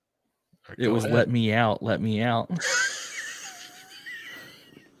 It was ahead. Let me out. Let me out.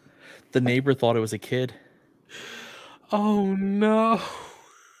 The neighbor thought it was a kid. Oh no.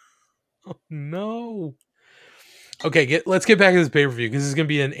 Oh no. Okay, let's get back to this pay-per-view because this is going to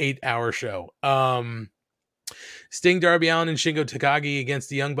be an 8-hour show. Sting, Darby Allin, and Shingo Takagi against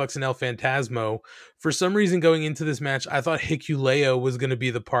the Young Bucks and El Phantasmo. For some reason, going into this match, I thought Hikuleo was going to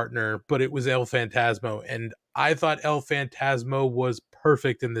be the partner, but it was El Phantasmo, and I thought El Phantasmo was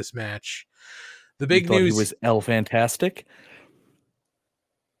perfect in this match. The big news he was El Fantastic.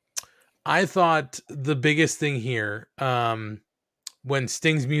 I thought the biggest thing here, when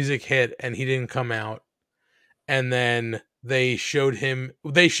Sting's music hit and he didn't come out, and then they showed Ryan,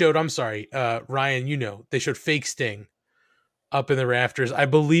 they showed fake Sting up in the rafters. I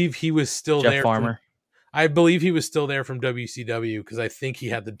believe he was still Jeff there. Farmer. I believe he was still there from WCW because I think he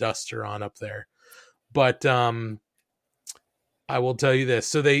had the duster on up there. But I will tell you this.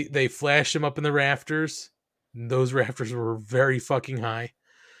 So they flashed him up in the rafters. Those rafters were very fucking high.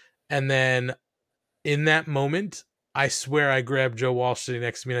 And then in that I swear I grabbed Joe Walsh sitting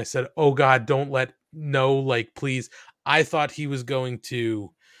next to me and I said, "Oh God, please." I thought he was going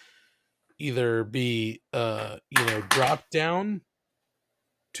to either be, dropped down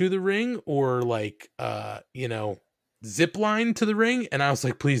to the ring or zip line to the ring. And I was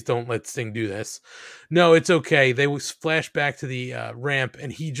like, please don't let Sting do this. No, it's okay. They was flashed back to the ramp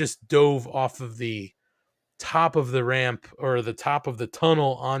and he just dove off of the top of the ramp or the top of the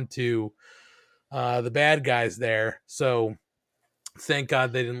tunnel onto the bad guys there. So Thank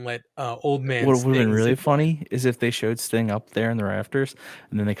God they didn't let old man. What would have been really funny is if they showed Sting up there in the rafters,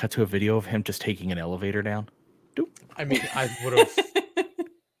 and then they cut to a video of him just taking an elevator down. Doop. I mean, I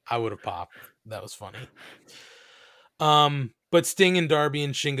would have popped. That was funny. But Sting and Darby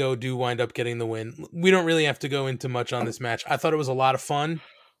and Shingo do wind up getting the win. We don't really have to go into much on this match. I thought it was a lot of fun.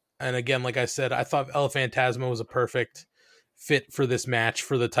 And again, like I said, I thought El Phantasmo was a perfect fit for this match,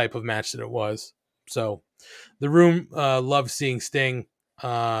 for the type of match that it was. So the room loved seeing Sting.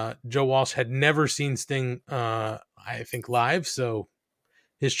 Joe Walsh had never seen Sting, I think, live. So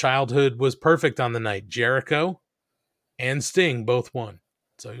his childhood was perfect on the night. Jericho and Sting both won.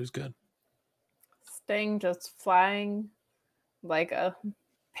 So he was good. Sting just flying like a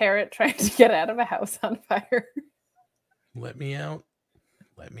parrot trying to get out of a house on fire. Let me out.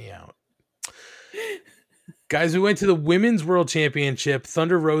 Let me out. Guys, we went to the Women's World Championship.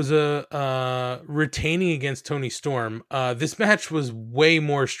 Thunder Rosa retaining against Toni Storm. This match was way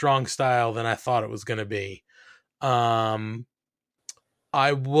more strong style than I thought it was going to be. I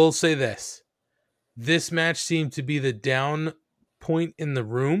will say this. This match seemed to be the down point in the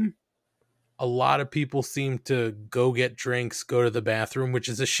room. A lot of people seem to go get drinks, go to the bathroom, which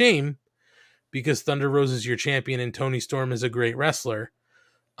is a shame because Thunder Rosa is your champion and Toni Storm is a great wrestler.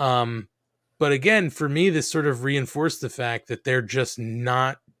 But again, for me, this sort of reinforced the fact that they're just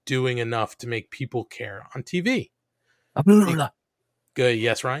not doing enough to make people care on TV. Good.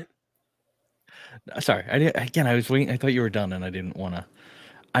 Yes, Ryan? Sorry. I was waiting. I thought you were done and I didn't want to.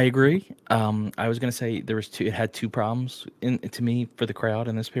 I agree. I was going to say it had two problems to me for the crowd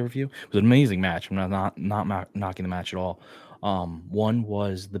in this pay-per-view. It was an amazing match. I'm not knocking the match at all. One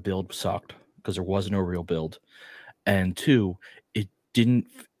was the build sucked because there was no real build. And two, it didn't,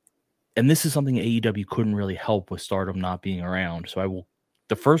 and this is something AEW couldn't really help with Stardom not being around. So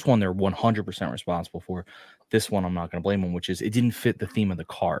the first one they're 100% responsible for. This one I'm not going to blame them, which is it didn't fit the theme of the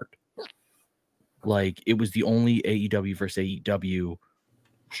card. Like it was the only AEW versus AEW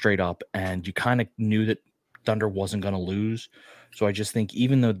straight up, and you kind of knew that Thunder wasn't going to lose. So I just think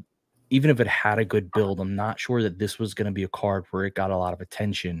even if it had a good build, I'm not sure that this was going to be a card where it got a lot of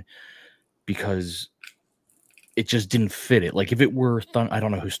attention because it just didn't fit it. Like if it were I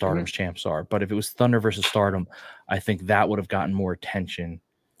don't know who Stardom's champs are, but if it was Thunder versus Stardom, I think that would have gotten more attention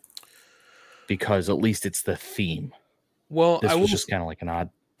because at least it's the theme. Well, this was just kind of like an odd.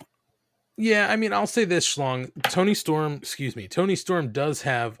 Yeah, I mean, I'll say this, Schlong. Toni Storm does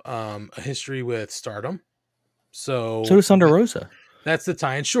have a history with Stardom. So does Thunder Rosa. That's the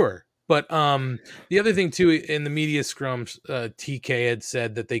tie-in, sure. But the other thing, too, in the media scrums, TK had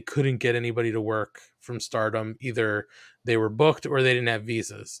said that they couldn't get anybody to work from Stardom. Either they were booked or they didn't have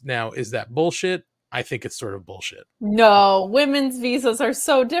visas. Now, is that bullshit? I think it's sort of bullshit. No, women's visas are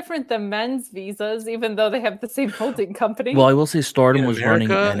so different than men's visas, even though they have the same holding company. Well, I will say Stardom was running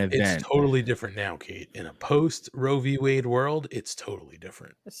an event. It's totally different now, Kate. In a post-Roe v. Wade world, it's totally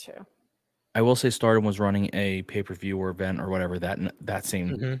different. That's true. I will say Stardom was running a pay-per-view or event or whatever that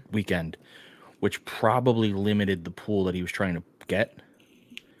same weekend, which probably limited the pool that he was trying to get,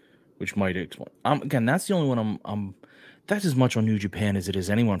 which might explain. Again, that's the only one that's as much on New Japan as it is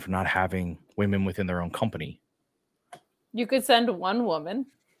anyone for not having women within their own company. You could send one woman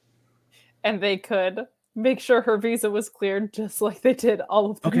and they could make sure her visa was cleared just like they did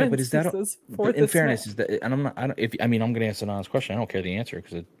all of the men's visas for this in fairness, match. Is that, and I'm going to answer an honest question. I don't care the answer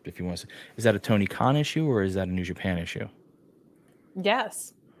because if you want to say, is that a Tony Khan issue or is that a New Japan issue?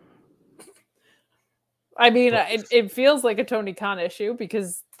 Yes. I mean, it feels like a Tony Khan issue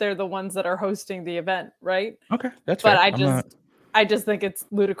because they're the ones that are hosting the event, right? Okay, that's fair. But I just think it's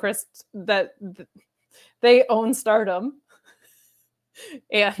ludicrous that they own Stardom,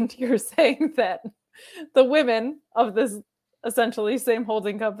 and you're saying that the women of this essentially same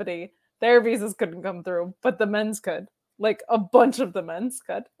holding company, their visas couldn't come through, but the men's could. Like a bunch of the men's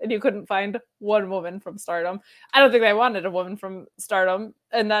could, and you couldn't find one woman from Stardom. I don't think they wanted a woman from Stardom,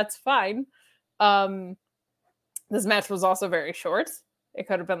 and that's fine. This match was also very short. It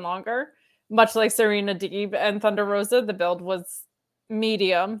could have been longer. Much like Serena Deeb and Thunder Rosa, the build was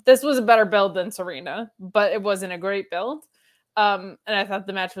medium. This was a better build than Serena, but it wasn't a great build. And I thought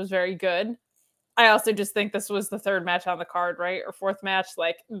the match was very good. I also just think this was the third match on the card, right? Or fourth match.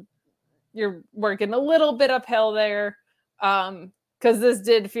 Like, you're working a little bit uphill there. Because this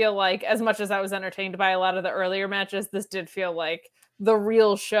did feel like, as much as I was entertained by a lot of the earlier matches, this did feel like the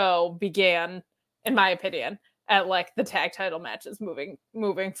real show began, in my opinion, at like the tag title matches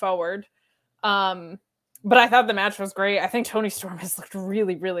moving forward. But I thought the match was great. I think Toni Storm has looked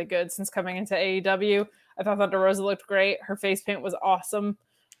really, really good since coming into AEW. I thought Thunder Rosa looked great. Her face paint was awesome.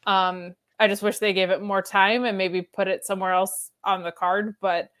 I I just wish they gave it more time and maybe put it somewhere else on the card.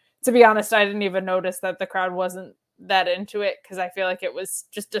 But to be honest, I didn't even notice that the crowd wasn't that into it because I feel like it was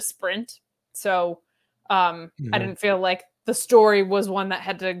just a sprint. So I didn't feel like the story was one that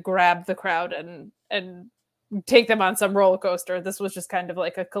had to grab the crowd and take them on some roller coaster. This was just kind of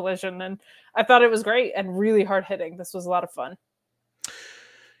like a collision, and I thought it was great and really hard hitting. This was a lot of fun.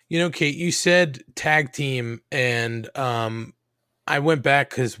 You know, Kate, you said tag team, and I went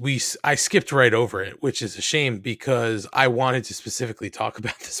back because I skipped right over it, which is a shame because I wanted to specifically talk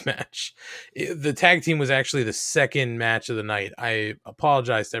about this match. The tag team was actually the second match of the night. I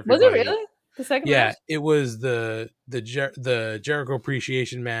apologize to everybody. Was it really the second match? It was the Jericho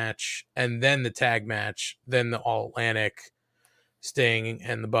Appreciation match, and then the tag match, then the All Atlantic, Sting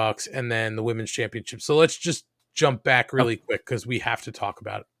and the Bucks, and then the Women's Championship. So let's just jump back really quick because we have to talk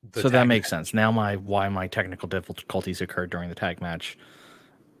about so that makes sense now. Why my technical difficulties occurred during the tag match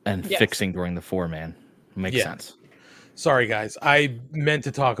and fixing during the 4-man makes sense. Sorry guys, I meant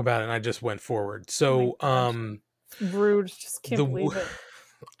to talk about it and I just went forward. So rude, just can't believe it.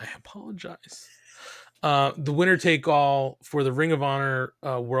 I apologize. The winner take all for the Ring of Honor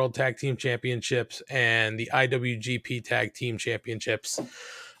World Tag Team Championships and the IWGP Tag Team Championships.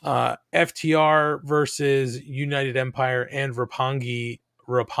 FTR versus United Empire and Roppongi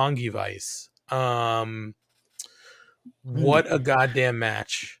Vice. What a goddamn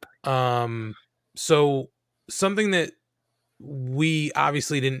match. So something that we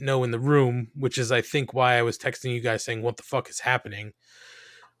obviously didn't know in the room, which is I think why I was texting you guys saying what the fuck is happening.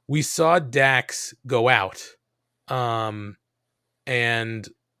 We saw Dax go out. And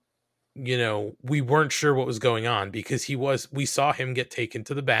you know, we weren't sure what was going on because we saw him get taken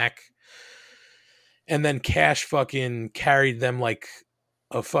to the back and then Cash fucking carried them like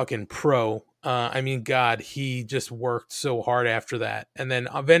a fucking pro. I mean, God, he just worked so hard after that. And then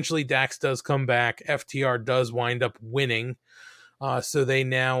eventually Dax does come back. FTR does wind up winning. So they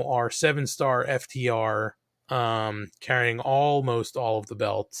now are 7-star FTR, carrying almost all of the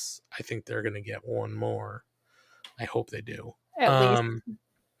belts. I think they're going to get one more. I hope they do. At least.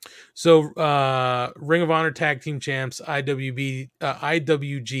 So, Ring of Honor Tag Team Champs, IWGP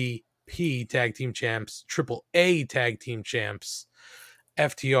Tag Team Champs, AAA Tag Team Champs,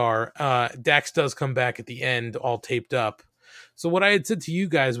 FTR. Dax does come back at the end, all taped up. So what I had said to you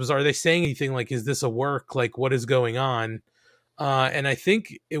guys was, are they saying anything like, is this a work? Like, what is going on? And I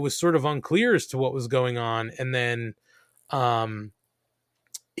think it was sort of unclear as to what was going on. And then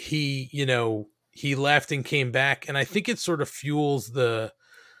he left and came back. And I think it sort of fuels the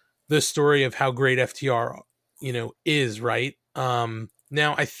story of how great FTR, is, right?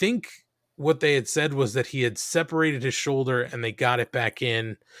 Now, I think what they had said was that he had separated his shoulder and they got it back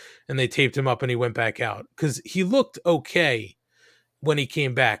in and they taped him up and he went back out because he looked okay when he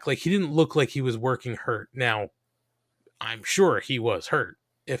came back. Like, he didn't look like he was working hurt. Now, I'm sure he was hurt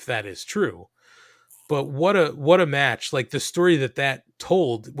if that is true, but what a match. Like, the story that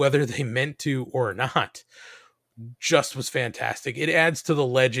told, whether they meant to or not, just was fantastic. It adds to the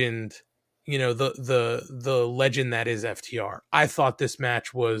legend, the legend that is FTR. I thought this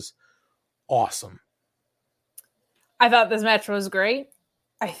match was awesome. I thought this match was great.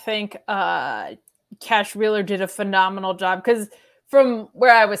 I think Cash Wheeler did a phenomenal job because from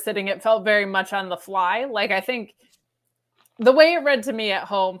where I was sitting, it felt very much on the fly. Like, I think the way it read to me at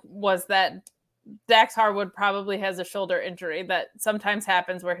home was that Dax Harwood probably has a shoulder injury that sometimes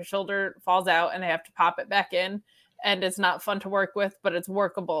happens where his shoulder falls out and they have to pop it back in, and it's not fun to work with, but it's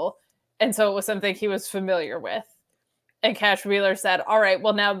workable. And so it was something he was familiar with. And Cash Wheeler said, all right,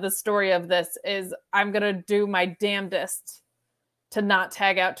 well, now the story of this is I'm going to do my damnedest to not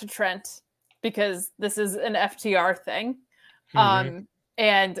tag out to Trent because this is an FTR thing. Mm-hmm.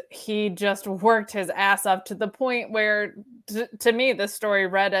 And he just worked his ass up to the point where, to me, this story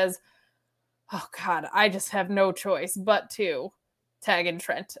read as, oh, God, I just have no choice but to tag in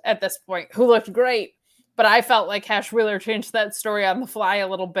Trent at this point, who looked great. But I felt like Cash Wheeler changed that story on the fly a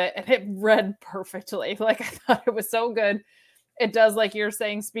little bit, and it read perfectly. Like, I thought it was so good. It does, like you're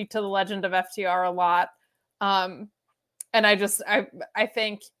saying, speak to the legend of FTR a lot. And I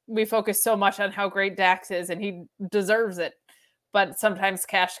think we focus so much on how great Dax is, and he deserves it. But sometimes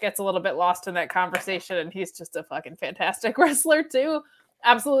Cash gets a little bit lost in that conversation, and he's just a fucking fantastic wrestler too.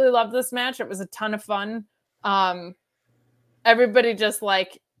 Absolutely loved this match. It was a ton of fun. Everybody just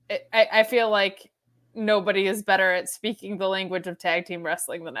I feel like nobody is better at speaking the language of tag team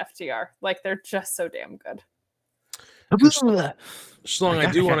wrestling than FTR. Like, they're just so damn good. Schlong,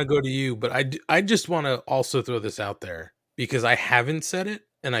 I do want to go to you, but I just want to also throw this out there because I haven't said it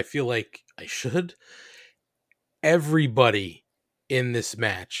and I feel like I should. Everybody in this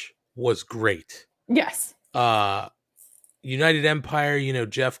match was great. Yes. United Empire,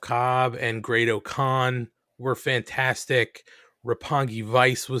 Jeff Cobb and Great-O-Khan were fantastic. Roppongi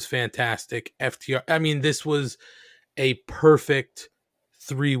Vice was fantastic. FTR. I mean, this was a perfect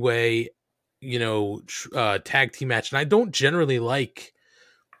 3-way, tag team match. And I don't generally like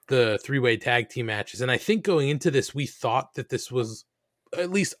the 3-way tag team matches. And I think going into this, we thought that this was,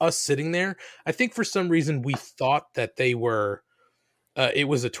 at least us sitting there, I think for some reason we thought that they were, it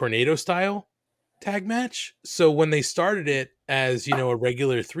was a tornado style tag match. So when they started it as, a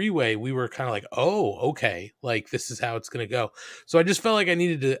regular 3-way, we were kind of like, oh, okay, like this is how it's going to go. So I just felt like I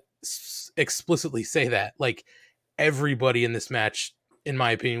needed to explicitly say that, like, everybody in this match, in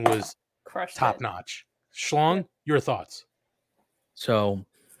my opinion, was top notch. Schlong, your thoughts? So,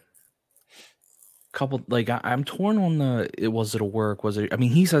 couple, like, I'm torn on was it a work? Was it? I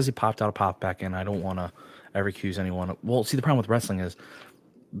mean, he says he popped out, a pop back in. I don't want to ever accuse anyone. Well, see, the problem with wrestling is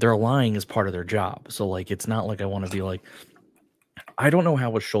they're lying as part of their job. So, like, it's not like I want to be like, I don't know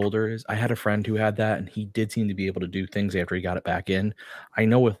how his shoulder is. I had a friend who had that, and he did seem to be able to do things after he got it back in. I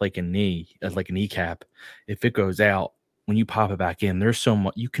know with like a knee, like a kneecap, if it goes out, when you pop it back in, there's so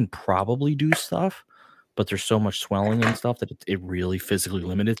much, you can probably do stuff, but there's so much swelling and stuff that it really physically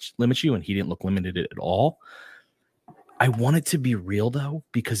limits you, and he didn't look limited at all. I want it to be real, though,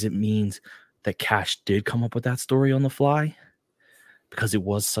 because it means that Cash did come up with that story on the fly, because it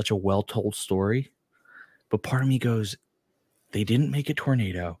was such a well-told story. But part of me goes, they didn't make a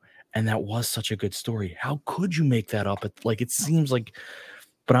tornado, and that was such a good story. How could you make that up? Like, it seems like,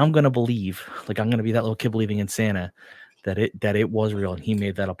 but I'm going to believe, like, I'm going to be that little kid believing in Santa, that it was real, and he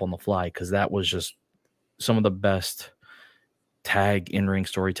made that up on the fly, because that was just some of the best tag in-ring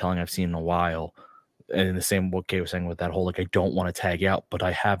storytelling I've seen in a while. And in the same what Kay was saying with that whole, like, I don't want to tag out, but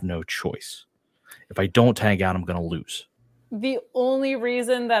I have no choice. If I don't tag out, I'm going to lose. The only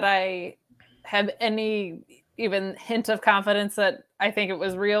reason that I have any even hint of confidence that I think it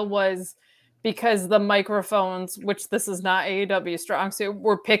was real was because the microphones, which this is not AEW strong suit,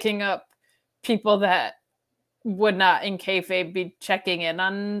 were picking up people that would not in kayfabe be checking in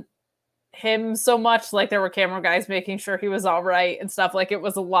on him so much. Like, there were camera guys making sure he was all right and stuff. Like, it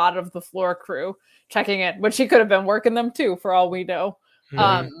was a lot of the floor crew checking in, which he could have been working them too, for all we know.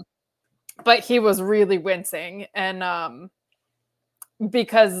 Mm-hmm. But he was really wincing. And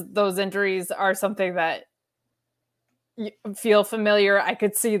because those injuries are something that feel familiar, I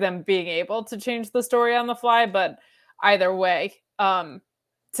could see them being able to change the story on the fly. But either way, to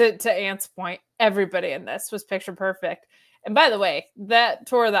Ant's point, everybody in this was picture perfect. And by the way, that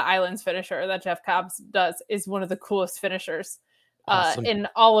Tour of the Islands finisher that Jeff Cobb does is one of the coolest finishers awesome. In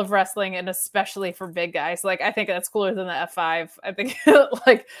all of wrestling, and especially for big guys. Like, I think that's cooler than the F5. I think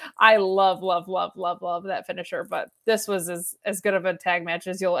like, I love that finisher, but this was as good of a tag match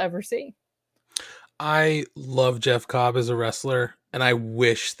as you'll ever see. I love Jeff Cobb as a wrestler, and I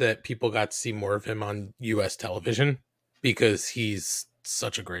wish that people got to see more of him on US television, because he's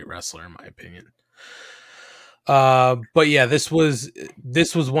such a great wrestler, in my opinion. But yeah, this was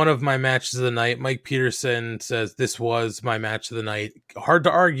one of my matches of the night. Mike Peterson says this was my match of the night. Hard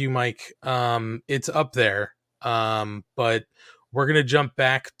to argue, Mike. It's up there. But we're gonna jump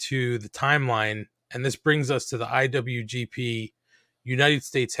back to the timeline, and this brings us to the IWGP United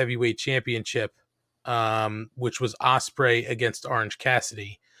States Heavyweight Championship, which was Ospreay against Orange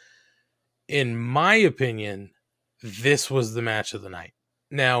Cassidy. In my opinion, this was the match of the night.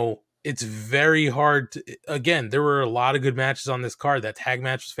 Now, it's very hard to, again, there were a lot of good matches on this card. That tag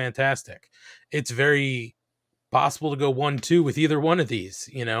match was fantastic. It's very possible to go 1-2 with either one of these,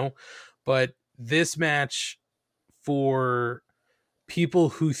 but this match, for people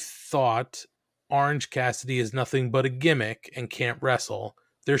who thought Orange Cassidy is nothing but a gimmick and can't wrestle,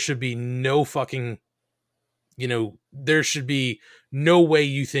 there should be no fucking, there should be no way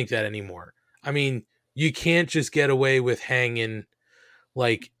you think that anymore. I mean, you can't just get away with hanging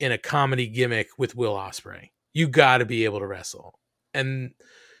like in a comedy gimmick with Will Ospreay. You got to be able to wrestle. And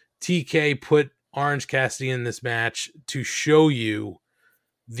TK put Orange Cassidy in this match to show you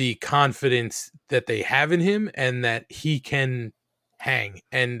the confidence that they have in him and that he can hang.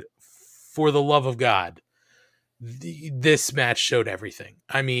 And for the love of God, this match showed everything.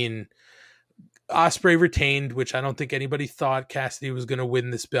 I mean, Ospreay retained, which I don't think anybody thought Cassidy was going to win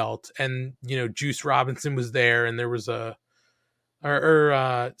this belt. And, Juice Robinson was there, and there was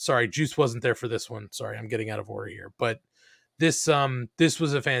sorry, Juice wasn't there for this one. Sorry, I'm getting out of order here. But this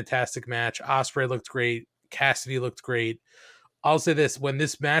was a fantastic match. Ospreay looked great. Cassidy looked great. I'll say this: when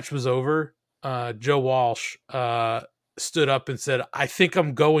this match was over, Joe Walsh stood up and said, "I think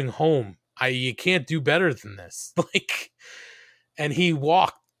I'm going home. You can't do better than this." And he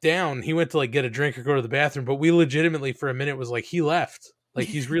walked down. He went to like get a drink or go to the bathroom, but we legitimately for a minute was like, he left. Like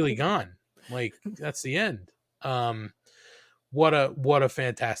he's really gone. Like that's the end. What a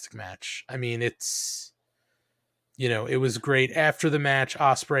fantastic match. I mean, it's, you know, it was great. After the match,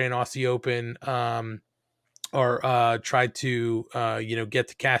 Ospreay and Aussie Open tried to get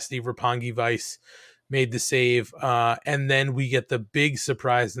to Cassidy. Roppongi Vice made the save, and then we get the big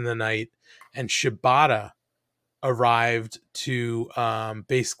surprise in the night, and Shibata arrived to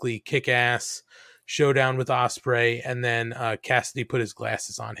basically kick ass, showdown with Ospreay, and then Cassidy put his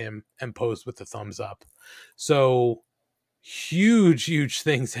glasses on him and posed with the thumbs up. So huge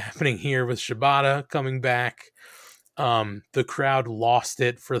things happening here with Shibata coming back. The crowd lost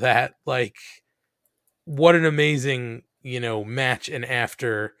it for that. Like, what an amazing, match, and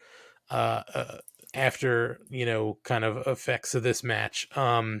after kind of effects of this match.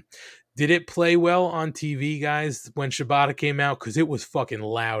 Did it play well on TV, guys, when Shibata came out? Because it was fucking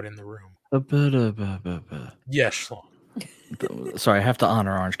loud in the room. Yes, Schlong. Sorry, I have to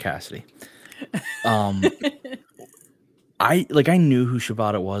honor Orange Cassidy. I knew who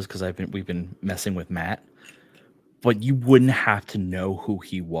Shibata was because we've been messing with Matt, but you wouldn't have to know who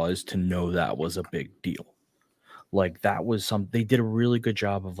he was to know that was a big deal. Like, that was they did a really good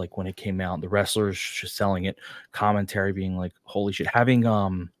job of, like, when it came out, the wrestlers just selling it, commentary being like, holy shit. Having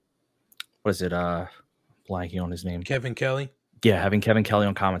blanking on his name, Kevin Kelly. Yeah, having Kevin Kelly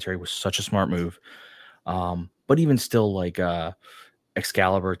on commentary was such a smart move. But even still, like,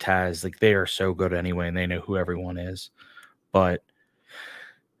 Excalibur, Taz, like, they are so good anyway, and they know who everyone is. But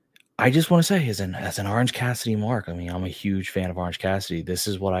I just want to say, as an Orange Cassidy mark, I mean, I'm a huge fan of Orange Cassidy. This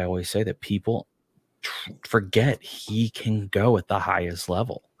is what I always say, that people forget he can go at the highest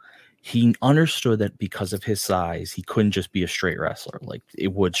level. He understood that because of his size, he couldn't just be a straight wrestler. Like,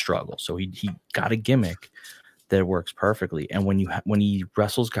 it would struggle. So he got a gimmick that works perfectly. And when he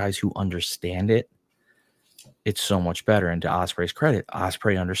wrestles guys who understand it, it's so much better. And to Ospreay's credit,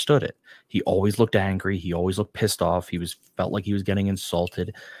 Ospreay understood it. He always looked angry. He always looked pissed off. Felt like he was getting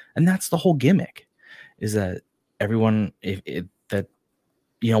insulted. And that's the whole gimmick, is that everyone,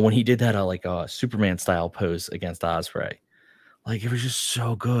 when he did that, like a Superman style pose against Ospreay, like, it was just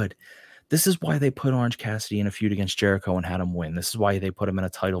so good. This is why they put Orange Cassidy in a feud against Jericho and had him win. This is why they put him in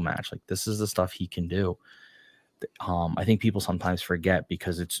a title match. Like, this is the stuff he can do. I think people sometimes forget,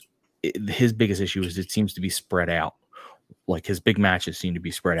 because his biggest issue is it seems to be spread out. Like, his big matches seem to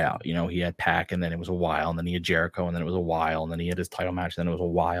be spread out. You know, he had Pac, and then it was a while, and then he had Jericho, and then it was a while, and then he had his title match, and then it was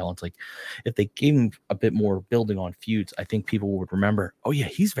a while. It's like, if they gave him a bit more building on feuds, I think people would remember, oh yeah,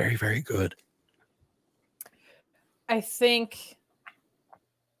 he's very, very good. I think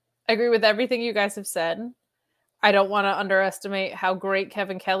I agree with everything you guys have said. I don't want to underestimate how great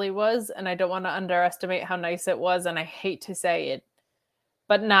Kevin Kelly was, and I don't want to underestimate how nice it was, and I hate to say it,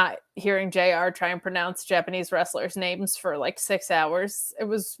 but not hearing JR try and pronounce Japanese wrestlers' names for like 6 hours. It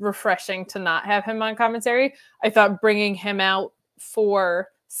was refreshing to not have him on commentary. I thought bringing him out for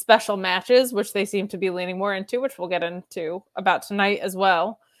special matches, which they seem to be leaning more into, which we'll get into about tonight as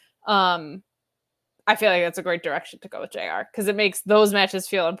well. I feel like that's a great direction to go with JR, because it makes those matches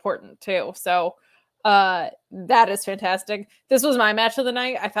feel important too. So that is fantastic. This was my match of the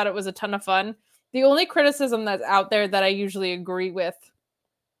night. I thought it was a ton of fun. The only criticism that's out there that I usually agree with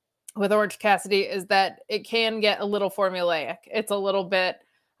Orange Cassidy is that it can get a little formulaic. It's a little bit,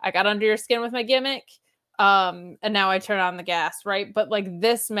 I got under your skin with my gimmick, and now I turn on the gas, right? But like,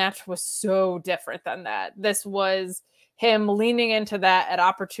 this match was so different than that. This was him leaning into that at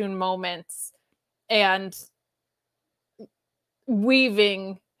opportune moments and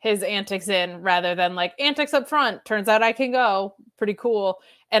weaving his antics in, rather than like, antics up front, turns out I can go, pretty cool.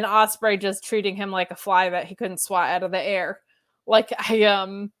 And Ospreay just treating him like a fly that he couldn't swat out of the air. Like,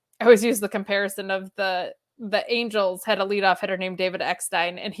 I always use the comparison of the Angels had a leadoff hitter named David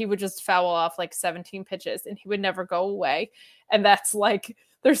Eckstein, and he would just foul off like 17 pitches and he would never go away. And that's like,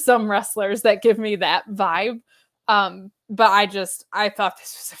 there's some wrestlers that give me that vibe. But I thought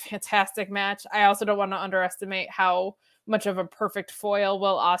this was a fantastic match. I also don't want to underestimate how much of a perfect foil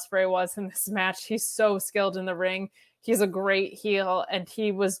Will Ospreay was in this match. He's so skilled in the ring. He's a great heel, and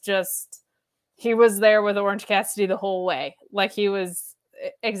he was there with Orange Cassidy the whole way. Like, he was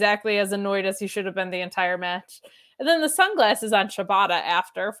exactly as annoyed as he should have been the entire match. And then the sunglasses on Shibata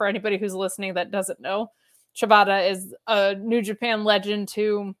after, for anybody who's listening that doesn't know, Shibata is a New Japan legend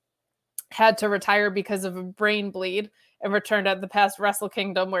who had to retire because of a brain bleed and returned at the past Wrestle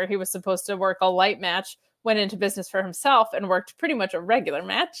Kingdom, where he was supposed to work a light match, went into business for himself and worked pretty much a regular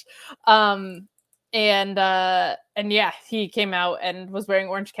match. And yeah, he came out and was wearing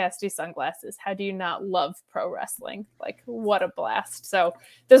Orange Cassidy sunglasses. How do you not love pro wrestling? Like, what a blast. So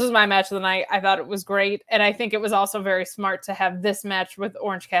this was my match of the night. I thought it was great. And I think it was also very smart to have this match with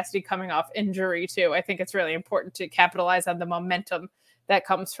Orange Cassidy coming off injury too. I think it's really important to capitalize on the momentum that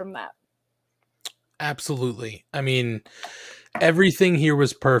comes from that. Absolutely. I mean, everything here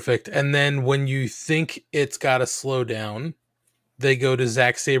was perfect. And then when you think it's got to slow down, they go to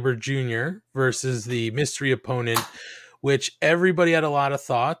Zack Sabre Jr. versus the mystery opponent, which everybody had a lot of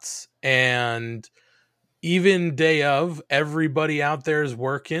thoughts. And even day of, everybody out there is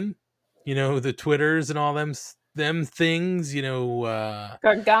working, you know, the Twitters and all them things, you know,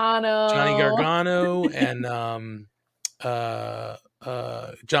 Gargano, Johnny Gargano and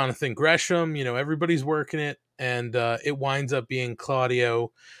Jonathan Gresham, you know, everybody's working it. And it winds up being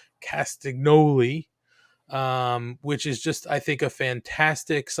Claudio Castagnoli, which is just, I think, a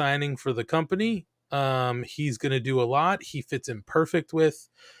fantastic signing for the company. He's going to do a lot. He fits in perfect with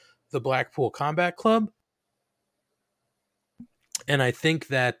the Blackpool Combat Club. And I think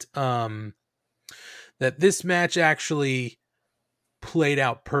that that this match actually played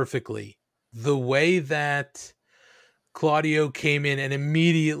out perfectly. The way that Claudio came in and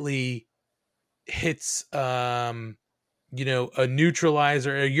immediately hits you know, a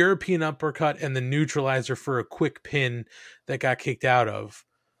neutralizer, a European uppercut, and the neutralizer for a quick pin that got kicked out of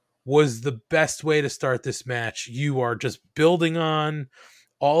was the best way to start this match. You are just building on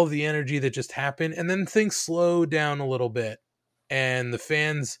all of the energy that just happened, and then things slow down a little bit, and the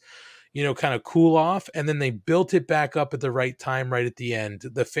fans, you know, kind of cool off, and then they built it back up at the right time right at the end.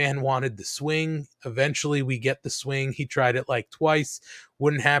 The fan wanted the swing. Eventually we get the swing. He tried it like twice,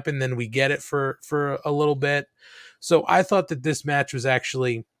 wouldn't happen, then we get it for a little bit. So I thought that this match was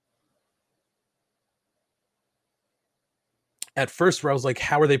actually, at first where I was like,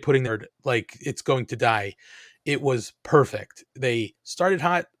 how are they putting their, like, it's going to die? It was perfect. They started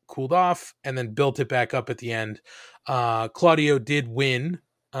hot, cooled off, and then built it back up at the end. Claudio did win.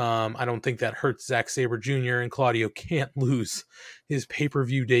 I don't think that hurts Zack Sabre Jr., and Claudio can't lose his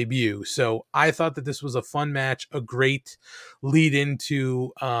pay-per-view debut. So I thought that this was a fun match, a great lead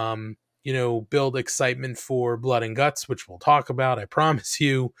into, you know, build excitement for Blood and Guts, which we'll talk about, I promise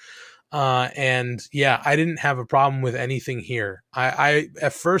you. And yeah, I didn't have a problem with anything here. I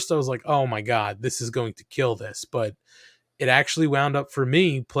at first I was like, oh my God, this is going to kill this, but it actually wound up for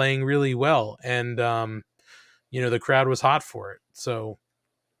me playing really well. And, you know, the crowd was hot for it. So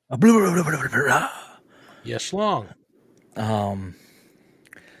yes, long.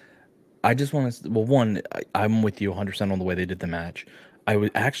 I just want to, well, one, I'm with you 100% on the way they did the match.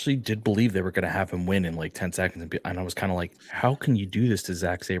 I actually did believe they were going to have him win in like 10 seconds. And I was kind of like, how can you do this to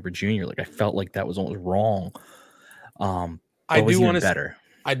Zack Sabre Jr.? Like, I felt like that was almost wrong. I do want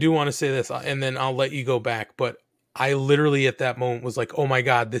to say this, and then I'll let you go back. But I literally at that moment was like, oh my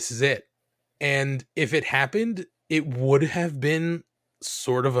God, this is it. And if it happened, it would have been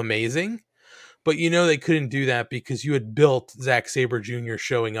sort of amazing. But, you know, they couldn't do that because you had built Zack Sabre Jr.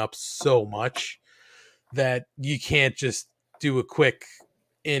 showing up so much that you can't just do a quick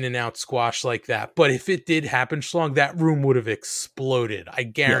in and out squash like that. But if it did happen, Schlong, that room would have exploded. I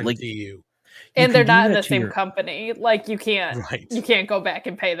guarantee you. And they're not in the same company. Like, you can't go back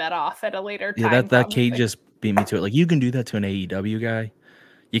and pay that off at a later time. Yeah, that Kate just beat me to it. Like, you can do that to an AEW guy.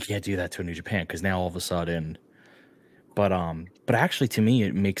 You can't do that to a New Japan because now all of a sudden. But actually, to me,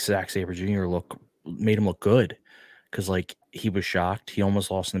 it makes Zack Sabre Jr. made him look good because, like, he was shocked. He almost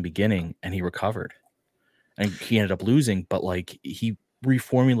lost in the beginning, and he recovered. And he ended up losing, but, like, he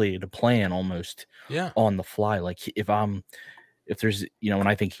reformulated a plan almost on the fly. Like, if there's, you know, and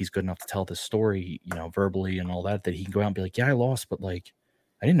I think he's good enough to tell this story, you know, verbally and all that he can go out and be like, yeah, I lost, but, like,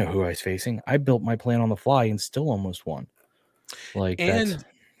 I didn't know who I was facing. I built my plan on the fly and still almost won. Like,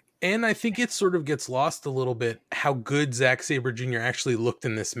 and I think it sort of gets lost a little bit how good Zack Sabre Jr. actually looked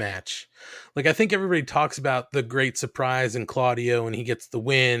in this match. Like, I think everybody talks about the great surprise in Claudio and he gets the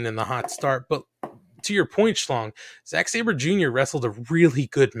win and the hot start. But to your point, Schlong, Zack Sabre Jr. wrestled a really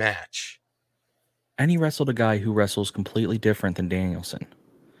good match. And he wrestled a guy who wrestles completely different than Danielson.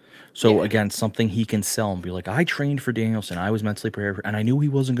 So, again, something he can sell and be like, I trained for Danielson. I was mentally prepared, and I knew he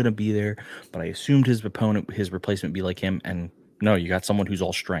wasn't going to be there, but I assumed his replacement, be like him. And no, you got someone who's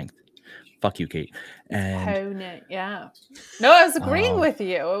all strength. Fuck you, Kate. And opponent, yeah. No, I was agreeing with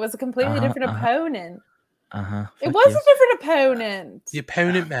you. It was a completely different opponent. It was a different opponent. The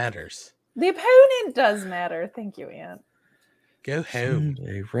opponent matters. The opponent does matter. Thank you, Ant. Go home.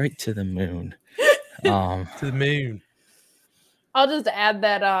 Someday, right to the moon. To the moon. I'll just add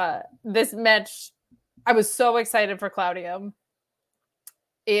that this match, I was so excited for Claudio.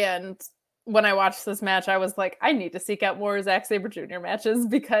 And when I watched this match, I was like, I need to seek out more Zack Sabre Jr. matches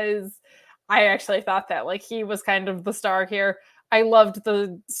because I actually thought that like he was kind of the star here. I loved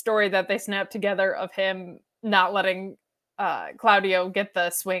the story that they snapped together of him not letting Claudio get the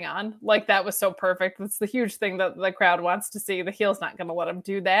swing on. Like that was so perfect. That's the huge thing that the crowd wants to see. The heel's not going to let him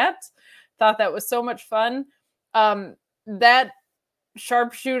do that. Thought that was so much fun. That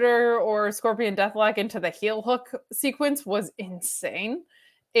sharpshooter or Scorpion Deathlock into the heel hook sequence was insane.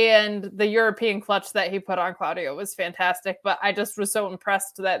 And the European clutch that he put on Claudio was fantastic. But I just was so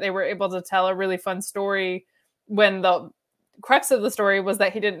impressed that they were able to tell a really fun story when the crux of the story was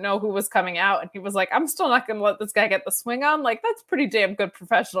that he didn't know who was coming out. And he was like, I'm still not going to let this guy get the swing on. Like, that's pretty damn good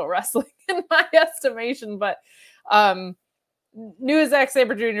professional wrestling in my estimation. But new Zack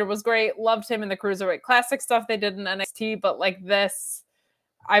Sabre Jr. was great. Loved him in the Cruiserweight Classic stuff they did in NXT. But like this,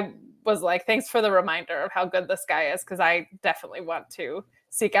 I was like, thanks for the reminder of how good this guy is. Because I definitely want to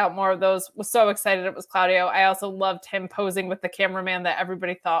seek out more of those. Was so excited it was Claudio. I also loved him posing with the cameraman that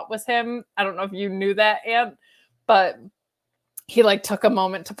everybody thought was him. I don't know if you knew that, Ant, but he like took a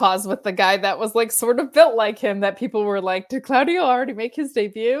moment to pause with the guy that was like sort of built like him that people were like, did Claudio already make his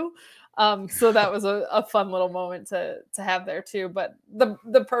debut? So that was a fun little moment to have there too. But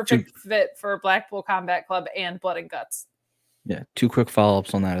the perfect fit for Blackpool Combat Club and Blood and Guts. Yeah, 2 quick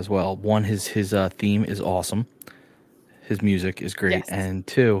follow-ups on that as well. One, his theme is awesome. His music is great. Yes. And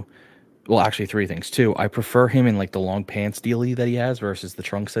 2, well, actually 3 things. 2, I prefer him in like the long pants dealie that he has versus the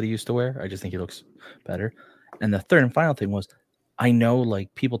trunks that he used to wear. I just think he looks better. And the third and final thing was, I know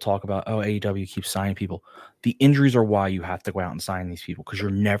like people talk about, oh, AEW keeps signing people. The injuries are why you have to go out and sign these people because you're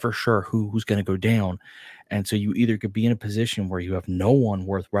never sure who's going to go down. And so you either could be in a position where you have no one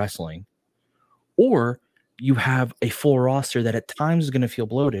worth wrestling, or you have a full roster that at times is going to feel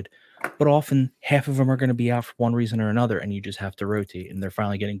bloated, but often half of them are going to be out for one reason or another, and you just have to rotate, and they're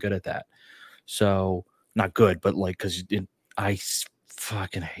finally getting good at that. So not good, but like, because I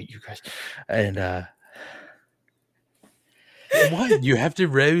fucking hate you guys. And what? You have to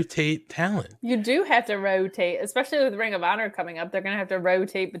rotate talent. You do have to rotate, especially with Ring of Honor coming up. They're going to have to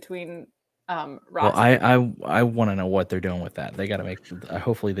rotate between rosters. Well, I want to know what they're doing with that. They got to make.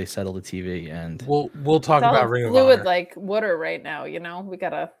 Hopefully, they settle the TV, and we'll talk about Ring of Honor. Fluid like water right now. You know, we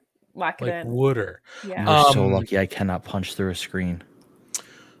gotta lock it in. Water. Yeah. I'm so lucky I cannot punch through a screen.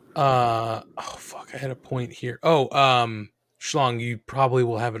 Oh fuck! I had a point here. Schlong, you probably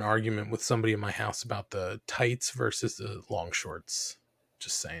will have an argument with somebody in my house about the tights versus the long shorts.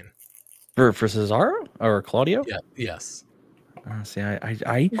 Just saying. For Cesaro or Claudio? Yeah. Yes. See,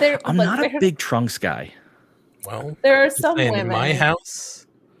 I'm not a big trunks guy. Well, there are some women in my house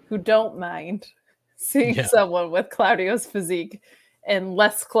who don't mind seeing someone with Claudio's physique and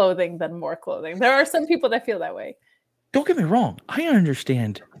less clothing than more clothing. There are some people that feel that way. Don't get me wrong. I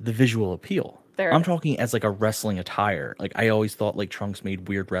understand the visual appeal. I'm talking as like a wrestling attire. Like I always thought like trunks made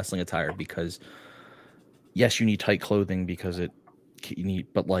weird wrestling attire because yes, you need tight clothing because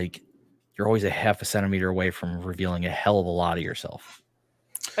but like you're always a half a centimeter away from revealing a hell of a lot of yourself.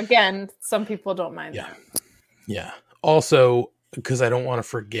 Again, some people don't mind that. Yeah. Also, because I don't want to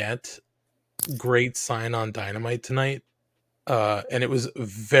forget, great sign on Dynamite tonight. And it was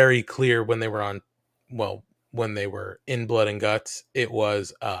very clear when they were when they were in Blood and Guts, it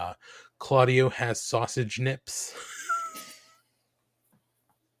was Claudio has sausage nips.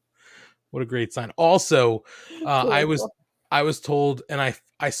 What a great sign. Also, I was told, and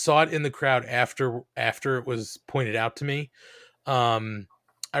I saw it in the crowd after it was pointed out to me.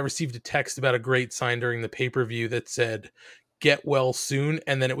 I received a text about a great sign during the pay-per-view that said, "Get well soon,"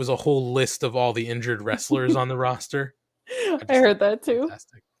 and then it was a whole list of all the injured wrestlers on the roster. I heard that too.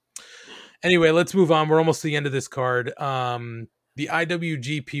 Fantastic. Anyway, let's move on. We're almost to the end of this card. The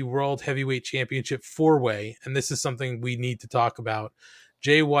IWGP World Heavyweight Championship 4-way, and this is something we need to talk about.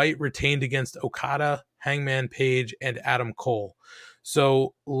 Jay White retained against Okada, Hangman Page, and Adam Cole.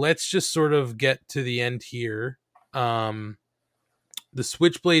 So let's just sort of get to the end here. The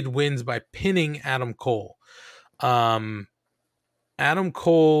Switchblade wins by pinning Adam Cole. Adam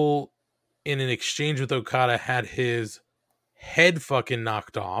Cole, in an exchange with Okada, had his head fucking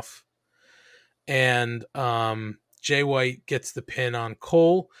knocked off. And Jay White gets the pin on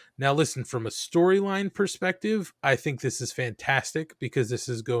Cole. Now listen, from a storyline perspective, I think this is fantastic because this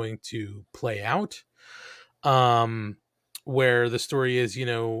is going to play out. Where the story is,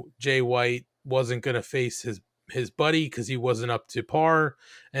 Jay White wasn't going to face his buddy because he wasn't up to par,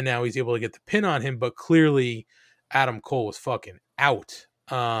 and now he's able to get the pin on him, but clearly Adam Cole was fucking out.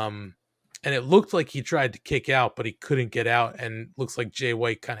 And it looked like he tried to kick out, but he couldn't get out, and looks like Jay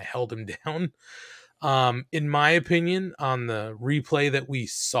White kind of held him down. In my opinion, on the replay that we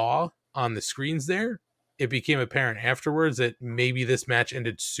saw, on the screens there, it became apparent afterwards that maybe this match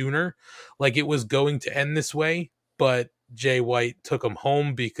ended sooner. Like it was going to end this way, but Jay White took him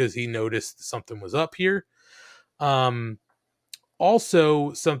home because he noticed something was up here.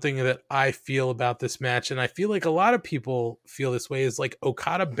 Also, something that I feel about this match, and I feel like a lot of people feel this way, is like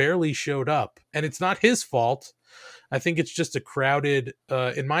Okada barely showed up, and it's not his fault. I think it's just a crowded,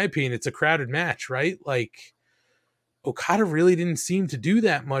 in my opinion, it's a crowded match, right? Like Okada really didn't seem to do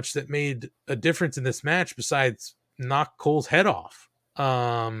that much that made a difference in this match besides knock Cole's head off.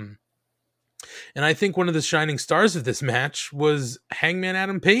 And I think one of the shining stars of this match was Hangman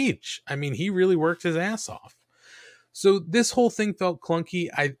Adam Page. I mean, he really worked his ass off. So this whole thing felt clunky.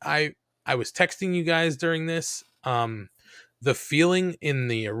 I was texting you guys during this. The feeling in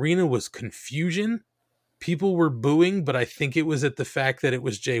the arena was confusion. People were booing, but I think it was at the fact that it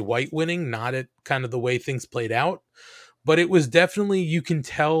was Jay White winning, not at kind of the way things played out. But it was definitely, you can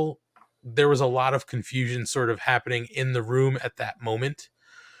tell there was a lot of confusion sort of happening in the room at that moment.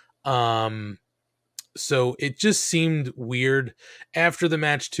 So it just seemed weird. After the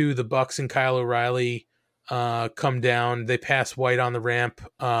match too, the Bucks and Kyle O'Reilly come down. They pass White on the ramp.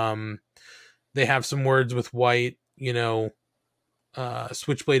 They have some words with White.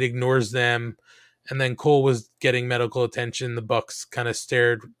 Switchblade ignores them, and then Cole was getting medical attention. The Bucks kind of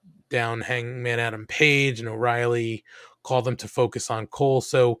stared down Hangman Adam Page, and O'Reilly called them to focus on Cole.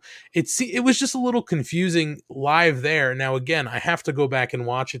 So it was just a little confusing live there. Now again, I have to go back and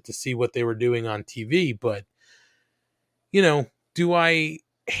watch it to see what they were doing on TV, but do I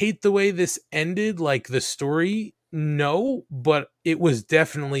hate the way this ended, like the story? No, but it was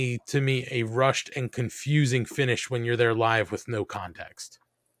definitely, to me, a rushed and confusing finish when you're there live with no context.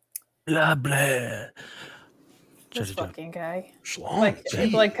 Blah blah. This fucking guy.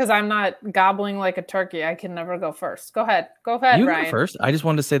 Schlong, like, because I'm not gobbling like a turkey. I can never go first. Go ahead, you Ryan. Go first. I just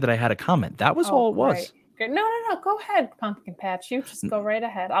wanted to say that I had a comment. That was all it was. Right. No. Go ahead, Pumpkin Patch. You just go right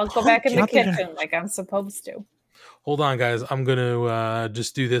ahead. I'll go back in the kitchen like I'm supposed to. Hold on, guys. I'm going to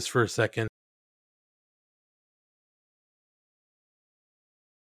just do this for a second.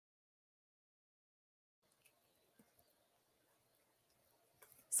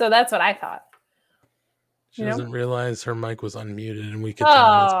 So that's what I thought. She doesn't realize her mic was unmuted, and we could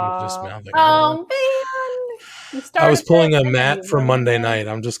tell it's just mouthing. Oh, man. I was pulling a Matt from Monday night.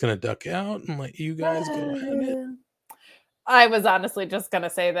 I'm just going to duck out and let you guys go ahead. I was honestly just going to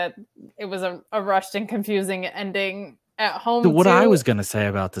say that it was a rushed and confusing ending at home. So what I was going to say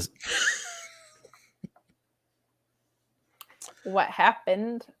about this. What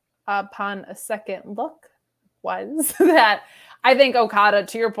happened upon a second look was that I think Okada,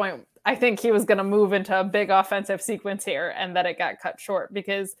 to your point, I think he was going to move into a big offensive sequence here, and that it got cut short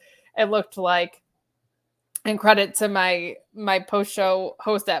because it looked like, and credit to my post-show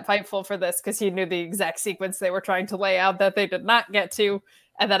host at Fightful for this, because he knew the exact sequence they were trying to lay out that they did not get to.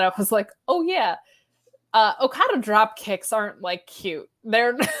 And then I was like, oh yeah, Okada drop kicks aren't like cute.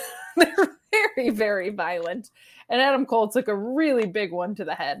 They're very, very violent. And Adam Cole took a really big one to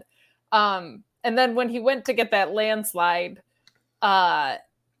the head. And then when he went to get that landslide, Adam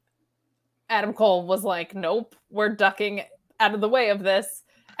Cole was like, nope, we're ducking out of the way of this.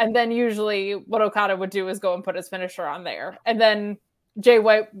 And then usually what Okada would do is go and put his finisher on there. And then Jay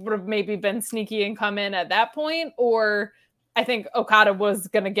White would have maybe been sneaky and come in at that point. Or I think Okada was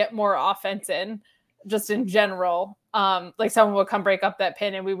going to get more offense in just in general. Like someone would come break up that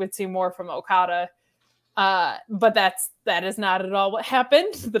pin and we would see more from Okada. But that is not at all what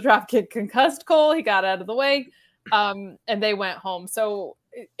happened. The dropkick concussed Cole. He got out of the way. And they went home. So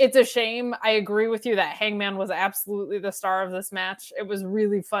it's a shame. I agree with you that Hangman was absolutely the star of this match. It was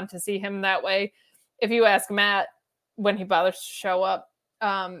really fun to see him that way. If you ask Matt when he bothers to show up,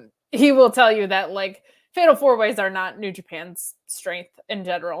 he will tell you that like Fatal 4-Ways are not New Japan's strength in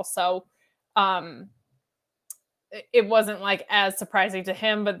general. So it wasn't like as surprising to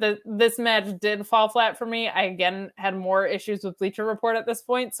him, but this match did fall flat for me. I again had more issues with Bleacher Report at this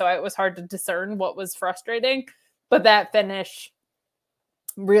point, so it was hard to discern what was frustrating. But that finish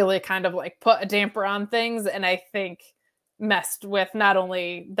really kind of like put a damper on things, and I think messed with not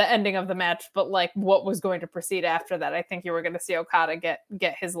only the ending of the match, but like what was going to proceed after that. I think you were going to see Okada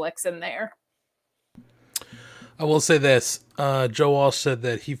get his licks in there. I will say this. Joe Walsh said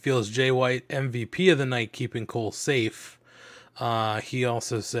that he feels Jay White MVP of the night, keeping Cole safe. He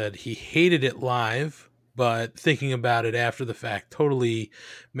also said he hated it live, but thinking about it after the fact totally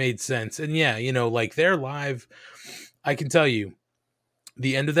made sense. And yeah, like they're live. I can tell you,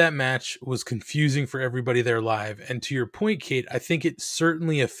 the end of that match was confusing for everybody there live. And to your point, Kate, I think it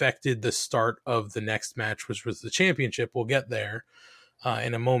certainly affected the start of the next match, which was the championship. We'll get there.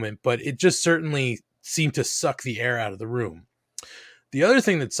 in a moment, but it just certainly seemed to suck the air out of the room. The other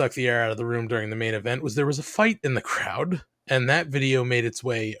thing that sucked the air out of the room during the main event was there was a fight in the crowd, and that video made its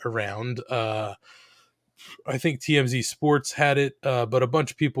way around. I think TMZ Sports had it, but a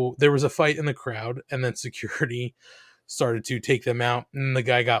bunch of people, there was a fight in the crowd, and then security started to take them out, and the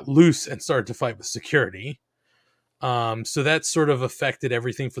guy got loose and started to fight with security. So that sort of affected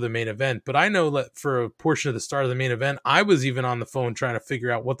everything for the main event. But I know that for a portion of the start of the main event, I was even on the phone trying to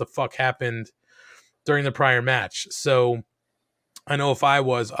figure out what the fuck happened during the prior match. So I know if I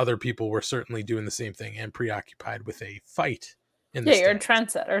was, other people were certainly doing the same thing and preoccupied with a fight. Yeah, you're a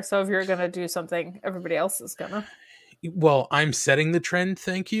trendsetter. So if you're going to do something, everybody else is going to. Well, I'm setting the trend.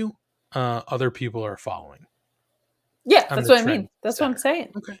 Thank you. Other people are following. Yeah, that's what I mean. That's what I'm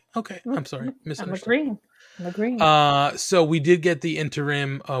saying. Okay. I'm sorry. I'm agreeing. So we did get the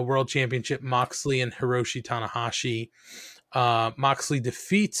interim world championship, Moxley and Hiroshi Tanahashi. Moxley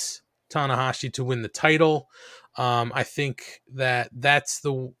defeats Tanahashi to win the title. I think that's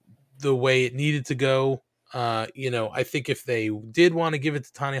the way it needed to go. I think if they did want to give it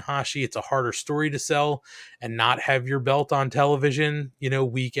to Tanahashi, it's a harder story to sell and not have your belt on television,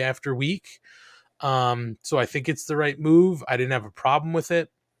 week after week. So I think it's the right move. I didn't have a problem with it.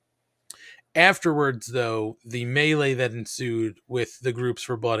 Afterwards, though, the melee that ensued with the groups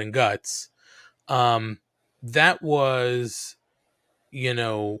for Blood and Guts, that was,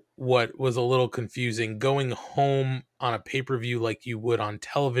 what was a little confusing. Going home on a pay-per-view like you would on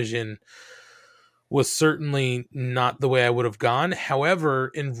television was certainly not the way I would have gone.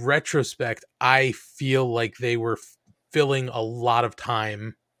 However, in retrospect, I feel like they were filling a lot of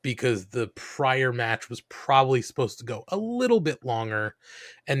time because the prior match was probably supposed to go a little bit longer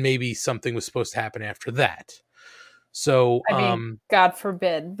and maybe something was supposed to happen after that. So, God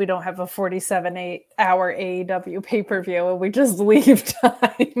forbid we don't have a 47-hour AEW pay-per-view and we just leave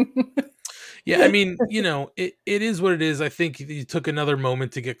time. Yeah, it is what it is. I think you took another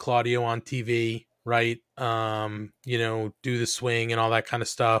moment to get Claudio on TV, right? Do the swing and all that kind of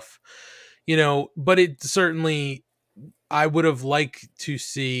stuff, but it certainly, I would have liked to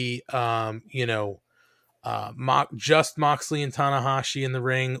see, just Moxley and Tanahashi in the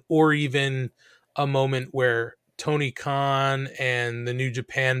ring, or even a moment where Tony Khan and the New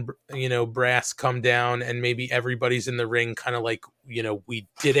Japan, brass come down and maybe everybody's in the ring kind of like, we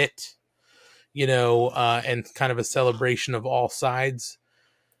did it, and kind of a celebration of all sides.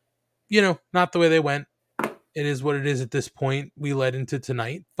 Not the way they went. It is what it is at this point. We led into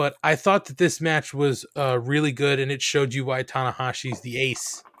tonight, but I thought that this match was really good, and it showed you why Tanahashi's the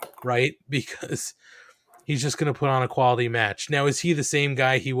ace, right? Because he's just going to put on a quality match. Now, is he the same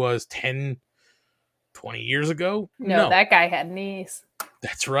guy he was 10, 20 years ago? No, that guy had knees.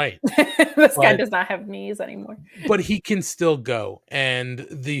 That's right. This guy does not have knees anymore. But he can still go. And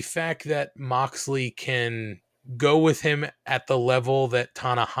the fact that Moxley can go with him at the level that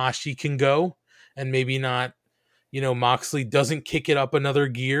Tanahashi can go, and maybe not, Moxley doesn't kick it up another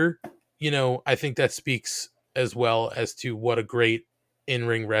gear, I think that speaks as well as to what a great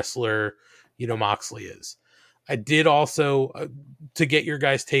in-ring wrestler, Moxley is. I did also, to get your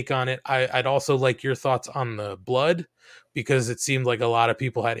guys' take on it, I'd also like your thoughts on the blood, because it seemed like a lot of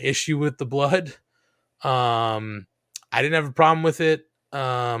people had issue with the blood. I didn't have a problem with it,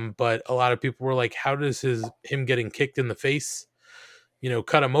 but a lot of people were like, how does him getting kicked in the face,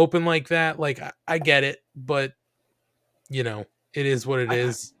 cut him open like that? Like, I get it, but, it is what it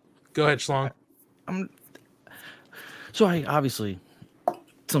is. Go ahead, Schlong. So I obviously,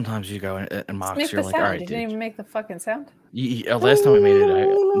 sometimes you go and Mox, you're like, sound. all right, you didn't even make the fucking sound. Last time I made it,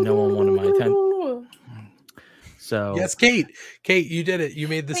 no one wanted my attention. So yes, Kate, you did it. You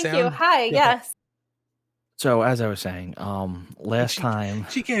made the sound. Thank you. Hi, yeah. yes. So as I was saying, last time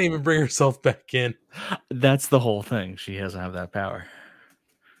she can't even bring herself back in. That's the whole thing. She doesn't have that power.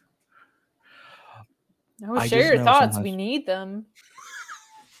 No, share your thoughts. We need them.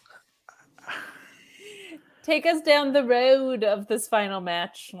 Take us down the road of this final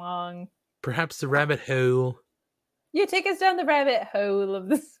match, Long. Perhaps the rabbit hole. Yeah, take us down the rabbit hole of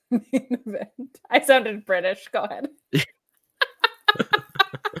this main event. I sounded British. Go ahead.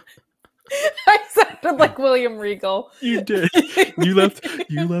 I sounded like William Regal. You did. You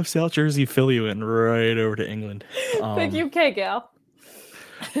left South Jersey, Philly, and right over to England. Thank you, Gal.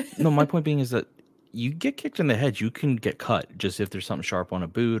 No, my point being is that you get kicked in the head, you can get cut. Just if there's something sharp on a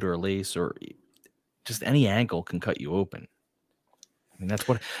boot or a lace or just any angle can cut you open. I mean,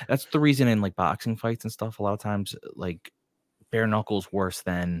 that's the reason in like boxing fights and stuff. A lot of times, like bare knuckles worse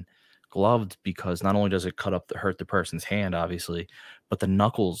than gloved, because not only does it hurt the person's hand, obviously, but the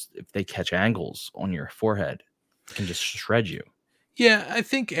knuckles, if they catch angles on your forehead, can just shred you. Yeah, I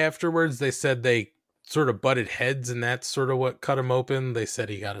think afterwards they said they sort of butted heads, and that's sort of what cut him open. They said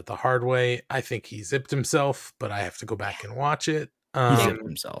he got it the hard way. I think he zipped himself, but I have to go back and watch it. He zipped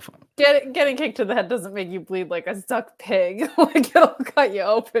himself. Getting kicked to the head doesn't make you bleed like a stuck pig. Like, it'll cut you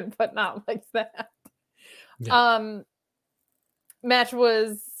open, but not like that. Yeah. Match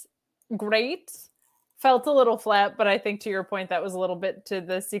was great. Felt a little flat, but I think to your point, that was a little bit to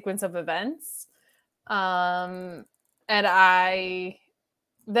the sequence of events. And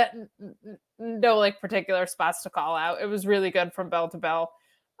no like particular spots to call out. It was really good from bell to bell.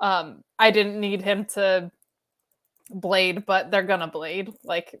 I didn't need him to blade, but they're gonna blade.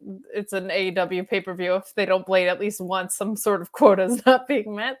 Like, it's an AEW pay-per-view. If they don't blade at least once, some sort of quota is not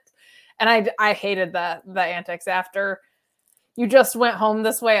being met. And I hated the antics after. You just went home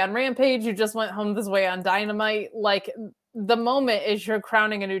this way on Rampage. You just went home this way on Dynamite. Like, the moment is you're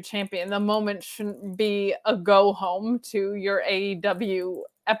crowning a new champion. The moment shouldn't be a go home to your AEW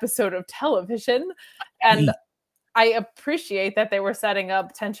episode of television. And I appreciate that they were setting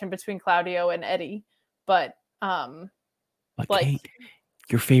up tension between Claudio and Eddie, but like, Kate,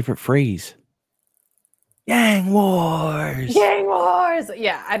 your favorite phrase, Yang Wars.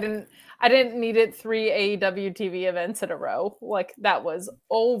 Yeah, I didn't need it 3 AEW TV events in a row. Like, that was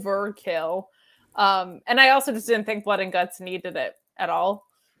overkill. And I also just didn't think Blood and Guts needed it at all.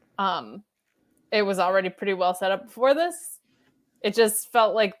 It was already pretty well set up before this. It just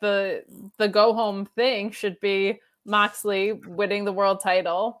felt like the go home thing should be Moxley winning the world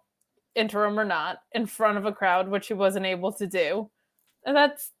title, interim or not, in front of a crowd, which he wasn't able to do. And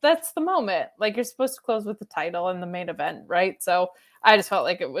that's the moment. Like, you're supposed to close with the title in the main event, right? So I just felt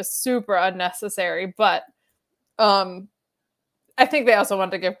like it was super unnecessary. But I think they also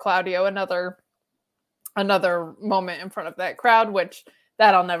wanted to give Claudio another moment in front of that crowd, which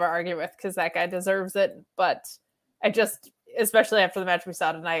that I'll never argue with because that guy deserves it. But I just, especially after the match we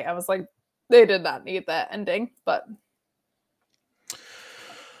saw tonight, I was like, they did not need that ending. But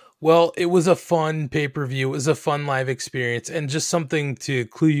well, it was a fun pay-per-view. It was a fun live experience, and just something to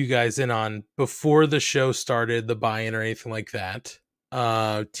clue you guys in on before the show started, the buy-in or anything like that.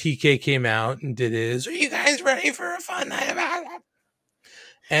 TK came out and did his, "Are you guys ready for a fun night?"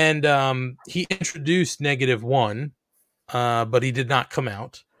 And he introduced -1, but he did not come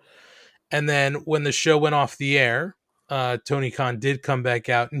out. And then when the show went off the air, Tony Khan did come back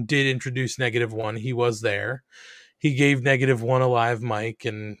out and did introduce -1. He was there. He gave -1 a live mic,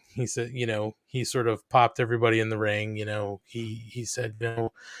 and he said, he sort of popped everybody in the ring. He said,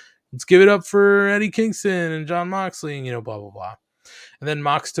 let's give it up for Eddie Kingston and Jon Moxley, and blah, blah, blah. And then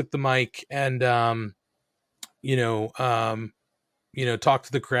Mox took the mic and, talked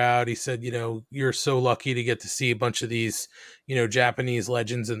to the crowd. He said, you're so lucky to get to see a bunch of these, Japanese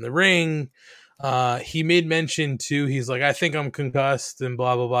legends in the ring. He made mention too. He's like, I think I'm concussed and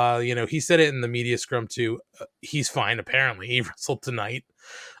blah, blah, blah. He said it in the media scrum too. He's fine. Apparently he wrestled tonight.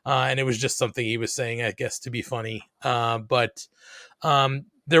 And it was just something he was saying, I guess, to be funny. But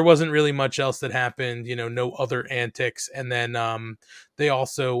there wasn't really much else that happened, no other antics. And then, they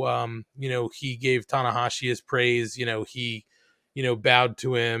also, he gave Tanahashi his praise. He, bowed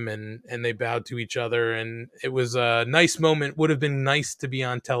to him and they bowed to each other. And it was a nice moment. Would have been nice to be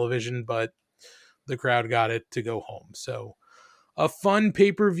on television, but the crowd got it to go home. So a fun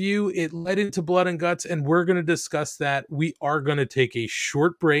pay-per-view. It led into Blood and Guts, and we're going to discuss that. We are going to take a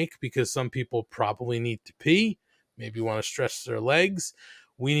short break because some people probably need to pee, maybe want to stretch their legs.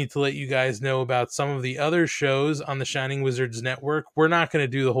 We need to let you guys know about some of the other shows on the Shining Wizards Network. We're not going to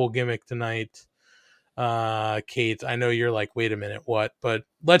do the whole gimmick tonight. Kate, I know you're like, wait a minute, what? But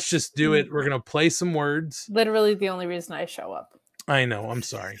let's just do it. We're going to play some words. Literally the only reason I show up. I know. I'm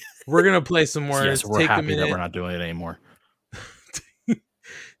sorry. We're going to play some words. Yes, we're happy that we're not doing it anymore.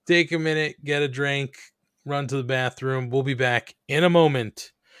 Take a minute, get a drink, run to the bathroom. We'll be back in a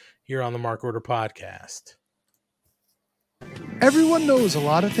moment here on the Mark Order Podcast. Everyone knows a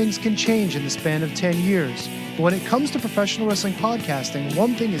lot of things can change in the span of 10 years. But when it comes to professional wrestling podcasting,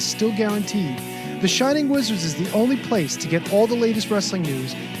 one thing is still guaranteed. The Shining Wizards is the only place to get all the latest wrestling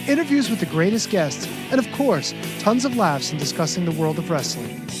news, interviews with the greatest guests, and of course, tons of laughs in discussing the world of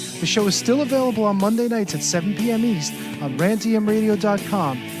wrestling. The show is still available on Monday nights at 7 p.m. East on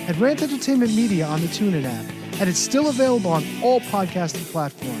RantEMRadio.com and Rant Entertainment Media on the TuneIn app. And it's still available on all podcasting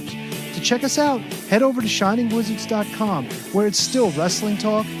platforms. To check us out, head over to ShiningWizards.com, where it's still wrestling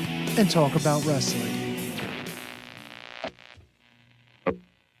talk and talk about wrestling.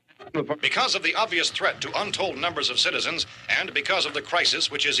 Because of the obvious threat to untold numbers of citizens, and because of the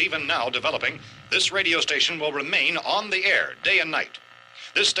crisis which is even now developing, this radio station will remain on the air day and night.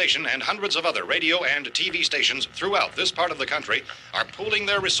 This station and hundreds of other radio and TV stations throughout this part of the country are pooling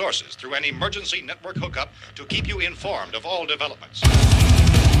their resources through an emergency network hookup to keep you informed of all developments.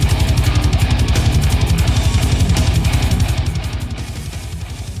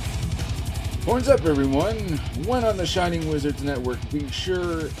 Horns up, everyone. When on the Shining Wizards Network, be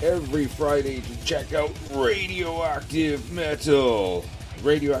sure every Friday to check out Radioactive Metal.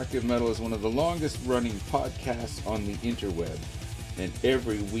 Radioactive Metal is one of the longest running podcasts on the interweb, and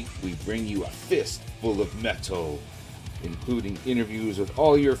every week we bring you a fist full of metal, including interviews with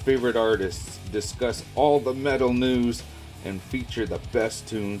all your favorite artists, discuss all the metal news, and feature the best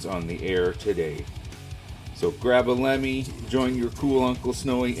tunes on the air today. So grab a Lemmy, join your cool Uncle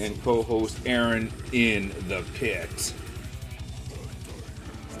Snowy, and co-host Aaron in the pit.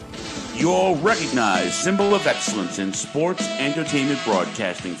 Your recognized symbol of excellence in sports entertainment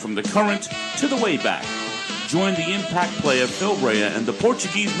broadcasting from the current to the way back. Join the impact player Phil Brea and the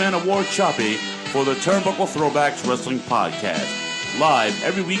Portuguese man of war Choppy for the Turnbuckle Throwbacks Wrestling Podcast, live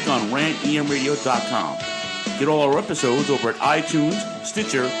every week on rantemradio.com. Get all our episodes over at iTunes,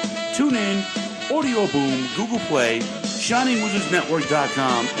 Stitcher, TuneIn, Audio Boom, Google Play,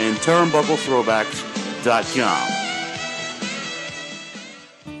 ShiningWizardsNetwork.com, and TurnbuckleThrowbacks.com.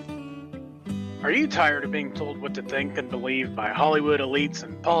 Are you tired of being told what to think and believe by Hollywood elites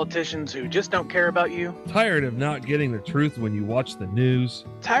and politicians who just don't care about you? Tired of not getting the truth when you watch the news?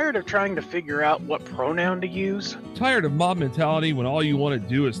 Tired of trying to figure out what pronoun to use? Tired of mob mentality when all you want to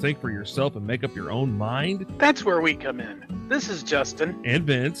do is think for yourself and make up your own mind? That's where we come in. This is Justin and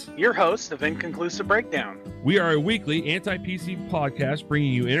Vince, your hosts of Inconclusive Breakdown. We are a weekly anti-PC podcast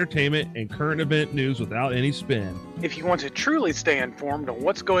bringing you entertainment and current event news without any spin. If you want to truly stay informed on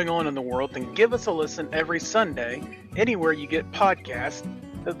what's going on in the world, then give us a listen every Sunday, anywhere you get podcasts,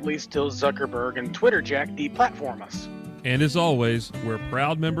 at least till Zuckerberg and Twitter Jack deplatform us. And as always, we're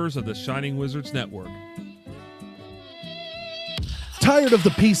proud members of the Shining Wizards Network. Tired of the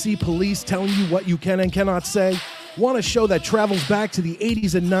PC police telling you what you can and cannot say? Want a show that travels back to the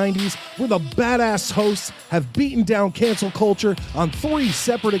 80s and 90s, where the badass hosts have beaten down cancel culture on 3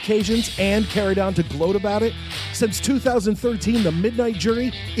 separate occasions and carried on to gloat about it? Since 2013, The Midnight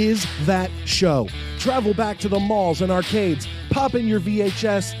Jury is that show. Travel back to the malls and arcades, pop in your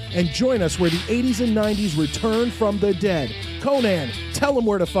VHS, and join us where the 80s and 90s return from the dead. Conan, tell them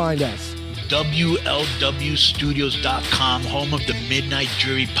where to find us. WLWstudios.com, home of the Midnight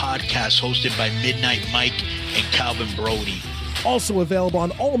Jury podcast, hosted by Midnight Mike and Calvin Brody. Also available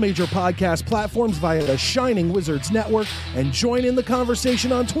on all major podcast platforms via the Shining Wizards Network, and join in the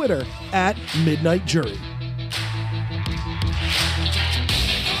conversation on Twitter at Midnight Jury.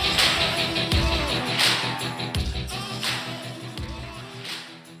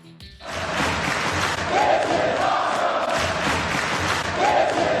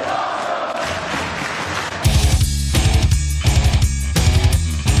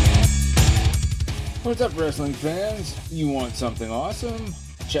 What's up, wrestling fans? You want something awesome?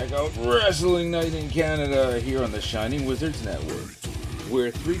 Check out Wrestling Night in Canada here on the Shining Wizards Network.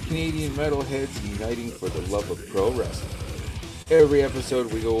 We're 3 Canadian metalheads uniting for the love of pro wrestling. Every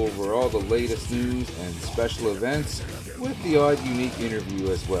episode we go over all the latest news and special events with the odd unique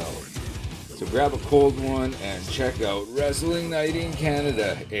interview as well. So grab a cold one and check out Wrestling Night in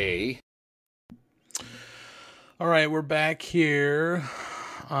Canada, eh? All right, we're back here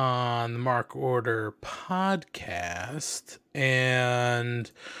on the Mark Order podcast,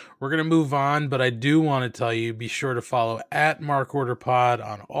 and we're going to move on, but I do want to tell you, be sure to follow at Mark Order Pod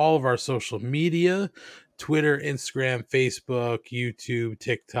on all of our social media, Twitter, Instagram, Facebook, YouTube,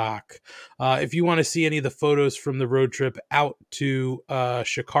 TikTok. If you want to see any of the photos from the road trip out to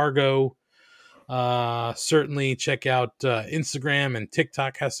Chicago, certainly check out Instagram, and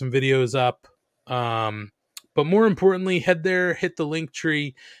TikTok has some videos up. But more importantly, head there, hit the link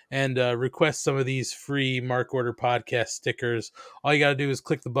tree, and request some of these free Mark Order podcast stickers. All you got to do is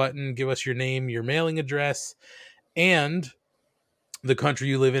click the button, give us your name, your mailing address, and the country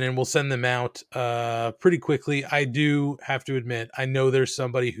you live in, and we'll send them out pretty quickly. I do have to admit, I know there's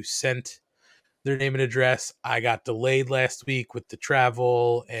somebody who sent their name and address. I got delayed last week with the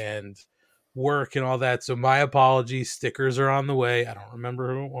travel and work and all that, so my apologies. Stickers are on the way. I don't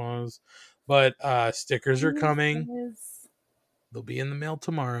remember who it was. But stickers are coming. They'll be in the mail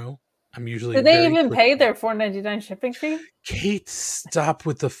tomorrow. I'm usually. Did they even pay their $4.99 shipping fee? Kate, stop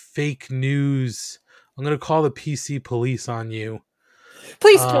with the fake news. I'm going to call the PC police on you.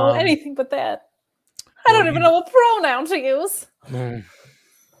 Please don't anything but that. I don't even know what pronoun to use. The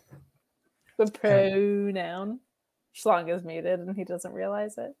pronoun. Schlong is muted and he doesn't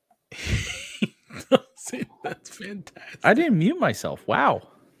realize it. That's fantastic. I didn't mute myself. Wow.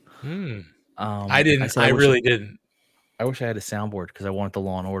 I didn't. I really didn't. I wish I had a soundboard because I wanted the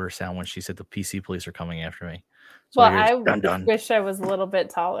Law and Order sound when she said the PC police are coming after me. So well, I wish I was a little bit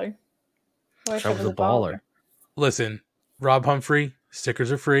taller. I wish I was a baller. Listen, Rob Humphrey,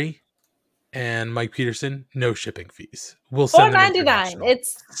 stickers are free, and Mike Peterson, no shipping fees. We'll send $4.99.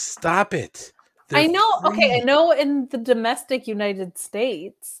 It's stop it. I know. Free. Okay, I know in the domestic United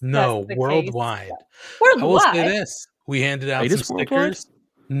States. No, worldwide. Worldwide. I will say this: we handed out some stickers.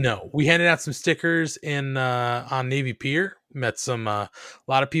 No, we handed out some stickers in on Navy Pier. Met some a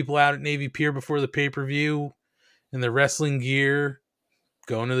lot of people out at Navy Pier before the pay-per-view in the wrestling gear,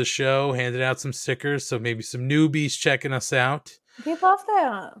 going to the show, handed out some stickers. So maybe some newbies checking us out. We love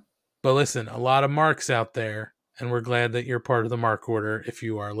that. But listen, a lot of marks out there, and we're glad that you're part of the Mark Order if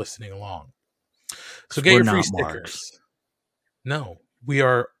you are listening along. So get your free stickers. Marks. No, we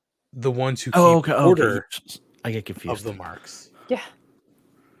are the ones who keep order. I get confused of the marks. Yeah.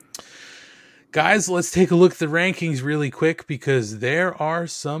 Guys, let's take a look at the rankings really quick because there are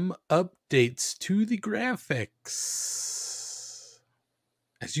some updates to the graphics.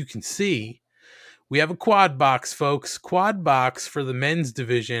 As you can see, we have a quad box, folks. Quad box for the men's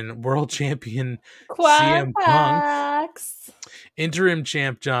division. World champion CM Punk. Interim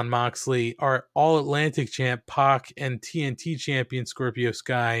champ Jon Moxley. Our All-Atlantic champ Pac. And TNT champion Scorpio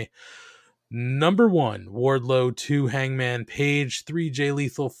Sky. Number 1, Wardlow. 2, Hangman Page. 3, Jay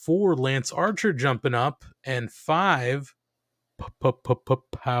Lethal. 4, Lance Archer jumping up. And 5,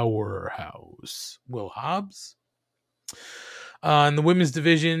 Powerhouse Will Hobbs. In the women's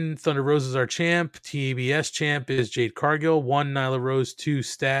division, Thunder Rosa is our champ. TABS champ is Jade Cargill. 1, Nyla Rose. 2,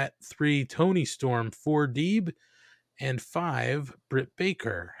 Stat. 3, Toni Storm. 4, Deeb. And 5, Britt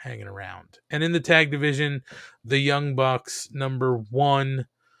Baker hanging around. And in the tag division, the Young Bucks. Number 1,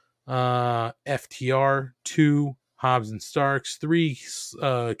 FTR. 2, Hobbs and Starks. 3,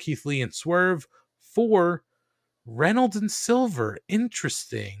 Keith Lee and Swerve. 4, Reynolds and Silver.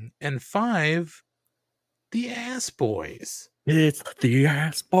 Interesting. And 5, the Ass Boys. It's the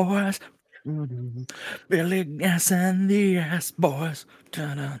Ass Boys. Billy Gas and the Ass Boys.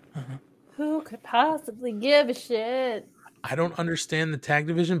 Who could possibly give a shit? I don't understand the tag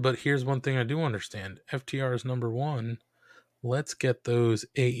division, but here's one thing I do understand. FTR is number 1. Let's get those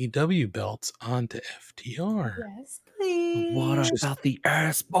AEW belts onto FTR. Yes, please. What about the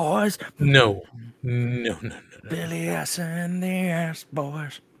Ass Boys? No. Billy Ass and the Ass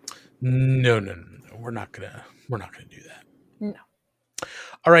Boys. No. We're not gonna do that. No.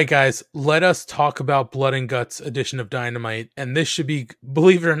 All right, guys, let us talk about Blood and Guts edition of Dynamite. And this should be,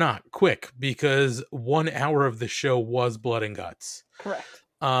 believe it or not, quick, because 1 hour of the show was Blood and Guts. Correct.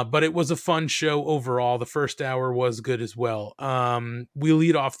 But it was a fun show overall. The first hour was good as well. We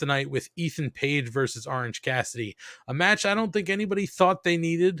lead off the night with Ethan Page versus Orange Cassidy. A match I don't think anybody thought they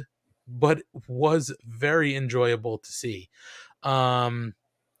needed, but was very enjoyable to see.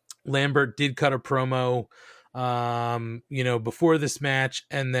 Lambert did cut a promo before this match,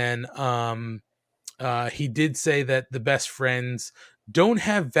 and then he did say that the Best Friends don't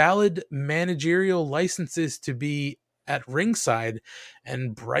have valid managerial licenses to be at ringside,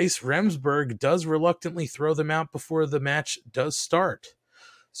 and Bryce Remsburg does reluctantly throw them out before the match does start.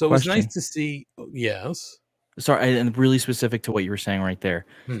 So it was nice to see. Yes. Sorry, and really specific to what you were saying right there.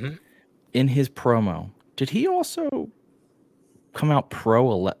 Mm-hmm. In his promo, did he also come out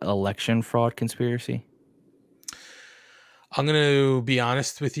pro-election fraud conspiracy? I'm going to be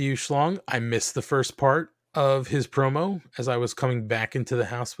honest with you, Schlong. I missed the first part of his promo as I was coming back into the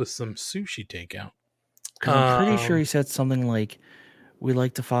house with some sushi takeout. I'm pretty sure he said something like, "We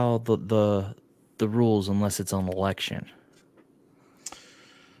like to follow the rules unless it's an election."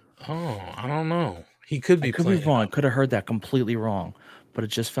 Oh, I don't know. He could be wrong. I could have heard that completely wrong, but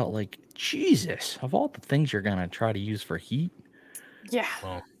it just felt like, Jesus, of all the things you're gonna try to use for heat. Yeah.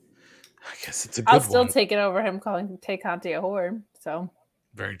 Well, I guess it's a good one. I'll still take it over him calling Tay Conti a whore. So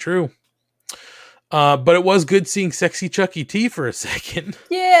very true. But it was good seeing sexy Chucky T for a second.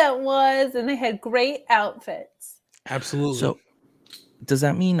 Yeah, it was. And they had great outfits. Absolutely. So does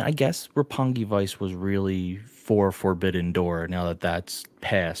that mean, I guess, Roppongi Vice was really for Forbidden Door? Now that that's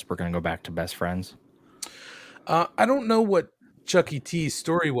passed, we're going to go back to Best Friends? I don't know what Chucky T's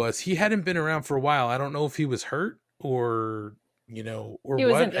story was. He hadn't been around for a while. I don't know if he was hurt or he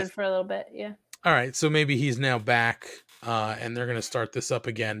was injured for a little bit. Yeah. All right. So maybe he's now back and they're going to start this up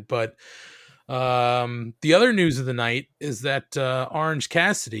again. But the other news of the night is that Orange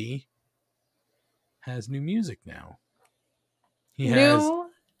Cassidy has new music now. He has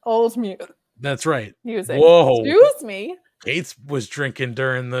old music. That's right. Music. Whoa. Excuse me. Kate was drinking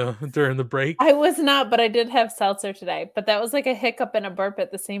during the break. I was not, but I did have seltzer today. But that was like a hiccup and a burp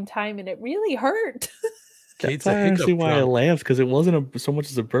at the same time, and it really hurt. Kate's That's a hiccup actually why I drunk. laughed, because it wasn't so much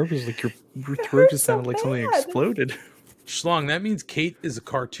as a burp. It was like your throat just sounded like something exploded. Schlong, that means Kate is a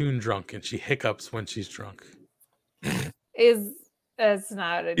cartoon drunk and she hiccups when she's drunk. That's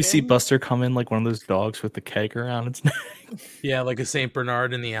not a You see Buster come in like one of those dogs with the keg around its neck. Yeah, like a Saint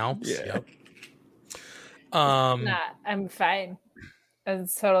Bernard in the Alps. Yeah. Yep. Nah, I'm fine.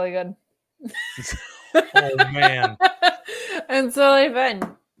 It's totally good. Oh man. I'm totally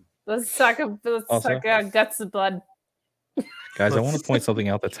fine. Let's suck out guts of blood. Guys, I want to point something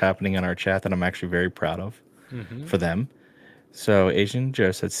out that's happening in our chat that I'm actually very proud of for them. So Asian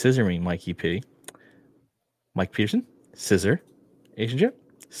Joe said, "Scissor me, Mikey P." Mike Peterson, scissor. Asian Joe,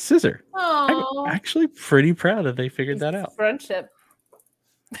 scissor. Oh, I'm actually pretty proud that they figured that out. Friendship.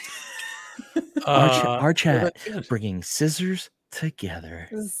 Our chat bringing scissors together.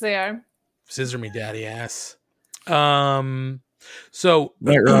 They are. Scissor me, daddy ass. So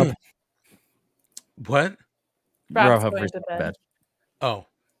Right, Rob. What? Rob's Rob going has to bed. bed. Oh.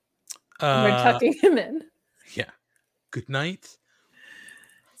 We're tucking him in. Yeah. Good night.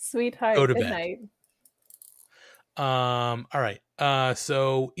 Sweetheart, Go to good bed. night. All right.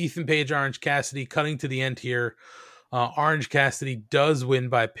 So Ethan Page, Orange Cassidy, cutting to the end here. Orange Cassidy does win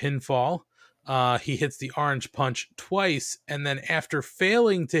by pinfall. He hits the orange punch twice, and then after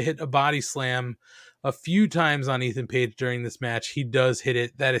failing to hit a body slam a few times on Ethan Page during this match, he does hit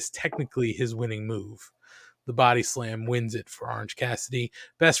it. That is technically his winning move. The body slam wins it for Orange Cassidy.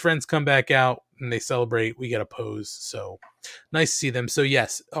 Best friends come back out and they celebrate. We get a pose. So nice to see them. So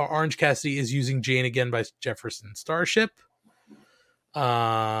yes, Orange Cassidy is using Jane again by Jefferson Starship.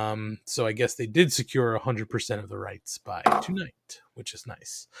 So I guess they did secure 100% of the rights by tonight, which is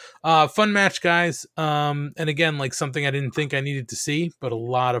nice. Fun match, guys. And again, like something I didn't think I needed to see, but a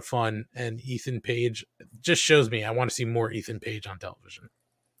lot of fun. And Ethan Page just shows me I want to see more Ethan Page on television.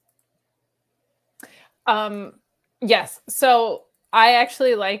 Yes. So I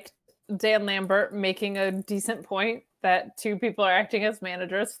actually liked Dan Lambert making a decent point that two people are acting as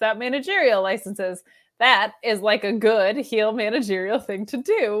managers without managerial licenses. That is like a good heel managerial thing to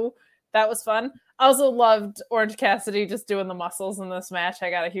do. That was fun. I also loved Orange Cassidy just doing the muscles in this match. I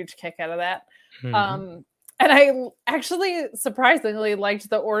got a huge kick out of that. And I actually surprisingly liked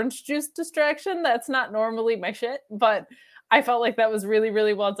the orange juice distraction. That's not normally my shit, but I felt like that was really,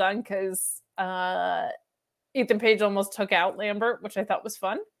 really well done because Ethan Page almost took out Lambert, which I thought was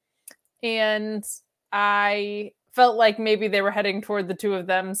fun. And I felt like maybe they were heading toward the two of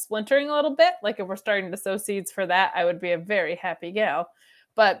them splintering a little bit. Like if we're starting to sow seeds for that, I would be a very happy gal.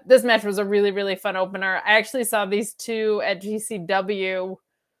 But this match was a really, really fun opener. I actually saw these two at GCW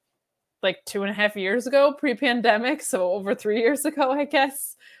like 2.5 years ago, pre-pandemic. So over 3 years ago, I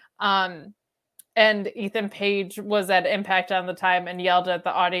guess. And Ethan Page was at Impact on the time and yelled at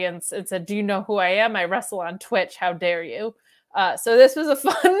the audience and said, "Do you know who I am? I wrestle on Twitch. How dare you?" So this was a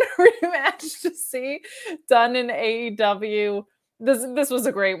fun rematch to see done in AEW. This was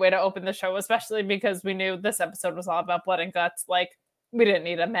a great way to open the show, especially because we knew this episode was all about blood and guts. Like, we didn't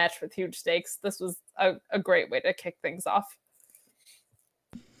need a match with huge stakes. This was a great way to kick things off.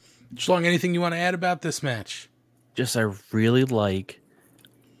 Schlong, anything you want to add about this match? Just I really like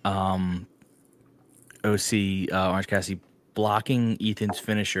OC Orange Cassidy blocking Ethan's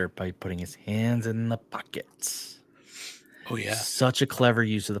finisher by putting his hands in the pockets. Oh yeah, such a clever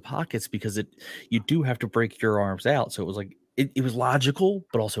use of the pockets because you do have to break your arms out. So it was like it was logical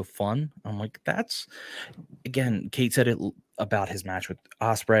but also fun. I'm like, that's again, Kate said it about his match with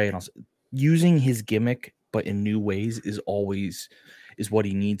Ospreay, and also using his gimmick but in new ways is what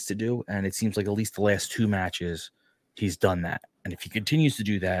he needs to do. And it seems like at least the last two matches he's done that. And if he continues to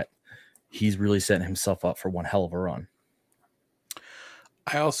do that, he's really setting himself up for one hell of a run.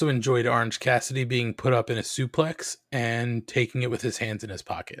 I also enjoyed Orange Cassidy being put up in a suplex and taking it with his hands in his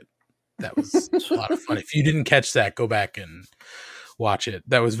pocket. That was a lot of fun. If you didn't catch that, go back and watch it.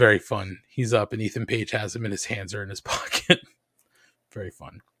 That was very fun. He's up and Ethan Page has him and his hands are in his pocket. Very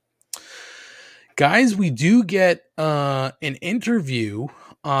fun. Guys, we do get an interview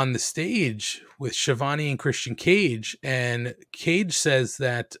on the stage with Shivani and Christian Cage, and Cage says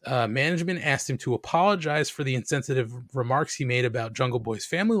that management asked him to apologize for the insensitive remarks he made about Jungle Boy's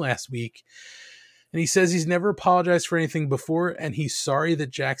family last week, and he says he's never apologized for anything before, and he's sorry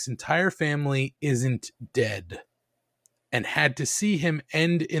that Jack's entire family isn't dead, and had to see him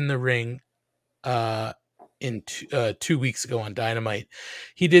end in the ring in 2 weeks ago on Dynamite.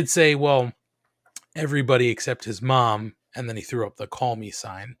 He did say, well, everybody except his mom, and then he threw up the call me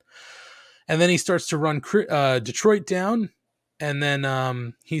sign. And then he starts to run Detroit down. And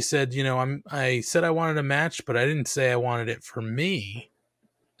then he said, I said I wanted a match, but I didn't say I wanted it for me.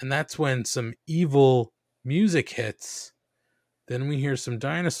 And that's when some evil music hits. Then we hear some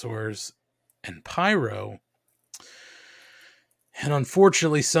dinosaurs and pyro. And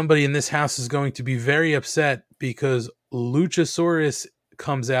unfortunately, somebody in this house is going to be very upset because Luchasaurus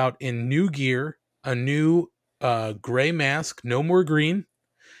comes out in new gear, a new gray mask, no more green.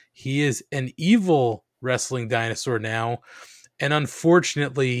 He is an evil wrestling dinosaur now. And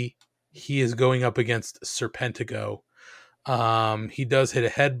unfortunately, he is going up against Serpentico. He does hit a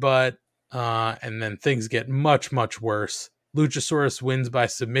headbutt, and then things get much, much worse. Luchasaurus wins by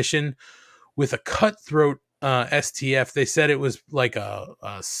submission with a cutthroat STF. They said it was like a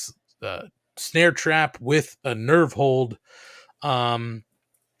snare trap with a nerve hold.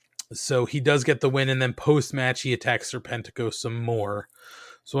 So he does get the win, and then post-match he attacks Serpentico some more.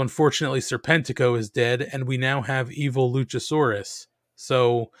 So unfortunately, Serpentico is dead, and we now have evil Luchasaurus.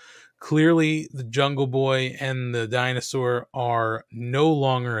 So clearly the Jungle Boy and the dinosaur are no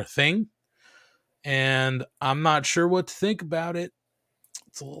longer a thing, and I'm not sure what to think about it.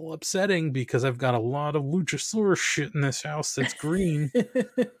 It's a little upsetting because I've got a lot of Luchasaurus shit in this house that's green.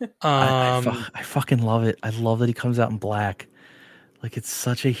 I fucking love it. I love that he comes out in black. Like, it's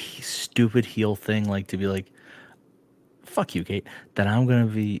such a stupid heel thing, like, to be like, fuck you, Kate, that I'm gonna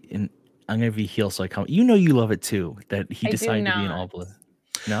be heel, so I come. You know you love it too, that he decided to be in all blue.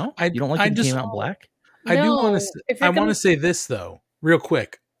 No? You don't like that he came out in black? I do want to. I want to say this though, real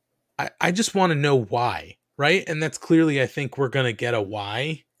quick. I just want to know why, right? And that's clearly, I think we're gonna get a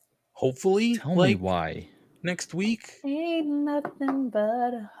why. Hopefully, tell me why next week. Ain't nothing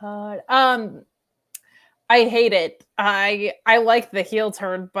but a heart. I hate it. I like the heel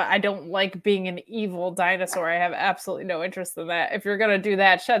turn, but I don't like being an evil dinosaur. I have absolutely no interest in that. If you're gonna do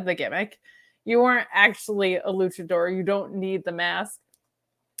that, shed the gimmick. You weren't actually a luchador. You don't need the mask.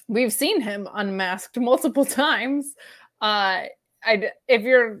 We've seen him unmasked multiple times. I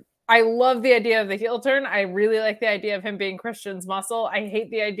love the idea of the heel turn. I really like the idea of him being Christian's muscle. I hate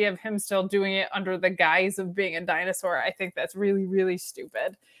the idea of him still doing it under the guise of being a dinosaur. I think that's really, really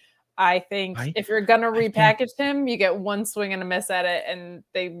stupid. I think if you're going to repackage him, you get one swing and a miss at it, and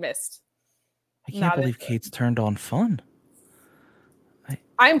they missed. I can't believe Kate's turned on fun.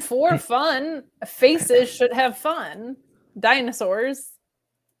 I'm for fun. Faces should have fun. Dinosaurs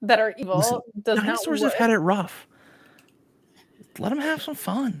that are evil dinosaurs have had it rough. Let them have some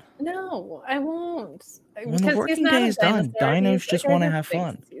fun. No, I won't. When the working day is done, dinos just want to have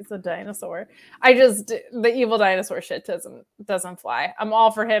fun. He's a dinosaur. The evil dinosaur shit doesn't fly. I'm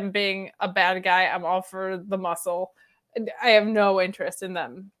all for him being a bad guy. I'm all for the muscle. I have no interest in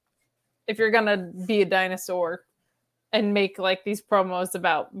them. If you're gonna be a dinosaur and make like these promos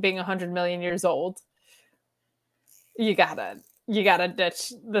about being 100 million years old, you gotta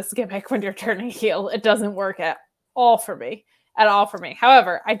ditch this gimmick when you're turning heel. It doesn't work at all for me.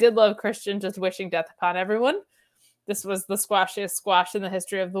 However, I did love Christian just wishing death upon everyone. This was the squashiest squash in the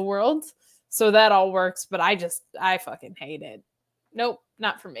history of the world. So that all works, but I fucking hate it. Nope,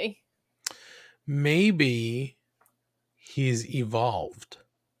 not for me. Maybe he's evolved.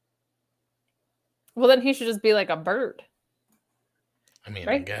 Well, then he should just be like a bird. I mean,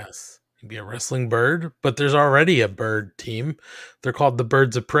 right? I guess. He'd be a wrestling bird, but there's already a bird team. They're called the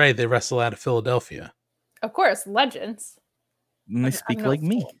Birds of Prey. They wrestle out of Philadelphia. Of course, legends. And they speak like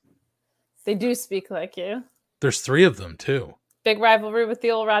me. They do speak like you. There's 3 of them, too. Big rivalry with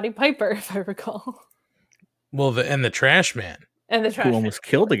the old Roddy Piper, if I recall. Well, the Trash Man. And the Trash Man. Who almost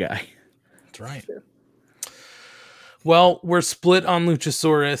killed a guy. That's right. Well, we're split on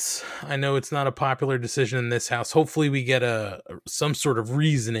Luchasaurus. I know it's not a popular decision in this house. Hopefully we get some sort of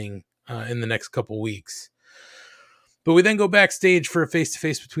reasoning in the next couple weeks. But we then go backstage for a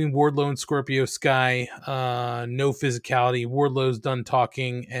face-to-face between Wardlow and Scorpio Sky. No physicality. Wardlow's done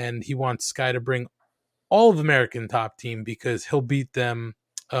talking, and he wants Sky to bring all of American Top Team because he'll beat them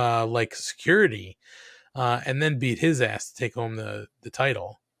like security and then beat his ass to take home the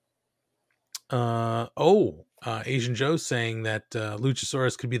title. Asian Joe's saying that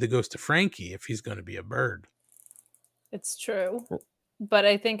Luchasaurus could be the ghost of Frankie if he's going to be a bird. It's true. But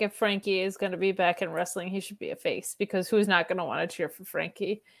I think if Frankie is going to be back in wrestling, he should be a face, because who's not going to want to cheer for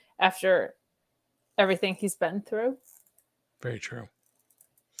Frankie after everything he's been through? Very true.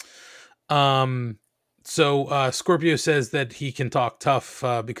 So Scorpio says that he can talk tough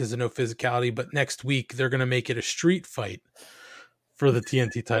because of no physicality, but next week they're going to make it a street fight for the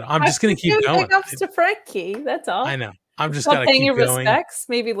TNT title. I'm just going to keep going. Big ups to Frankie. That's all. I know. I'm just going to keep your going. Respects,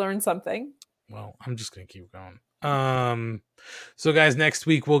 maybe learn something. Well, I'm just going to keep going. So guys, next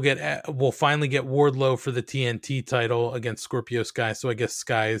week we'll finally get Wardlow for the TNT title against Scorpio Sky. So I guess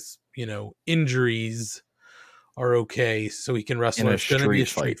Sky's, injuries are okay, so he can wrestle. It's going to be a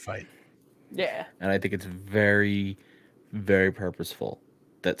street fight. Yeah. And I think it's very, very purposeful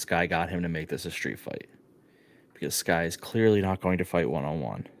that Sky got him to make this a street fight. Because Sky is clearly not going to fight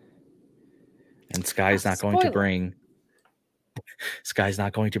one-on-one. And Sky's not going to bring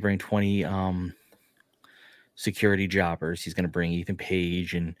 20 security jobbers. He's going to bring Ethan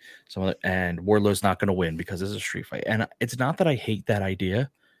Page and and Wardlow's not going to win because it's a street fight. And it's not that I hate that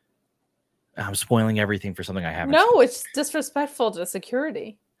idea. I'm spoiling everything for something I haven't seen. It's disrespectful to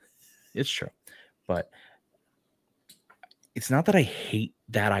security. It's true. But it's not that I hate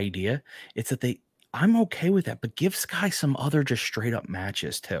that idea. It's that I'm okay with that, but give Sky some other just straight up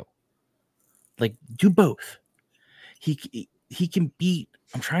matches too. Like, do both. He can beat,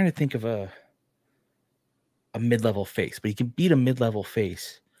 I'm trying to think of a mid-level face, but he can beat a mid-level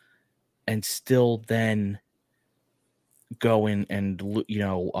face and still then go in and,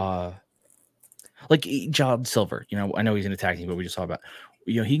 like John Silver, I know he's in a tag team, but we just saw about,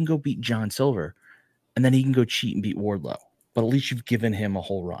 he can go beat John Silver and then he can go cheat and beat Wardlow, but at least you've given him a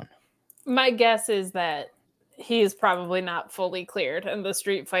whole run. My guess is that he is probably not fully cleared, and the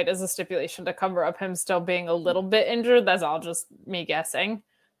street fight is a stipulation to cover up him still being a little bit injured. That's all just me guessing.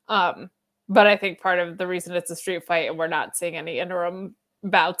 But I think part of the reason it's a street fight and we're not seeing any interim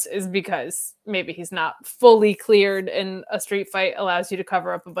bouts is because maybe he's not fully cleared, and a street fight allows you to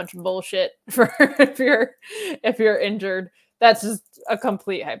cover up a bunch of bullshit for if you're injured. That's just a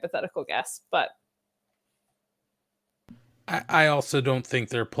complete hypothetical guess, but I also don't think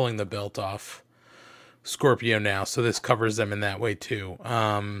they're pulling the belt off Scorpio now, so this covers them in that way too.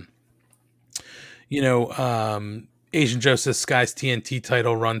 Asian Joe says Sky's TNT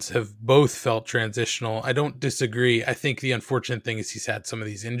title runs have both felt transitional. I don't disagree. I think the unfortunate thing is he's had some of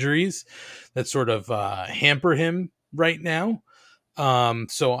these injuries that sort of hamper him right now.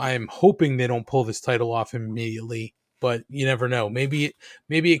 So I'm hoping they don't pull this title off immediately, but you never know. Maybe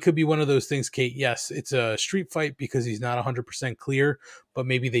it could be one of those things, Kate. Yes, it's a street fight because he's not 100% clear, but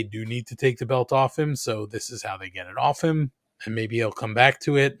maybe they do need to take the belt off him. So this is how they get it off him. And maybe he'll come back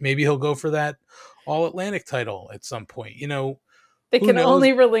to it. Maybe he'll go for that All Atlantic title at some point. They can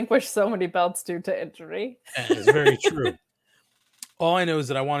only relinquish so many belts due to injury. It's very true. All I know is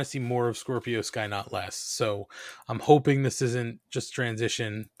that I want to see more of Scorpio Sky, not less. So I'm hoping this isn't just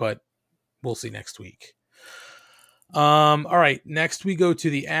transition, but we'll see next week. All right. Next we go to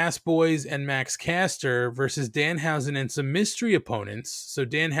the Ass Boys and Max Caster versus Danhausen and some mystery opponents. So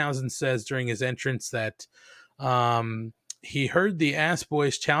Danhausen says during his entrance that he heard the Ass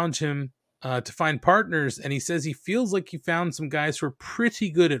Boys challenge him to find partners, and he says he feels like he found some guys who are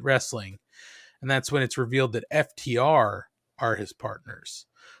pretty good at wrestling. And that's when it's revealed that FTR are his partners.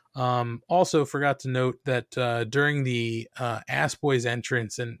 Also forgot to note that during the Ass Boys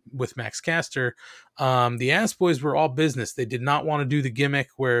entrance and with Max Caster, the Ass Boys were all business. They did not want to do the gimmick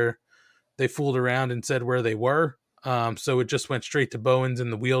where they fooled around and said where they were. So it just went straight to Bowens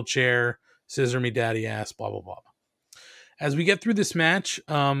in the wheelchair, scissor me daddy ass, blah, blah, blah. As we get through this match,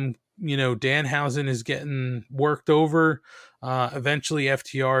 Danhausen is getting worked over. Eventually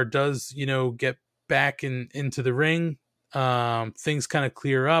FTR does, get back into the ring. Things kind of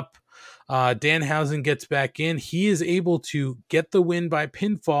clear up. Danhausen gets back in. He is able to get the win by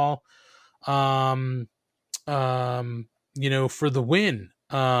pinfall, for the win.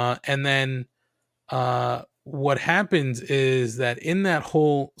 And then what happens is that in that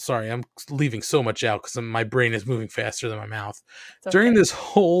whole, sorry, I'm leaving so much out because my brain is moving faster than my mouth. Okay. During this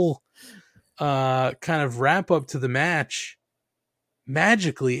whole kind of wrap up to the match,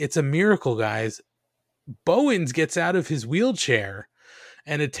 magically, it's a miracle, guys. Bowens gets out of his wheelchair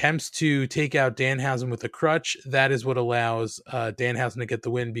and attempts to take out Danhausen with a crutch. That is what allows Danhausen to get the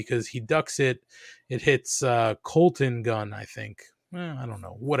win because he ducks it. It hits Colton Gunn, I think. I don't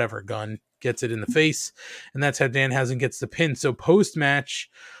know. Whatever gun gets it in the face. And that's how Danhausen gets the pin. So post-match,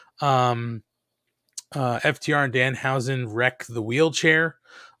 FTR and Danhausen wreck the wheelchair.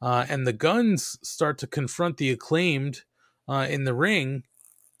 And the Guns start to confront the Acclaimed in the ring.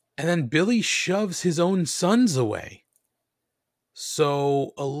 And then Billy shoves his own sons away.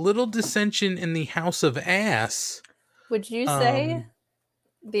 So a little dissension in the House of Ass. Would you say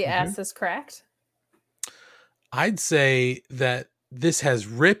the ass is cracked? I'd say that this has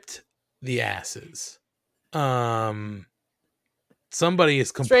ripped the asses. Somebody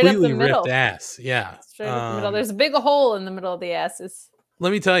is completely ripped ass. Yeah. Straight up the middle. There's a big hole in the middle of the asses.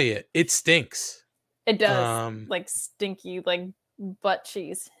 Let me tell you, it stinks. It does. Like stinky, like butt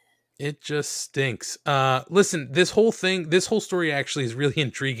cheese. It just stinks. Listen, this whole story actually is really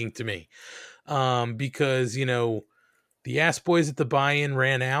intriguing to me. Because, the Ass Boys at the buy-in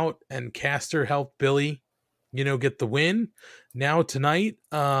ran out and Caster helped Billy, get the win. Now tonight,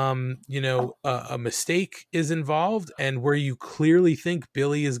 a mistake is involved, and where you clearly think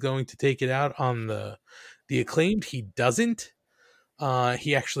Billy is going to take it out on the Acclaimed, he doesn't.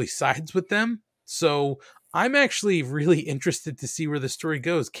 He actually sides with them. So I'm actually really interested to see where the story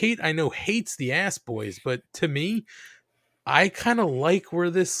goes. Kate, I know, hates the Ass Boys, but to me, I kind of like where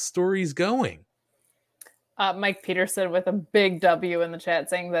this story's going. Mike Peterson with a big W in the chat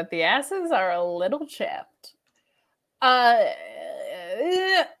saying that the asses are a little chapped. I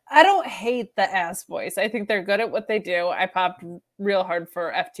don't hate the Ass Boys. I think they're good at what they do. I popped real hard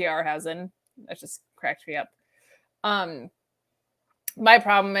for FTR Hausen. That just cracked me up. My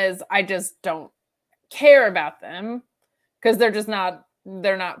problem is I just don't care about them because they're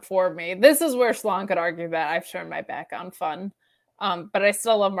not for me. This is where Schlong could argue that I've turned my back on fun. But I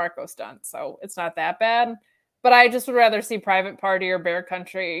still love Marco Stunt, so it's not that bad. But I just would rather see Private Party or Bear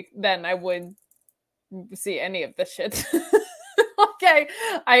Country than I would see any of this shit. Okay,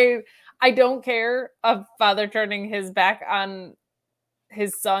 I don't care. A father turning his back on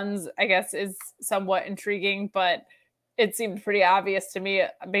his sons, I guess, is somewhat intriguing, but it seemed pretty obvious to me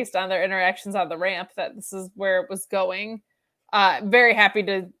based on their interactions on the ramp that this is where it was going. Very happy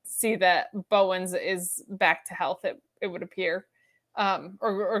to see that Bowens is back to health, it would appear.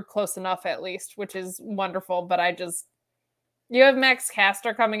 Or close enough at least, which is wonderful. But you have Max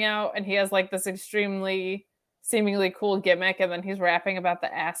Caster coming out and he has like this extremely seemingly cool gimmick, and then he's rapping about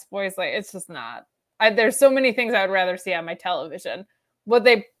the Ass Boys. Like, it's just not. There's so many things I would rather see on my television. What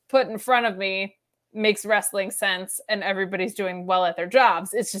they put in front of me makes wrestling sense, and everybody's doing well at their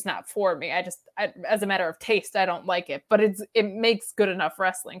jobs. It's just not for me. As a matter of taste, I don't like it, but it makes good enough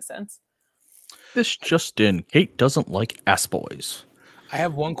wrestling sense. This just in, Kate doesn't like Ass Boys. I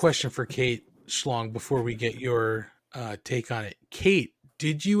have one question for Kate Schlong before we get your take on it. Kate,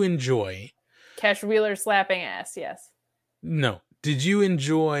 did you enjoy Cash Wheeler slapping ass? Yes. No. Did you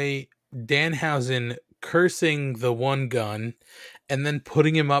enjoy Danhausen cursing the one gun and then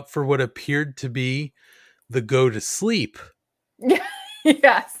putting him up for what appeared to be the go to sleep?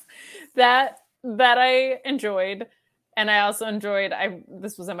 Yes. That I enjoyed. And I also enjoyed,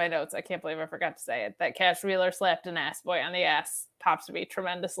 this was in my notes, I can't believe I forgot to say it, that Cash Wheeler slapped an ass boy on the ass popped me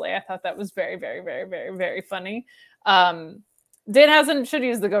tremendously. I thought that was very, very, very, very, very funny. Danhausen should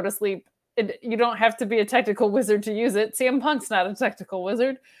use the go to sleep. You don't have to be a technical wizard to use it. CM Punk's not a technical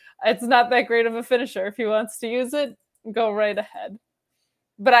wizard. It's not that great of a finisher. If he wants to use it, go right ahead.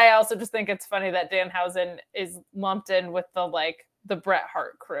 But I also just think it's funny that Danhausen is lumped in with the Bret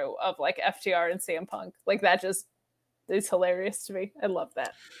Hart crew of like FTR and CM Punk. Like, that just is hilarious to me. I love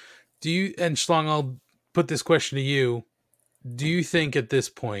that. And Schlong, I'll put this question to you. Do you think at this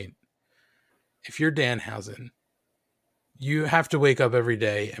point, if you're Danhausen, you have to wake up every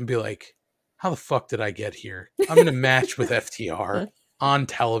day and be like, how the fuck did I get here? I'm in a match with FTR on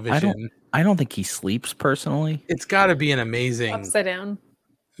television. I don't think he sleeps personally. It's got to be an amazing upside down.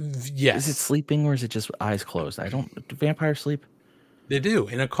 Yes. Is it sleeping or is it just eyes closed? Do vampires sleep? They do,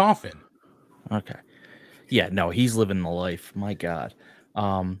 in a coffin. Okay. Yeah, no, he's living the life. My God.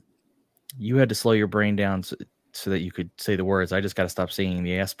 You had to slow your brain down so that you could say the words. I just got to stop singing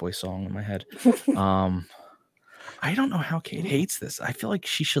the Ass Boy song in my head. I don't know how Kate hates this. I feel like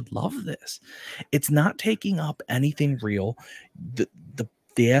she should love this. It's not taking up anything real.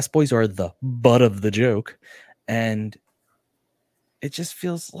 The Ass Boys are the butt of the joke. And it just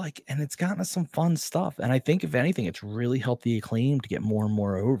feels like, and it's gotten us some fun stuff. And I think, if anything, it's really helped the Acclaim to get more and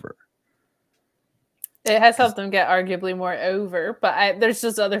more over. It has helped them get arguably more over, but there's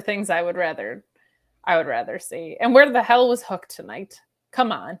just other things I would rather see. And where the hell was Hook tonight?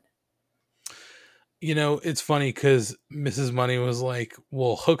 Come on. It's funny because Mrs. Money was like,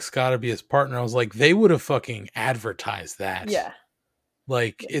 well, Hook's got to be his partner. I was like, they would have fucking advertised that. Yeah.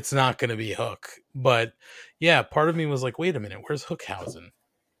 Like, it's not going to be Hook. But yeah, part of me was like, wait a minute, where's Hookhausen?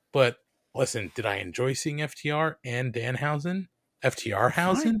 But listen, did I enjoy seeing FTR and Danhausen?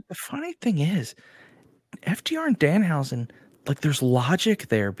 FTR-hausen? The funny thing is, FTR and Danhausen, like, there's logic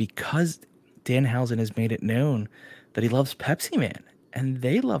there because Danhausen has made it known that he loves Pepsi Man, and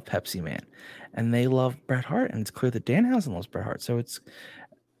they love Pepsi Man, and they love Bret Hart, and it's clear that Danhausen loves Bret Hart. So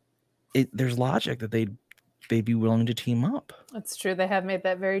there's logic that they'd be willing to team up. That's true. They have made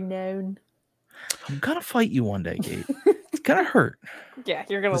that very known. I'm gonna fight you one day, Kate. It's gonna hurt. Yeah,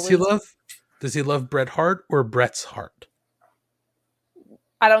 you're gonna lose. Does he love Bret Hart or Bret's Hart?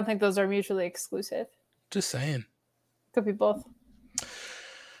 I don't think those are mutually exclusive. Just saying. Could be both.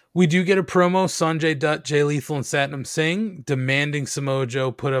 We do get a promo, Sanjay Dutt, Jay Lethal, and Satnam Singh demanding Samoa Joe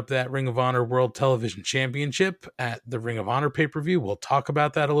put up that Ring of Honor World Television Championship at the Ring of Honor pay-per-view. We'll talk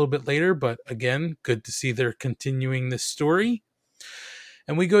about that a little bit later, but again, good to see they're continuing this story.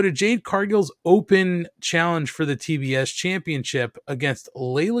 And we go to Jade Cargill's open challenge for the TBS Championship against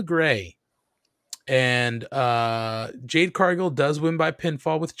Layla Gray. And Jade Cargill does win by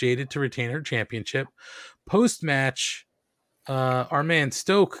pinfall with Jaded to retain her championship. Post-match, our man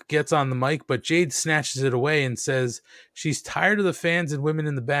Stoke gets on the mic, but Jade snatches it away and says she's tired of the fans and women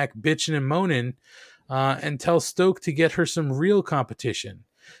in the back bitching and moaning, and tells Stoke to get her some real competition.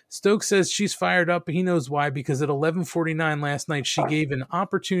 Stoke says she's fired up, but he knows why, because at 11:49 last night, she gave an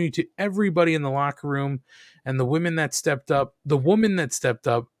opportunity to everybody in the locker room, and the woman that stepped up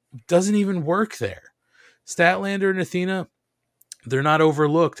doesn't even work there. Statlander and Athena, they're not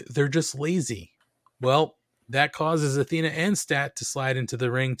overlooked. They're just lazy. Well, that causes Athena and Stat to slide into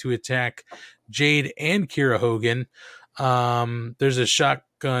the ring to attack Jade and Kiera Hogan. There's a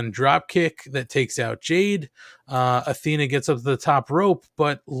shotgun drop kick that takes out Jade. Athena gets up to the top rope,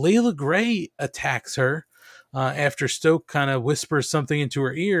 but Layla Gray attacks her after Stoke kind of whispers something into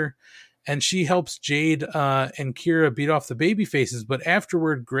her ear, and she helps Jade and Kiera beat off the baby faces. But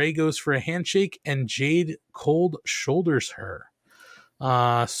afterward, Gray goes for a handshake, and Jade cold shoulders her.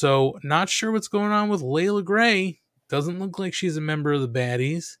 So not sure what's going on with Layla Gray. Doesn't look like she's a member of the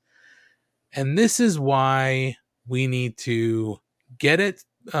baddies. And this is why we need to get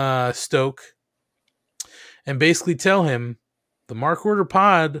at Stoke and basically tell him the Mark Order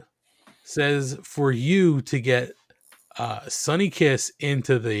Pod says for you to get Sonny Kiss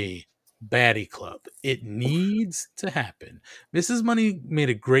into the baddie club. It needs to happen. Mrs. Money made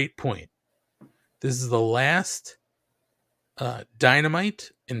a great point. This is the last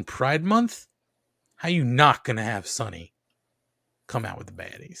Dynamite in Pride Month. How you not gonna have Sonny come out with the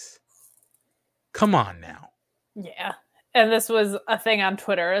baddies? Come on now. Yeah, and this was a thing on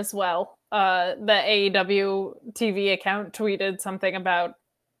Twitter as well. The AEW TV account tweeted something about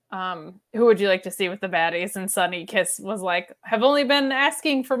who would you like to see with the baddies, and Sonny Kiss was like, have only been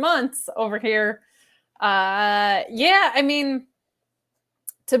asking for months over here. Yeah, I mean,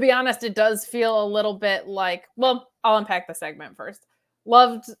 to be honest, it does feel a little bit like, well, I'll unpack the segment first.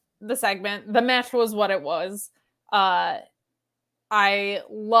 Loved the segment. The match was what it was. I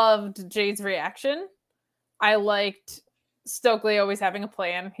loved Jade's reaction. I liked Stokely always having a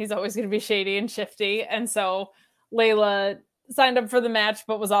plan. He's always going to be shady and shifty. And so Layla signed up for the match,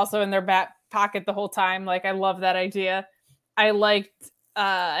 but was also in their back pocket the whole time. Like, I love that idea. I liked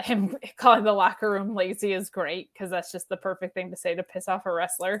him calling the locker room lazy is great, because that's just the perfect thing to say to piss off a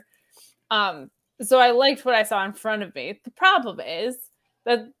wrestler. So I liked what I saw in front of me. The problem is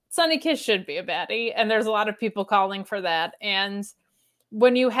that Sonny Kiss should be a baddie, and there's a lot of people calling for that. And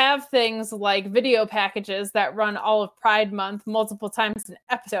when you have things like video packages that run all of Pride Month multiple times an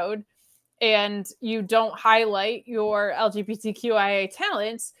episode, and you don't highlight your LGBTQIA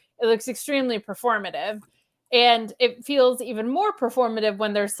talents, it looks extremely performative. And it feels even more performative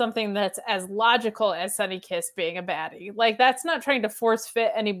when there's something that's as logical as Sonny Kiss being a baddie. Like, that's not trying to force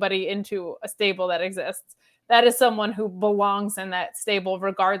fit anybody into a stable that exists. That is someone who belongs in that stable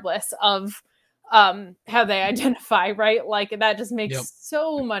regardless of how they identify, right? Like, that just makes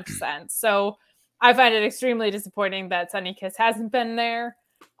so much sense. So I find it extremely disappointing that Sonny Kiss hasn't been there.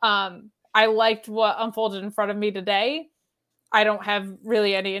 I liked what unfolded in front of me today. I don't have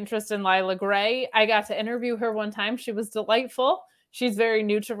really any interest in Layla Gray. I got to interview her one time. She was delightful. She's very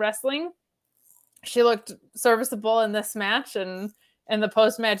new to wrestling. She looked serviceable in this match and in the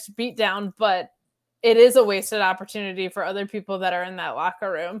post-match beatdown, but it is a wasted opportunity for other people that are in that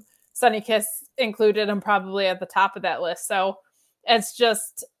locker room. Sonny Kiss included, and probably at the top of that list. So it's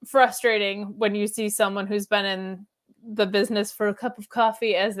just frustrating when you see someone who's been in the business for a cup of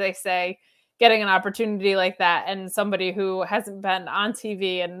coffee, as they say, getting an opportunity like that, and somebody who hasn't been on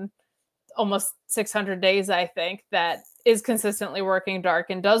TV in almost 600 days, I think, that is consistently working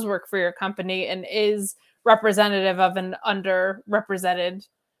dark and does work for your company and is representative of an underrepresented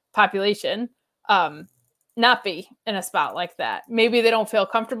population, not be in a spot like that. Maybe they don't feel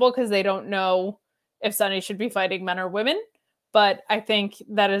comfortable because they don't know if Sonny should be fighting men or women, but I think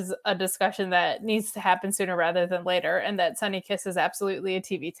that is a discussion that needs to happen sooner rather than later, and that Sonny Kiss is absolutely a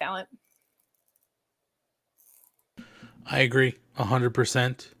TV talent. I agree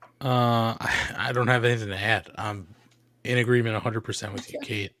 100%. I don't have anything to add. I'm in agreement 100% with you,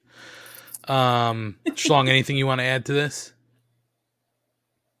 Kate. Schlong, anything you want to add to this?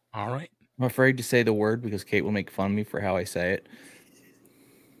 All right. I'm afraid to say the word because Kate will make fun of me for how I say it.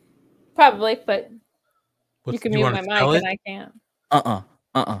 Probably, but you can mute my mic and I can't.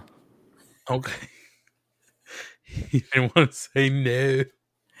 Okay. You didn't want to say no.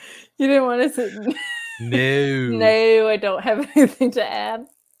 You didn't want to say no. No, I don't have anything to add.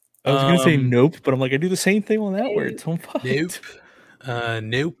 I was going to say nope, but I'm like, I do the same thing on that word. So nope.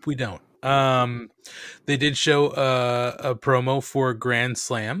 Nope, we don't. They did show a promo for Grand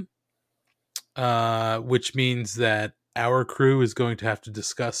Slam, which means that our crew is going to have to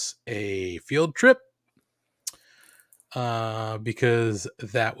discuss a field trip, because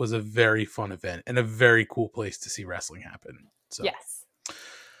that was a very fun event and a very cool place to see wrestling happen. So yes.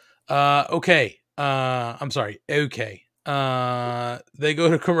 Okay. I'm sorry. Okay. They go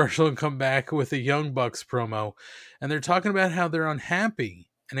to commercial and come back with a Young Bucks promo, and they're talking about how they're unhappy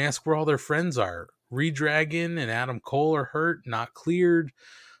and ask where all their friends are. Redragon and Adam Cole are hurt, not cleared.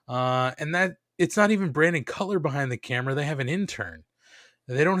 And that it's not even Brandon Cutler behind the camera. They have an intern.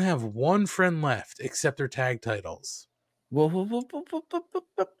 They don't have one friend left except their tag titles.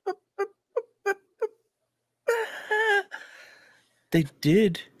 They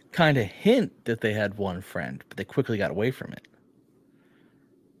did kind of hint that they had one friend, but they quickly got away from it.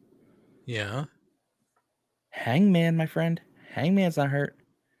 Yeah. Hangman, my friend. Hangman's not hurt.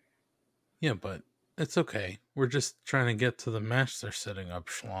 Yeah, but it's okay. We're just trying to get to the match they're setting up,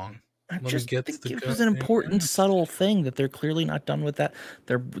 Schlong. I just think it was an important, subtle thing that they're clearly not done with that.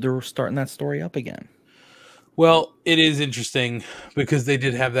 They're starting that story up again. Well, it is interesting because they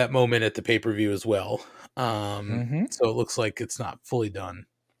did have that moment at the pay-per-view as well. So it looks like it's not fully done.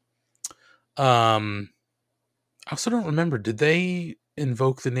 I also don't remember. Did they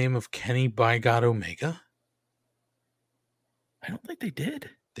invoke the name of Kenny by God Omega? I don't think they did.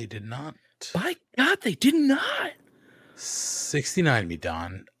 They did not. By God, they did not. 69 me,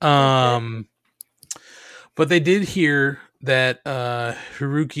 Don. But they did hear that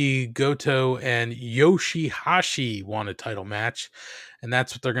Hiroki Goto and Yoshihashi won a title match, and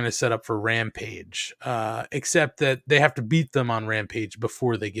that's what they're going to set up for Rampage. Except that they have to beat them on Rampage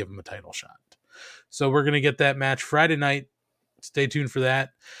before they give them a title shot. So we're going to get that match Friday night. Stay tuned for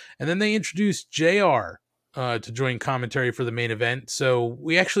that. And then they introduced JR to join commentary for the main event. So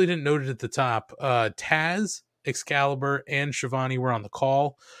we actually didn't note it at the top. Taz, Excalibur, and Shivani were on the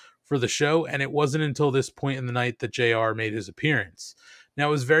call for the show, and it wasn't until this point in the night that JR made his appearance. Now,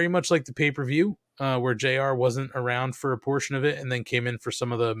 it was very much like the pay-per-view, where JR wasn't around for a portion of it and then came in for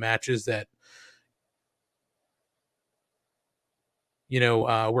some of the matches that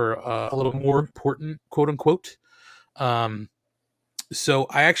were a little more important, quote unquote. So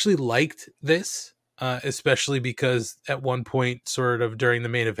I actually liked this, especially because at one point, sort of during the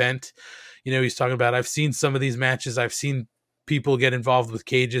main event, he's talking about, I've seen some of these matches. I've seen people get involved with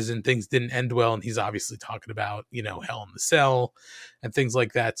cages and things didn't end well. And he's obviously talking about, Hell in the Cell and things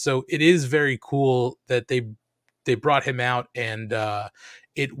like that. So it is very cool that they brought him out, and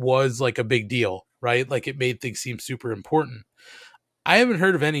it was like a big deal, right? Like it made things seem super important. I haven't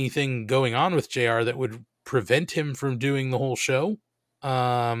heard of anything going on with JR that would prevent him from doing the whole show.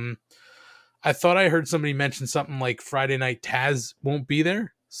 I thought I heard somebody mention something like Friday night Taz won't be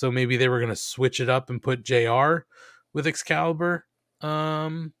there. So maybe they were going to switch it up and put JR with Excalibur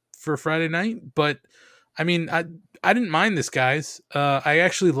for Friday night. But I mean, I didn't mind this, guys. I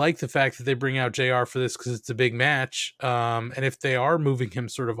actually like the fact that they bring out JR for this because it's a big match. And if they are moving him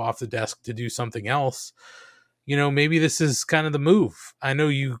sort of off the desk to do something else, maybe this is kind of the move. I know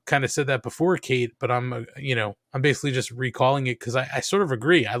you kind of said that before, Kate, but I'm basically just recalling it because I sort of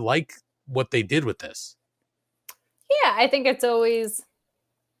agree. I like what they did with this. Yeah, I think it's always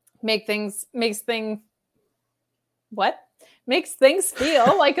makes things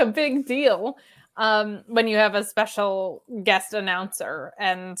feel like a big deal when you have a special guest announcer.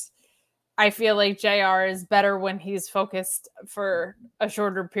 And I feel like JR is better when he's focused for a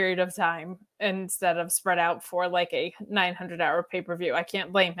shorter period of time instead of spread out for like a 900-hour pay-per-view. I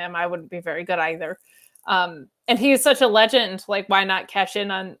can't blame him. I wouldn't be very good either. And he's such a legend. Like, why not cash in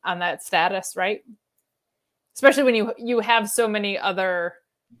on that status, right? Especially when you have so many other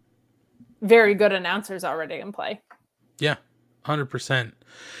very good announcers already in play. Yeah, 100%.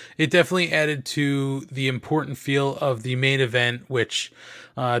 It definitely added to the important feel of the main event, which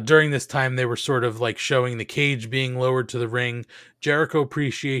during this time they were sort of like showing the cage being lowered to the ring. Jericho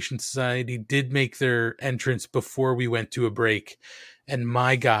Appreciation Society did make their entrance before we went to a break. And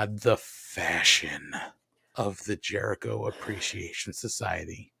my God, the fashion of the Jericho Appreciation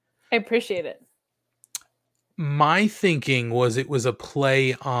Society. I appreciate it. My thinking was it was a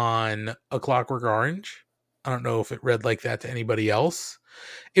play on A Clockwork Orange. I don't know if it read like that to anybody else.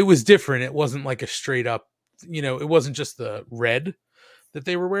 It was different. It wasn't like a straight up, it wasn't just the red that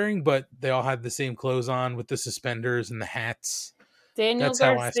they were wearing, but they all had the same clothes on with the suspenders and the hats. Daniel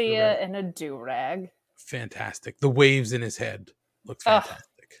Garcia in a do-rag. Fantastic. The waves in his head looked fantastic.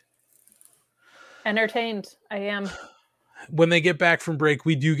 Entertained. I am. When they get back from break,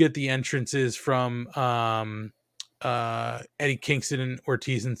 we do get the entrances from Eddie Kingston,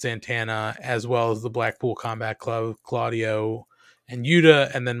 Ortiz, and Santana, as well as the Blackpool Combat Club, Claudio and Yuta,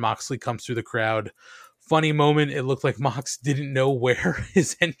 and then Moxley comes through the crowd. Funny moment, it looked like Mox didn't know where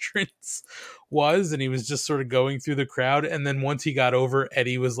his entrance was, and he was just sort of going through the crowd, and then once he got over,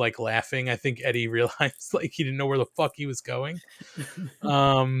 Eddie was like laughing. I think Eddie realized like he didn't know where the fuck he was going.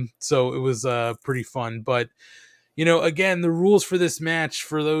 So it was pretty fun. But you know, again, the rules for this match,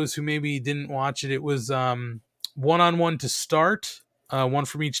 for those who maybe didn't watch it, it was 1-on-1 to start, one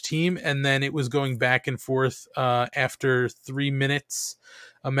from each team, and then it was going back and forth after 3 minutes.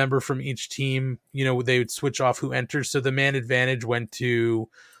 A member from each team, you know, they would switch off who enters. So the man advantage went to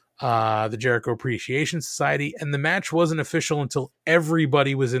the Jericho Appreciation Society, and the match wasn't official until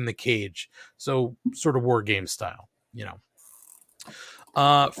everybody was in the cage. So sort of war game style, you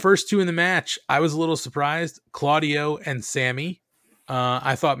know. First two in the match, I was a little surprised. Claudio and Sammy.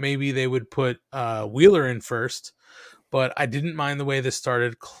 I thought maybe they would put Wheeler in first, but I didn't mind the way this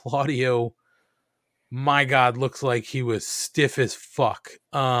started. Claudio, my God, looks like he was stiff as fuck.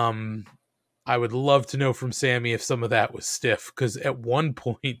 I would love to know from Sammy if some of that was stiff, because at one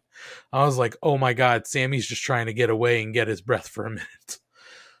point I was like, oh my God, Sammy's just trying to get away and get his breath for a minute.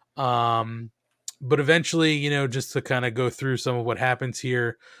 But eventually, you know, just to kind of go through some of what happens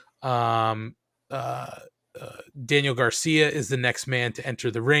here, Daniel Garcia is the next man to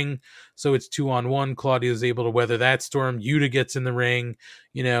enter the ring. So it's 2-on-1. Claudio is able to weather that storm. Yuta gets in the ring.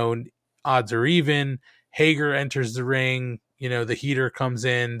 You know, odds are even. Hager enters the ring. You know, the heater comes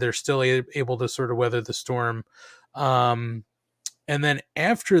in. They're still able to sort of weather the storm. And then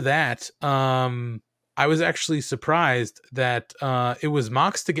after that, I was actually surprised that it was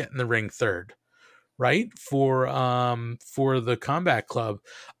Mox to get in the ring third, right? For the Combat Club.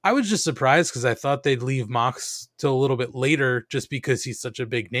 I was just surprised because I thought they'd leave Mox till a little bit later just because he's such a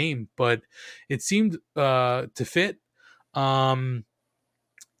big name, but it seemed to fit.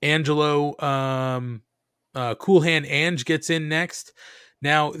 Angelo, Cool Hand Ange gets in next.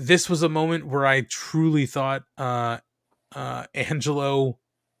 Now, this was a moment where I truly thought Angelo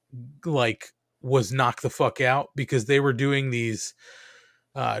like was knocked the fuck out, because they were doing these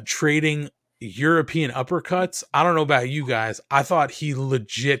trading European uppercuts. I don't know about you guys. I thought he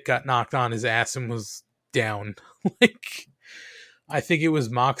legit got knocked on his ass and was down. Like, I think it was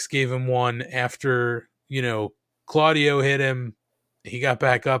Mox gave him one after, you know, Claudio hit him. He got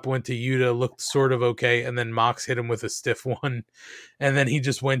back up, went to Yuta, looked sort of okay, and then Mox hit him with a stiff one, and then he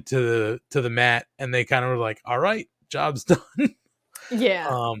just went to the mat, and they kind of were like, "All right, job's done."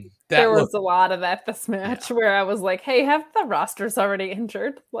 Yeah, there was a lot of that this match where I was like, "Hey, have the rosters already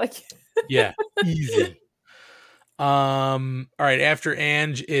injured?" Like, yeah, easy. All right, after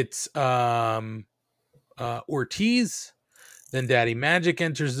Ange, it's Ortiz, then Daddy Magic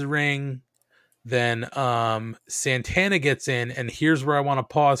enters the ring. Then Santana gets in, and here's where I want to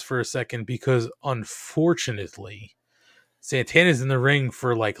pause for a second, because unfortunately Santana's in the ring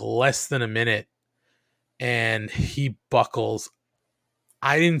for like less than a minute and he buckles.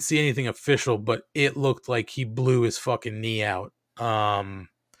 I didn't see anything official, but it looked like he blew his fucking knee out.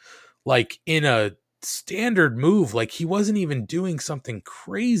 Like in a standard move, like he wasn't even doing something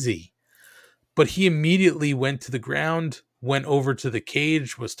crazy, but he immediately went to the ground, went over to the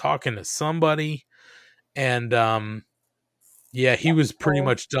cage, was talking to somebody, and yeah, he was pretty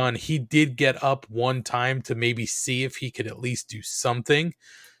much done. He did get up one time to maybe see if he could at least do something.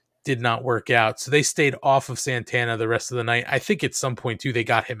 Did not work out. So they stayed off of Santana the rest of the night. I think at some point too, they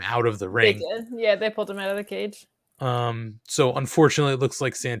got him out of the ring. They did. Yeah, they pulled him out of the cage. So unfortunately it looks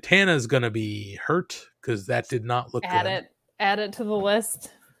like Santana is going to be hurt, because that did not look good. Add it to the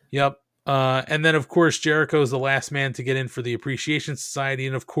list. Yep. And then, of course, Jericho is the last man to get in for the Appreciation Society.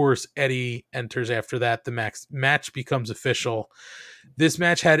 And, of course, Eddie enters after that. The match becomes official. This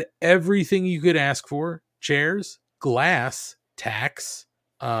match had everything you could ask for. Chairs, glass, tacks,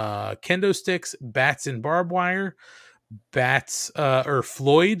 kendo sticks, bats and barbed wire, bats, or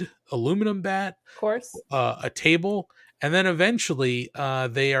Floyd, aluminum bat. Of course. A table. And then eventually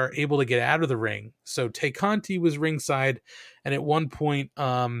they are able to get out of the ring. So Tay Conti was ringside. And at one point,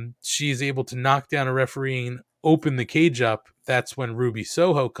 she's able to knock down a referee and open the cage up. That's when Ruby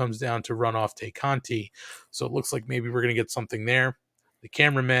Soho comes down to run off Tay Conti. So it looks like maybe we're going to get something there. The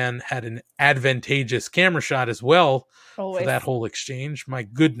cameraman had an advantageous camera shot as well for that whole exchange. My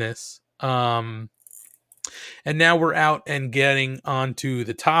goodness. And now we're out and getting onto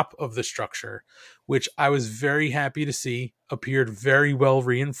the top of the structure, which I was very happy to see. Appeared very well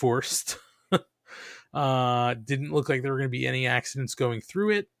reinforced. Didn't look like there were going to be any accidents going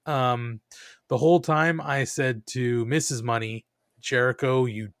through it. The whole time I said to Mrs. Money, Jericho,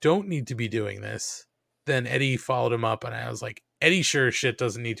 you don't need to be doing this. Then Eddie followed him up, and I was like, Eddie sure as shit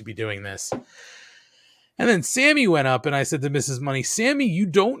doesn't need to be doing this. And then Sammy went up, and I said to Mrs. Money, Sammy, you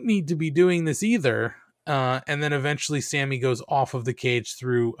don't need to be doing this either. And then eventually Sammy goes off of the cage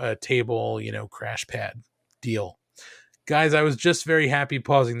through a table, crash pad deal. Guys, I was just very happy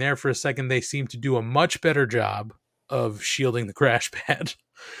pausing there for a second. They seem to do a much better job of shielding the crash pad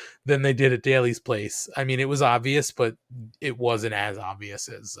than they did at Daly's place. I mean, it was obvious, but it wasn't as obvious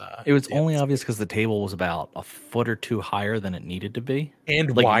as... it was only obvious because the table was about a foot or two higher than it needed to be.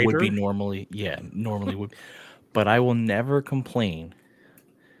 And wider? Would be normally. Yeah, normally would. But I will never complain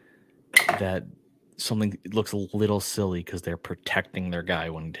that something looks a little silly because they're protecting their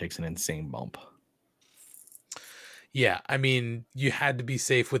guy when he takes an insane bump. Yeah, I mean, you had to be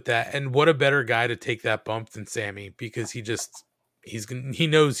safe with that. And what a better guy to take that bump than Sammy, because he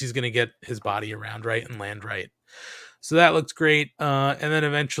knows he's going to get his body around right and land right. So that looks great. And then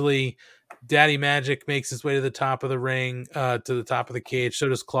eventually Daddy Magic makes his way to the top of the ring, to the top of the cage. So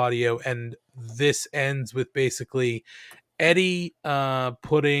does Claudio. And this ends with basically Eddie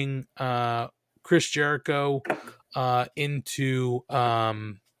putting Chris Jericho into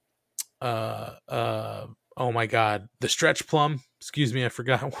oh my God, the stretch plum. Excuse me, I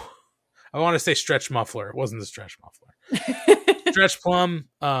forgot. I want to say stretch muffler. It wasn't the stretch muffler. Stretch plum.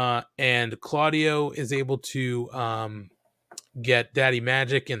 And Claudio is able to get Daddy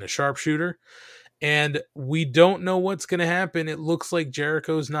Magic in the sharpshooter. And we don't know what's going to happen. It looks like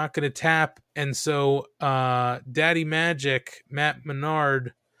Jericho's not going to tap. And so Daddy Magic, Matt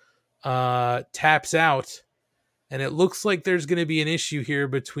Menard, taps out. And it looks like there's going to be an issue here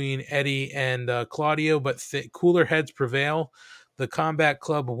between Eddie and Claudio, but cooler heads prevail. The Combat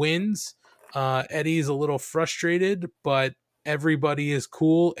Club wins. Eddie's a little frustrated, but everybody is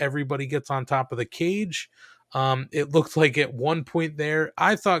cool. Everybody gets on top of the cage. It looked like at one point there,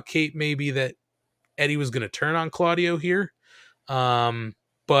 I thought, Kate, maybe that Eddie was going to turn on Claudio here.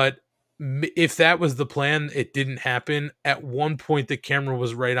 But if that was the plan, it didn't happen. At one point, the camera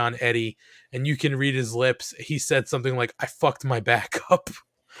was right on Eddie, and you can read his lips. He said something like, I fucked my back up.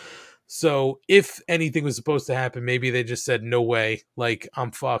 So if anything was supposed to happen, maybe they just said, no way. Like, I'm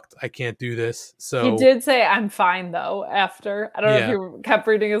fucked. I can't do this. So he did say, I'm fine, though, after. I don't know if he kept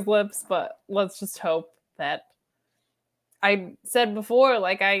reading his lips, but let's just hope that... I said before,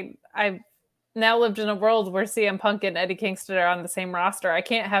 like, I've now lived in a world where CM Punk and Eddie Kingston are on the same roster. I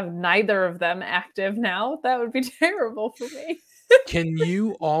can't have neither of them active now. That would be terrible for me. Can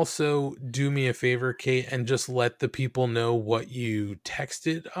you also do me a favor, Kate, and just let the people know what you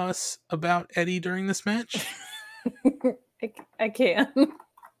texted us about Eddie during this match? I can.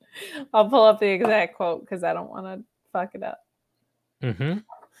 I'll pull up the exact quote because I don't want to fuck it up. Mm-hmm.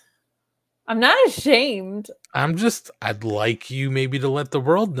 I'm not ashamed. I'd like you maybe to let the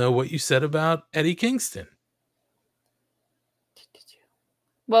world know what you said about Eddie Kingston.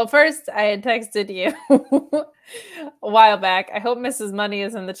 Well, first, I had texted you a while back. I hope Mrs. Money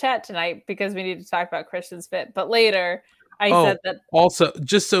is in the chat tonight because we need to talk about Christian's fit. But later, I said that... Also,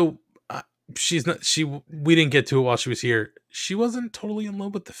 just so we didn't get to it while she was here. She wasn't totally in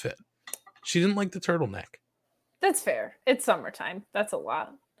love with the fit. She didn't like the turtleneck. That's fair. It's summertime. That's a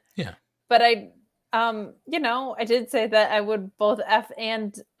lot. Yeah. But I did say that I would both F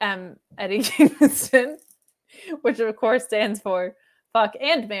and M Eddie Kingston, which of course stands for fuck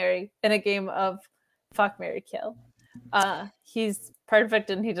and marry in a game of fuck, marry, kill. He's perfect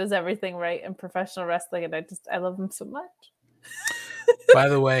and he does everything right in professional wrestling, and I love him so much. By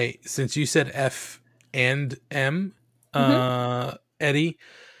the way, since you said F and M, Eddie,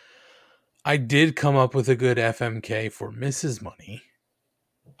 I did come up with a good FMK for Mrs. Money.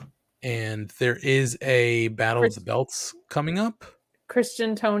 And there is a Battle of the Belts coming up.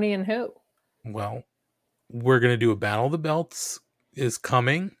 Christian, Tony, and who? Well, we're going to do a Battle of the Belts is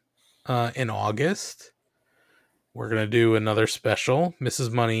coming in August. We're going to do another special.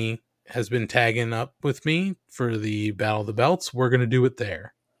 Mrs. Money has been tagging up with me for the Battle of the Belts. We're going to do it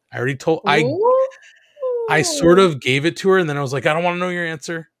there. I already told... I sort of gave it to her, and then I was like, I don't want to know your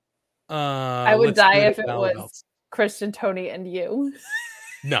answer. I would die if it was Christian, Tony, and you.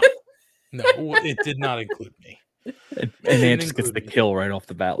 No, it did not include me. And Ant just gets the kill right off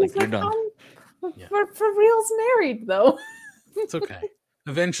the bat. Like, you're done. For real's married, though. It's okay.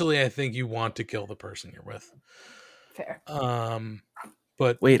 Eventually, I think you want to kill the person you're with. Fair.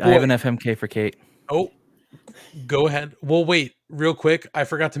 But wait, I have an FMK for Kate. Oh, go ahead. Well, wait, real quick. I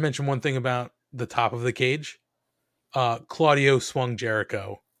forgot to mention one thing about the top of the cage. Claudio swung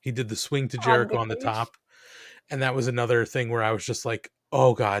Jericho. He did the swing to Jericho on the top. And that was another thing where I was just like,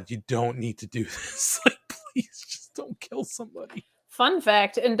 oh God, you don't need to do this. Like, please just don't kill somebody. Fun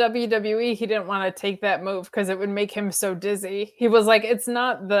fact, in WWE, he didn't want to take that move because it would make him so dizzy. He was like, it's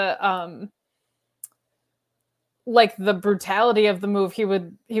not the like the brutality of the move. He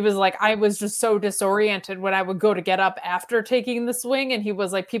was like, I was just so disoriented when I would go to get up after taking the swing. And he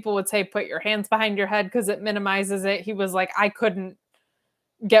was like, people would say, put your hands behind your head because it minimizes it. He was like, I couldn't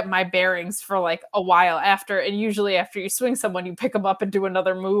get my bearings for like a while after. And usually after you swing someone, you pick them up and do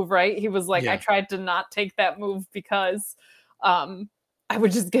another move, right? He was like, I tried to not take that move because I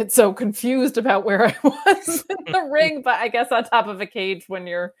would just get so confused about where I was in the ring. But I guess on top of a cage when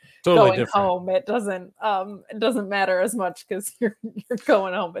you're going home, it doesn't matter as much because you're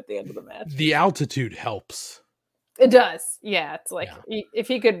going home at the end of the match. The altitude helps. It does. Yeah. It's like if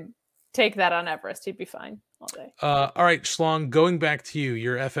he could take that on Everest, he'd be fine all day. All right, Schlong, going back to you,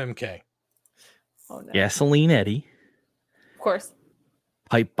 your FMK. Oh no. Gasoline Eddie. Of course.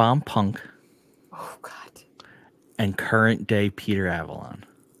 Pipe Bomb Punk. Oh God. And current day Peter Avalon.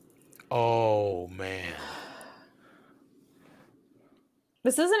 Oh man.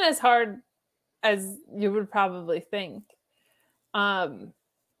 This isn't as hard as you would probably think. I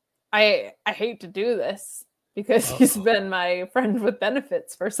hate to do this because he's been my friend with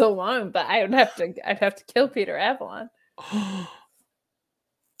benefits for so long, but I'd have to kill Peter Avalon.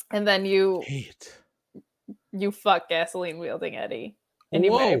 And then you fuck Gasoline Wielding Eddie.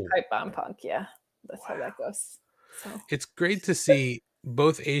 Anyway, Pipe Bomb Punk, yeah. That's how that goes. So. It's great to see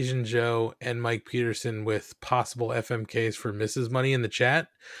both Asian Joe and Mike Peterson with possible FMKs for Mrs. Money in the chat,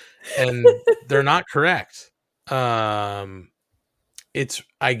 and they're not correct. I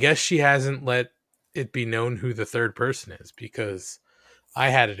guess she hasn't let it be known who the third person is because I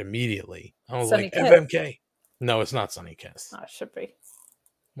had it immediately. I was Sonny like, Kiss. FMK. No, it's not Sonny Kiss. Oh, it should be.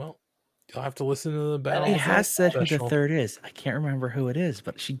 Well, you'll have to listen to the battle. He has said who the third is. I can't remember who it is,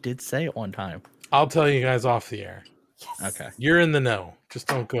 but she did say it one time. I'll tell you guys off the air. Yes. Okay. You're in the know. Just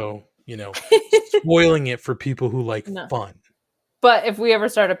don't go, spoiling it for people who like fun. But if we ever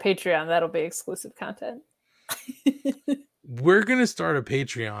start a Patreon, that'll be exclusive content. We're going to start a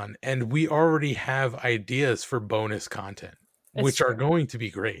Patreon, and we already have ideas for bonus content, which are going to be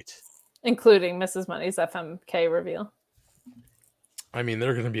great. Including Mrs. Money's FMK reveal. I mean, there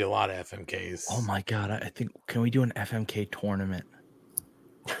are going to be a lot of FMKs. Oh my God. I think, can we do an FMK tournament?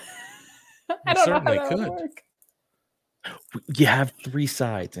 I don't know how that would work. You have 3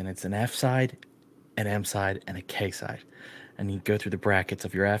 sides, and it's an F side, an M side, and a K side. And you go through the brackets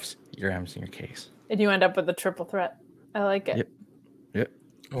of your Fs, your Ms, and your Ks. And you end up with a triple threat. I like it. Yep.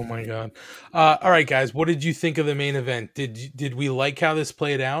 Oh my God. All right, guys. What did you think of the main event? Did we like how this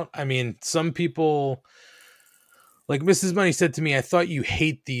played out? I mean, some people, like Mrs. Money said to me, I thought you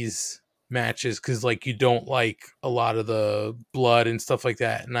hate these matches because like you don't like a lot of the blood and stuff like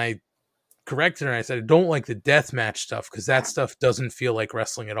that. And I corrected her and I said, I don't like the death match stuff because that stuff doesn't feel like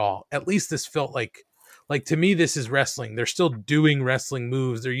wrestling at all. At least this felt like to me, this is wrestling. They're still doing wrestling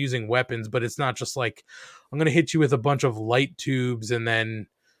moves. They're using weapons, but it's not just like, I'm going to hit you with a bunch of light tubes and then,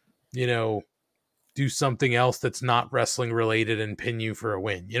 do something else that's not wrestling related and pin you for a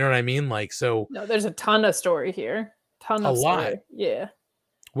win. You know what I mean? Like, so. No, there's a ton of story here. A lot. Yeah.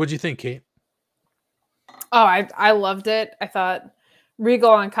 What'd you think, Kate? Oh, I loved it. I thought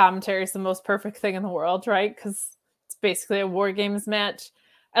Regal on commentary is the most perfect thing in the world, right? Because it's basically a War Games match.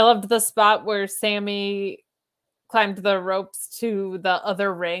 I loved the spot where Sammy climbed the ropes to the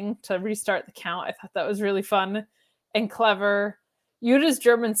other ring to restart the count. I thought that was really fun and clever. Yuta's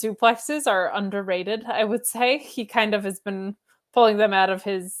German suplexes are underrated, I would say. He kind of has been pulling them out of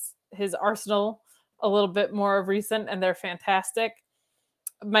his arsenal a little bit more of recent, and they're fantastic.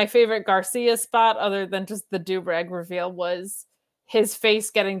 My favorite Garcia spot, other than just the do-rag reveal, was his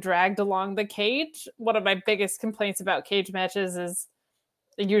face getting dragged along the cage. One of my biggest complaints about cage matches is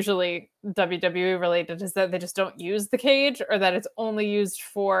usually WWE related is that they just don't use the cage or that it's only used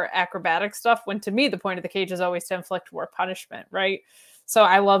for acrobatic stuff, when to me the point of the cage is always to inflict more punishment, right? So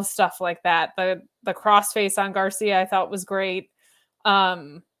I love stuff like that. The crossface on Garcia I thought was great.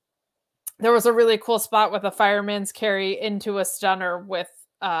 There was a really cool spot with a fireman's carry into a stunner with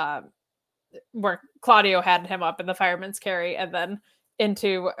where Claudio had him up in the fireman's carry and then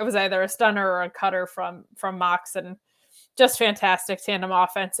into, it was either a stunner or a cutter from Mox, and just fantastic tandem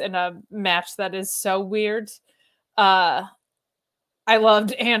offense in a match that is so weird. I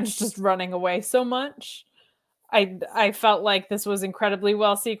loved Ange just running away so much. I felt like this was incredibly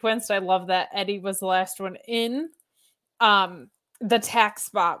well sequenced. I love that Eddie was the last one in. the tax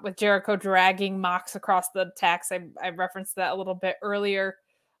spot with Jericho dragging Mox across the tax. I referenced that a little bit earlier.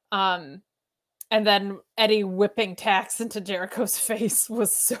 And then Eddie whipping tax into Jericho's face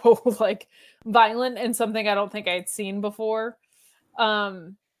was so like violent and something I don't think I'd seen before.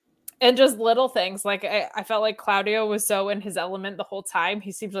 And just little things. Like I felt like Claudio was so in his element the whole time.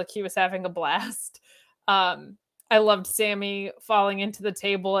 He seemed like he was having a blast. I loved Sammy falling into the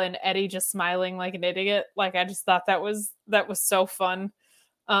table and Eddie just smiling like an idiot. Like I just thought that was so fun.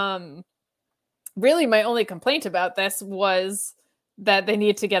 Really my only complaint about this was that they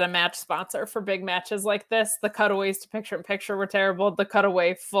need to get a match sponsor for big matches like this. The cutaways to picture in picture were terrible. The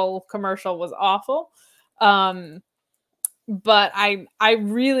cutaway full commercial was awful. But I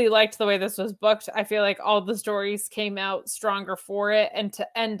really liked the way this was booked. I feel like all the stories came out stronger for it. And to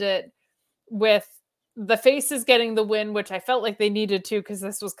end it with the faces getting the win, which I felt like they needed to, because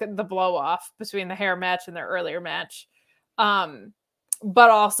this was the blow off between the hair match and their earlier match.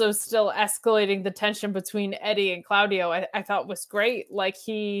 But also still escalating the tension between Eddie and Claudio, I thought was great. Like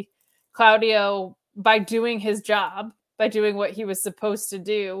Claudio, by doing his job, by doing what he was supposed to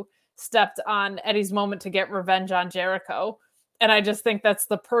do, stepped on Eddie's moment to get revenge on Jericho. And I just think that's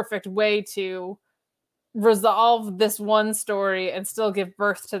the perfect way to resolve this one story and still give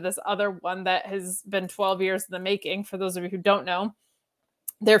birth to this other one that has been 12 years in the making. For those of you who don't know,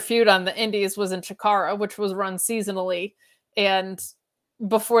 their feud on the Indies was in Chikara, which was run seasonally. And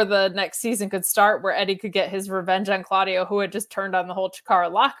before the next season could start, where Eddie could get his revenge on Claudio, who had just turned on the whole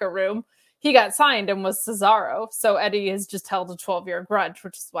Chikara locker room, he got signed and was Cesaro. So Eddie has just held a 12-year grudge,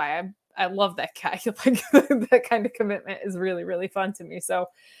 which is why I love that guy. Like that kind of commitment is really, really fun to me. So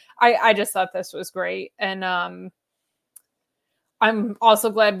I just thought this was great. And I'm also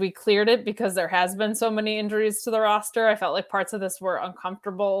glad we cleared it, because there has been so many injuries to the roster. I felt like parts of this were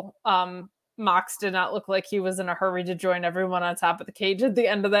uncomfortable. Mox did not look like he was in a hurry to join everyone on top of the cage at the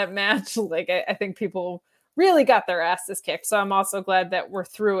end of that match. Like I think people really got their asses kicked. So I'm also glad that we're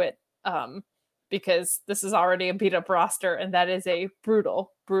through it, because this is already a beat up roster, and that is a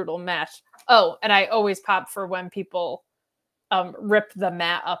brutal, brutal match. Oh, and I always pop for when people rip the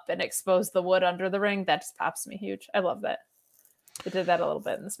mat up and expose the wood under the ring. That just pops me huge. I love that. They did that a little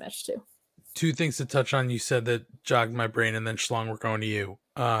bit in this match too. Two things to touch on. You said that jogged my brain, and then Schlong, we're going to you.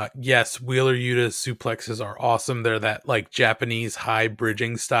 Yes, Wheeler Yuta's suplexes are awesome. They're that like Japanese high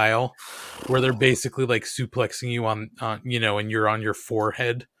bridging style where they're basically like suplexing you on and you're on your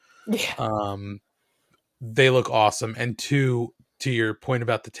forehead. Yeah. They look awesome. And two, to your point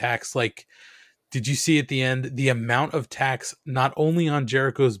about the tax, like, did you see at the end the amount of tax not only on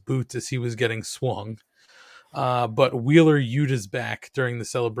Jericho's boots as he was getting swung, but Wheeler Yuta's back during the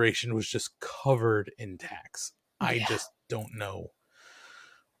celebration was just covered in tax. Yeah. I just don't know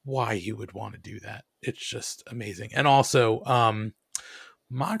why you would want to do that. It's just amazing. And also,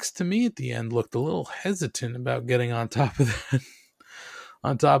 Mox to me at the end looked a little hesitant about getting on top of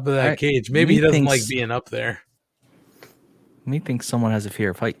that cage. Maybe he doesn't like being up there. Me thinks someone has a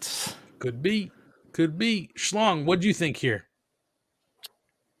fear of heights. Could be. Schlong, what do you think here?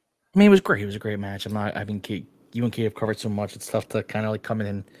 I mean, it was great. It was a great match. You and Kate have covered so much. It's tough to kind of like come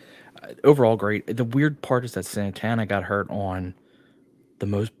in. Overall, great. The weird part is that Santana got hurt on the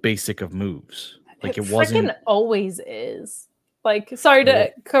most basic of moves. Like it wasn't always is. Like, sorry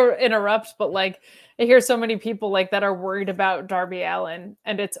to interrupt, but like I hear so many people like that are worried about Darby Allin,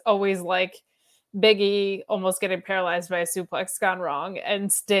 and it's always like Big E almost getting paralyzed by a suplex gone wrong,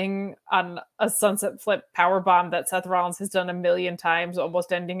 and Sting on a sunset flip powerbomb that Seth Rollins has done a million times,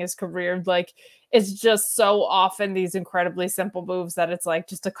 almost ending his career. Like, it's just so often these incredibly simple moves that it's like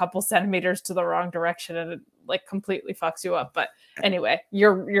just a couple centimeters to the wrong direction and it like completely fucks you up. But anyway,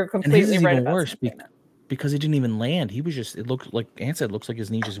 you're completely right. Even worse because he didn't even land. He was just, it looked like Ann said, it looks like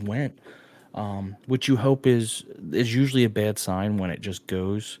his knee just went, which you hope is usually a bad sign when it just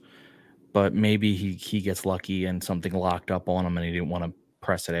goes. But maybe he gets lucky and something locked up on him and he didn't want to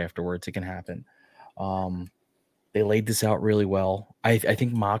press it afterwards. It can happen. They laid this out really well. I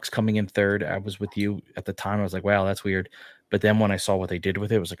think Mox coming in third, I was with you at the time. I was like, wow, that's weird. But then when I saw what they did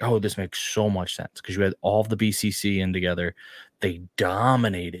with it, I was like, oh, this makes so much sense. Because you had all of the BCC in together. They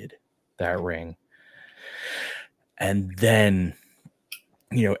dominated that ring. And then,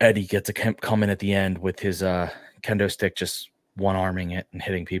 Eddie gets to come in at the end with his kendo stick just one-arming it and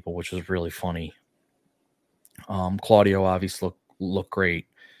hitting people, which was really funny. Claudio obviously looked great.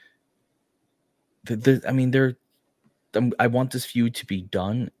 I want this feud to be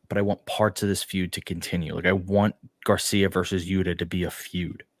done, but I want parts of this feud to continue. Like I want Garcia versus Yuta to be a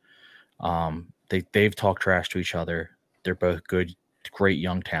feud. They've talked trash to each other. They're both good, great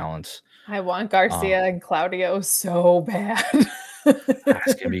young talents. I want Garcia and Claudio so bad.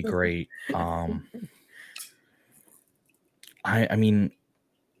 That's gonna be great. I mean,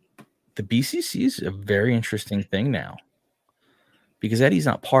 the BCC is a very interesting thing now because Eddie's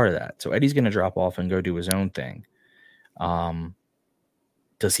not part of that. So Eddie's going to drop off and go do his own thing.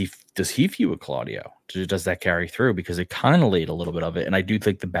 Does he feud with Claudio? Does that carry through? Because it kind of laid a little bit of it. And I do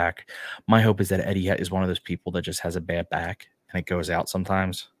think my hope is that Eddie is one of those people that just has a bad back and it goes out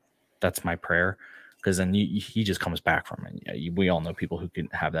sometimes. That's my prayer. Because then he just comes back from it. We all know people who can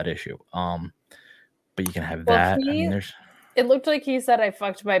have that issue. But you can have that. It looked like he said, I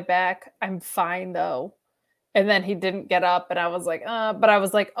fucked my back. I'm fine, though. And then he didn't get up. And I was like,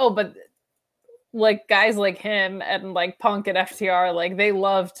 but like guys like him and like Punk and FTR, like they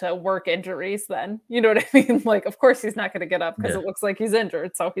love to work injuries then. You know what I mean? Like, of course he's not going to get up because it looks like he's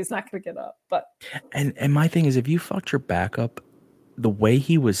injured. So he's not going to get up. But And my thing is, if you fucked your back up, the way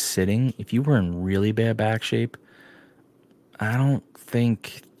he was sitting, if you were in really bad back shape, I don't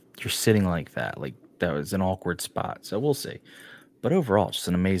think you're sitting like that. Like, that was an awkward spot. So we'll see. But overall, just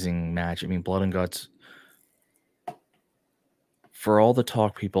an amazing match. I mean, Blood and Guts, for all the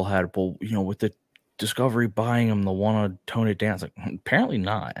talk people had, well, with the Discovery buying them, they'll want to tone it down. It's like, apparently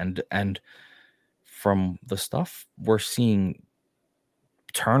not. And from the stuff we're seeing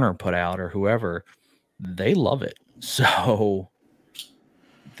Turner put out or whoever, they love it. So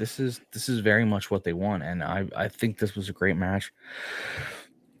this is very much what they want. And I think this was a great match.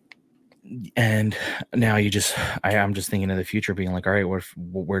 And now I'm just thinking of the future being like, all right,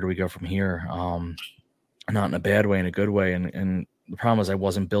 where do we go from here? Not in a bad way, in a good way. And the problem is I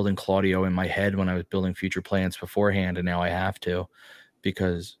wasn't building Claudio in my head when I was building future plans beforehand. And now I have to,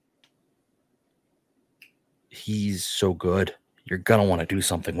 because he's so good. You're going to want to do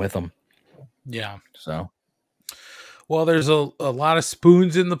something with him. Yeah. So, well, there's a lot of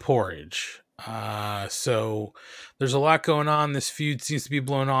spoons in the porridge. So there's a lot going on. This feud seems to be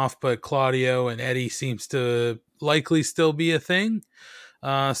blown off, but Claudio and Eddie seems to likely still be a thing.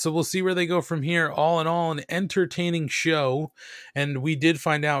 So we'll see where they go from here. All in all, an entertaining show. And we did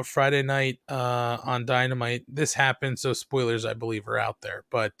find out Friday night on Dynamite. This happened, so spoilers, I believe, are out there.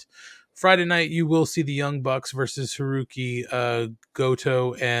 But Friday night, you will see the Young Bucks versus Haruki,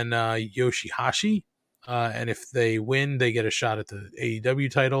 Goto, and Yoshihashi. And if they win, they get a shot at the AEW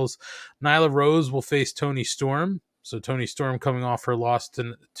titles. Nyla Rose will face Toni Storm. So Toni Storm, coming off her loss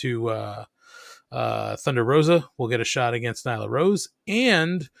to Thunder Rosa, will get a shot against Nyla Rose.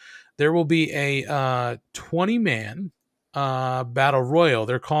 And there will be a 20-man battle royal.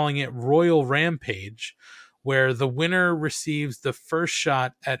 They're calling it Royal Rampage, where the winner receives the first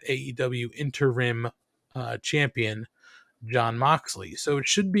shot at AEW interim champion Jon Moxley. So it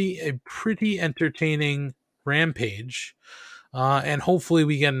should be a pretty entertaining Rampage. And hopefully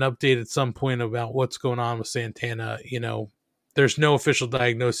we get an update at some point about what's going on with Santana. There's no official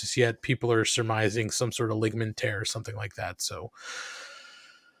diagnosis yet. People are surmising some sort of ligament tear or something like that. So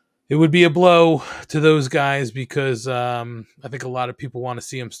it would be a blow to those guys because I think a lot of people want to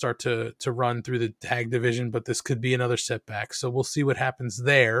see them start to run through the tag division, but this could be another setback. So we'll see what happens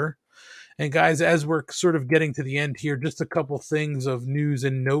there. And guys, as we're sort of getting to the end here, just a couple things of news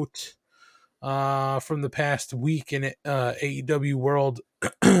and note from the past week in AEW world.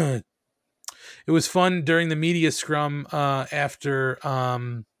 It was fun during the media scrum after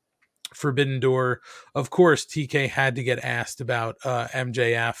Forbidden Door. Of course, TK had to get asked about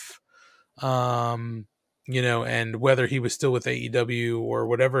MJF, and whether he was still with AEW or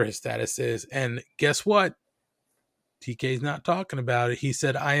whatever his status is. And guess what? TK's not talking about it. He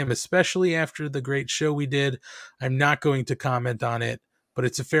said, I am, especially after the great show we did, I'm not going to comment on it, but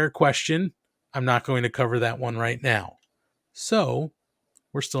it's a fair question. I'm not going to cover that one right now. So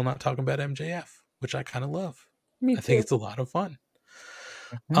we're still not talking about MJF, which I kind of love. Me I too. think it's a lot of fun.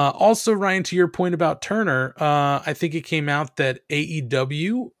 Also, Ryan, to your point about Turner, I think it came out that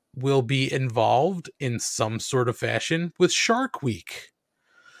AEW will be involved in some sort of fashion with Shark Week.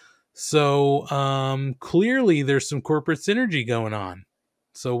 So clearly there's some corporate synergy going on.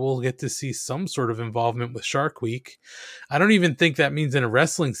 So we'll get to see some sort of involvement with Shark Week. I don't even think that means in a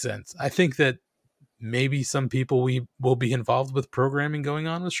wrestling sense. I think that maybe some people will be involved with programming going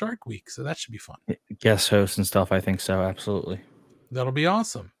on with Shark Week. So that should be fun. Guest hosts and stuff. I think so. Absolutely. That'll be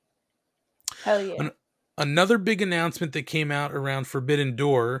awesome. Hell yeah. Another big announcement that came out around Forbidden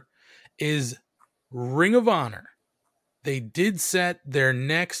Door is Ring of Honor. They did set their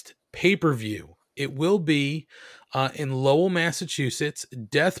next pay-per-view. It will be in Lowell, Massachusetts,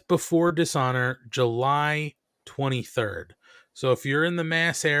 Death Before Dishonor, July 23rd. So if you're in the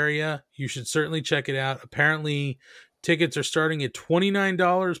Mass area, you should certainly check it out. Apparently, tickets are starting at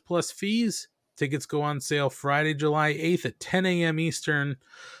 $29 plus fees. Tickets go on sale Friday, July 8th at 10 a.m. Eastern.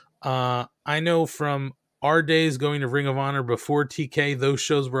 I know from our days going to Ring of Honor before TK, those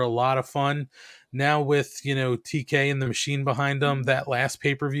shows were a lot of fun. Now with, TK and the machine behind them, that last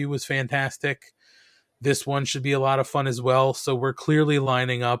pay-per-view was fantastic. This one should be a lot of fun as well. So we're clearly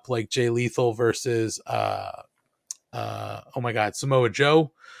lining up like Jay Lethal versus, Samoa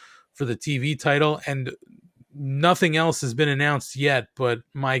Joe for the TV title. And nothing else has been announced yet, but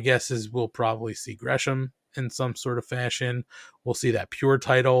my guess is we'll probably see Gresham in some sort of fashion. We'll see that Pure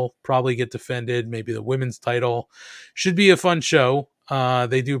title probably get defended. Maybe the women's title. Should be a fun show.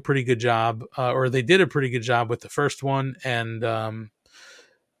 They do a pretty good job, or they did a pretty good job with the first one. And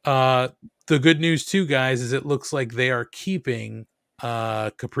the good news too, guys, is it looks like they are keeping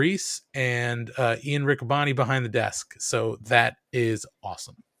Caprice and Ian Riccaboni behind the desk. So that is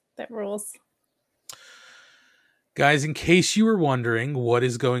awesome. That rules. Guys, in case you were wondering what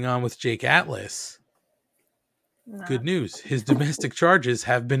is going on with Jake Atlas, good news. His domestic charges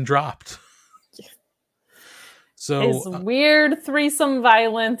have been dropped. So his weird threesome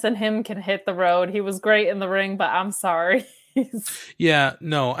violence and him can hit the road. He was great in the ring, but I'm sorry. Yeah,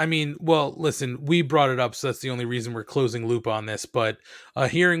 no, I mean, well, listen, we brought it up, so that's the only reason we're closing loop on this. But a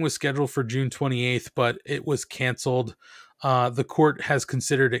hearing was scheduled for June 28th, but it was canceled. The court has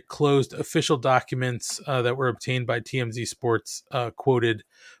considered it closed. Official documents that were obtained by TMZ Sports quoted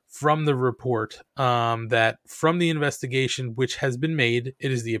from the report that from the investigation which has been made,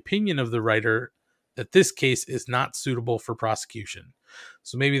 it is the opinion of the writer that this case is not suitable for prosecution.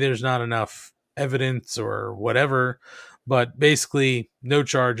 So maybe there's not enough evidence or whatever, but basically no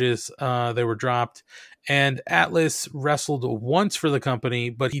charges. They were dropped. And Atlas wrestled once for the company,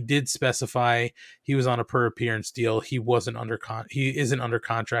 but he did specify he was on a per appearance deal. He wasn't he isn't under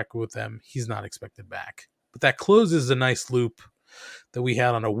contract with them. He's not expected back. But that closes a nice loop that we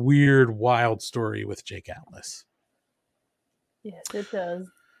had on a weird, wild story with Jake Atlas. Yes, it does.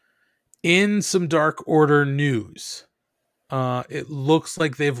 In some Dark Order news, it looks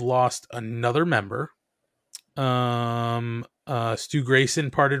like they've lost another member. Stu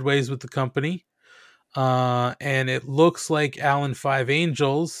Grayson parted ways with the company. And it looks like Alan Five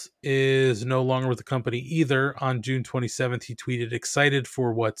Angels is no longer with the company either. On June 27th, he tweeted, "Excited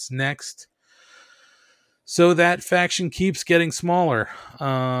for what's next." So that faction keeps getting smaller.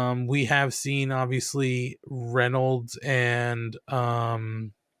 We have seen, obviously, Reynolds and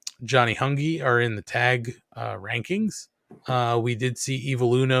Johnny Hungy are in the tag rankings. We did see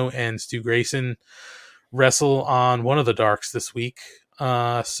Evil Uno and Stu Grayson wrestle on one of the Darks this week.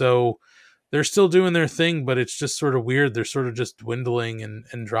 So they're still doing their thing, but it's just sort of weird. They're sort of just dwindling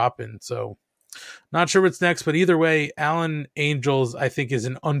and dropping. So not sure what's next, but either way, Alan Angels, I think, is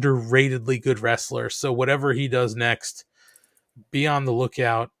an underratedly good wrestler. So whatever he does next, be on the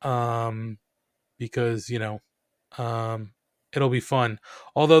lookout, because, it'll be fun.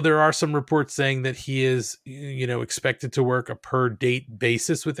 Although there are some reports saying that he is, expected to work a per date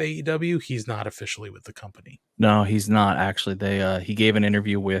basis with AEW. He's not officially with the company. No, he's not actually. He gave an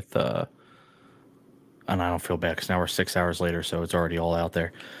interview with, and I don't feel bad because now we're 6 hours later, so it's already all out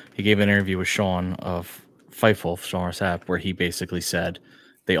there. He gave an interview with Sean of Fightful, Sean Rossap, where he basically said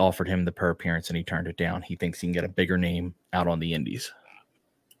they offered him the per appearance and he turned it down. He thinks he can get a bigger name out on the indies.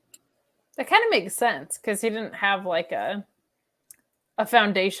 That kind of makes sense because he didn't have like a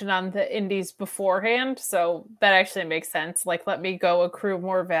foundation on the indies beforehand, so that actually makes sense. Like, let me go accrue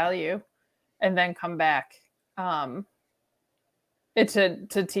more value and then come back. It to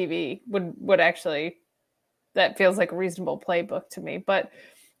TV would actually, that feels like a reasonable playbook to me. But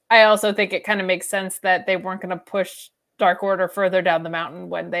I also think it kind of makes sense that they weren't going to push Dark Order further down the mountain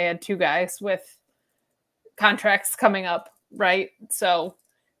when they had two guys with contracts coming up, right? So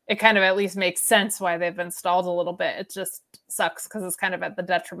it kind of at least makes sense why they've been stalled a little bit. It just sucks because it's kind of at the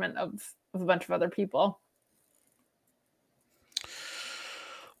detriment of a bunch of other people.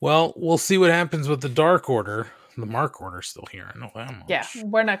 Well, we'll see what happens with the Dark Order. The Mark Order's still here. I know that much. Yeah,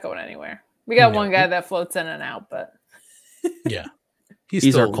 we're not going anywhere. We got one guy that floats in and out, but yeah,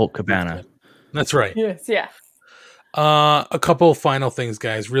 he's our Colt Cabana. That's right. Yes, yeah. A couple final things,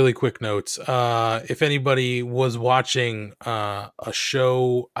 guys. Really quick notes. If anybody was watching a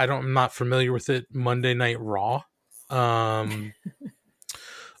show, I'm not familiar with it, Monday Night Raw. A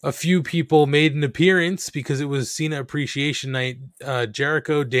few people made an appearance because it was Cena Appreciation Night.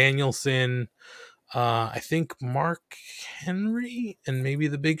 Jericho, Danielson, I think Mark Henry, and maybe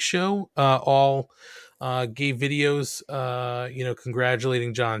The Big Show, all gave videos,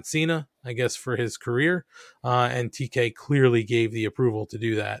 congratulating John Cena, I guess, for his career. And TK clearly gave the approval to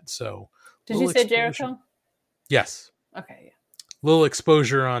do that. So, did you say Jericho? Yes. Okay. Little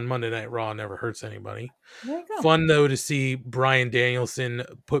exposure on Monday Night Raw never hurts anybody. There you go. Fun, though, to see Bryan Danielson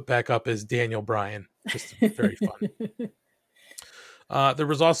put back up as Daniel Bryan. Just very fun. There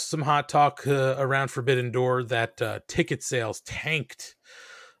was also some hot talk around Forbidden Door that ticket sales tanked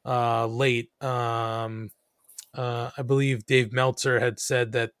late. I believe Dave Meltzer had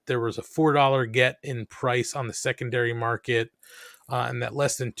said that there was a $4 get in price on the secondary market, and that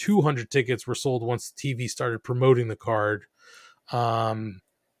less than 200 tickets were sold once the TV started promoting the card.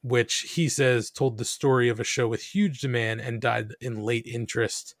 Which he says told the story of a show with huge demand and died in late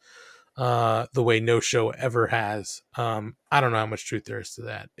interest, the way no show ever has. I don't know how much truth there is to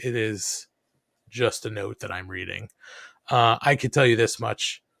that. It is just a note that I'm reading. I can tell you this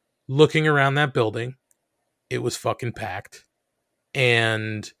much. Looking around that building, it was fucking packed.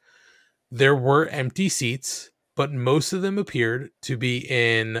 And there were empty seats, but most of them appeared to be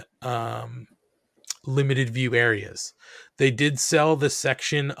in limited view areas. They did sell the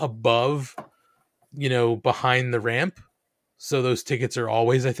section above, behind the ramp. So those tickets are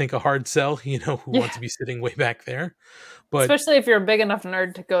always, I think, a hard sell, who want to be sitting way back there. But especially if you're a big enough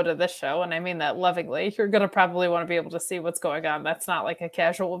nerd to go to this show, and I mean that lovingly, you're going to probably want to be able to see what's going on. That's not like a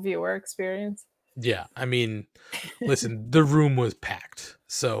casual viewer experience. Yeah, I mean, listen, the room was packed,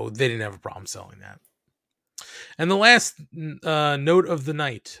 so they didn't have a problem selling that. And the last note of the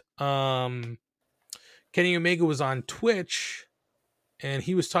night, Kenny Omega was on Twitch, and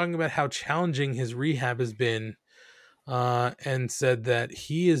he was talking about how challenging his rehab has been, and said that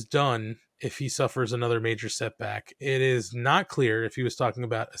he is done if he suffers another major setback. It is not clear if he was talking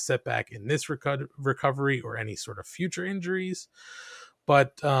about a setback in this recovery or any sort of future injuries,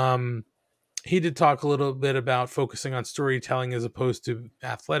 but he did talk a little bit about focusing on storytelling as opposed to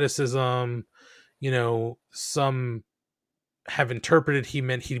athleticism. Some have interpreted he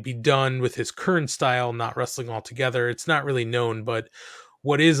meant he'd be done with his current style, not wrestling altogether. It's not really known, but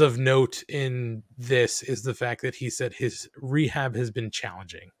what is of note in this is the fact that he said his rehab has been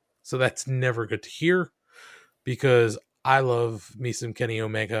challenging. So that's never good to hear, because I love me some Kenny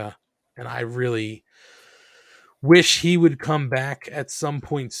Omega, and I really wish he would come back at some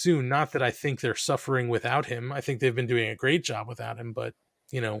point soon. Not that I think they're suffering without him. I think they've been doing a great job without him, but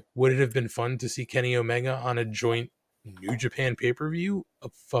would it have been fun to see Kenny Omega on a joint New Japan pay-per-view?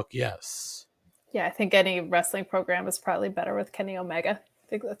 Fuck yes. Yeah, I think any wrestling program is probably better with Kenny Omega. I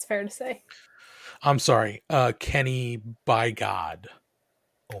think that's fair to say. I'm sorry, Kenny by God.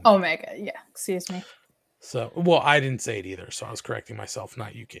 Omega, yeah, excuse me. So, well, I didn't say it either, so I was correcting myself,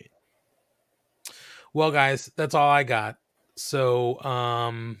 not you, Kate. Well, guys, that's all I got. So,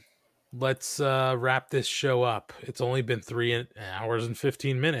 let's wrap this show up. It's only been 3 hours and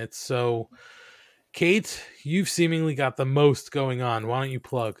 15 minutes, so Kate, you've seemingly got the most going on. Why don't you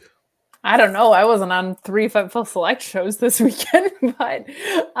plug? I don't know. I wasn't on 3 Fightful Select shows this weekend, but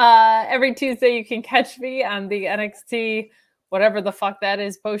every Tuesday you can catch me on the NXT, whatever the fuck that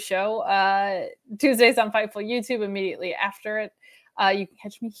is, post-show. Tuesdays on Fightful YouTube immediately after it. You can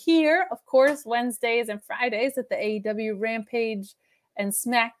catch me here, of course, Wednesdays and Fridays at the AEW Rampage and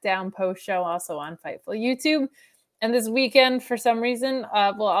SmackDown post-show, also on Fightful YouTube. And this weekend, for some reason,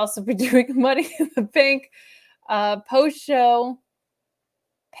 we'll also be doing Money in the Bank post-show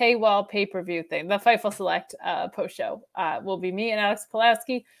paywall pay-per-view thing. The Fightful Select post-show will be me and Alex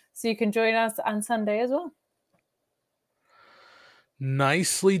Pulaski, so you can join us on Sunday as well.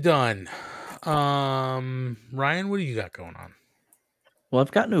 Nicely done. Ryan, what do you got going on? Well,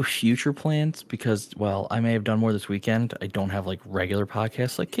 I've got no future plans because, well, I may have done more this weekend. I don't have regular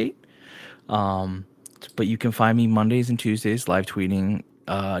podcasts like Kate. But you can find me Mondays and Tuesdays live tweeting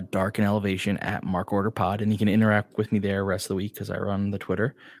Dark and Elevation at Mark Order Pod, and you can interact with me there the rest of the week because I run the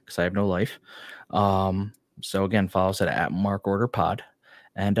Twitter because I have no life. So again, follow us at Mark Order Pod,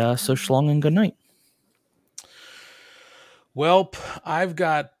 and so shlong and good night. Well, I've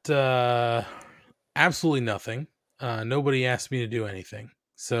got absolutely nothing. Nobody asked me to do anything.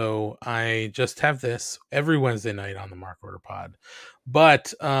 So I just have this every Wednesday night on the Mark Order Pod.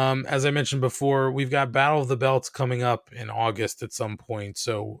 But as I mentioned before, we've got Battle of the Belts coming up in August at some point.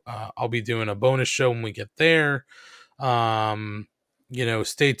 So I'll be doing a bonus show when we get there.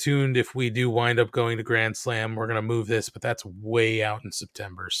 Stay tuned. If we do wind up going to Grand Slam, we're going to move this, but that's way out in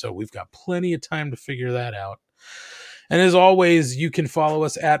September. So we've got plenty of time to figure that out. And as always, you can follow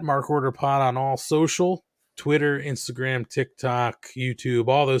us at Mark Order Pod on all social. Twitter, Instagram, TikTok, YouTube,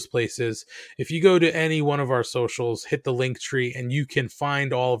 all those places. If you go to any one of our socials, hit the link tree, and you can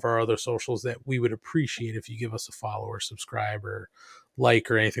find all of our other socials that we would appreciate if you give us a follow or subscribe or like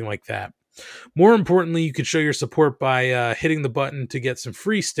or anything like that. More importantly, you can show your support by hitting the button to get some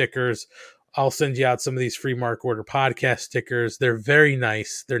free stickers I'll send you out some of these free Mark Order podcast stickers. They're very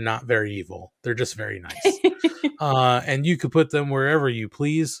nice. They're not very evil. They're just very nice. And you could put them wherever you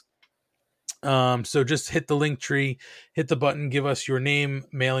please. So just hit the link tree, hit the button, give us your name,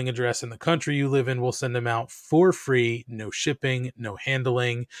 mailing address, and the country you live in. We'll send them out for free. No shipping, no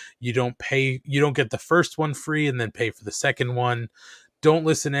handling. You don't get the first one free and then pay for the second one. Don't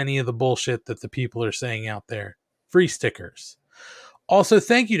listen to any of the bullshit that the people are saying out there. Free stickers. Also,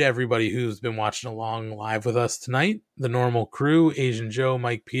 thank you to everybody who's been watching along live with us tonight. The normal crew, Asian Joe,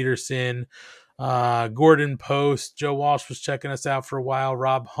 Mike Peterson, Gordon Post, Joe Walsh was checking us out for a while,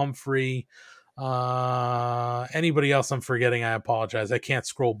 Rob Humphrey, anybody else I'm forgetting, I apologize. I can't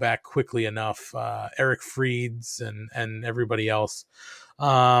scroll back quickly enough. Eric Freeds and everybody else.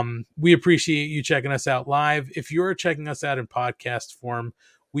 We appreciate you checking us out live. If you're checking us out in podcast form,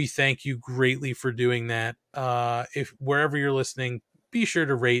 we thank you greatly for doing that. If wherever you're listening, be sure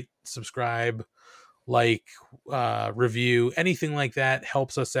to rate, subscribe, like, review, anything like that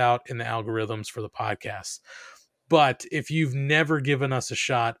helps us out in the algorithms for the podcast. But if you've never given us a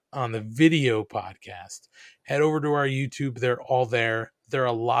shot on the video podcast, head over to our YouTube. They're all there. They're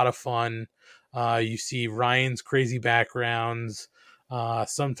a lot of fun. You see Ryan's crazy backgrounds.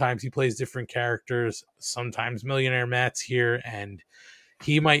 Sometimes he plays different characters. Sometimes Millionaire Matt's here and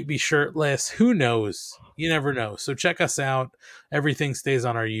he might be shirtless. Who knows? You never know. So check us out. Everything stays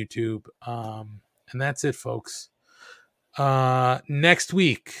on our YouTube. And that's it, folks. Next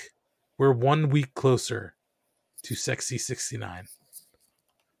week, we're 1 week closer to Sexy 69.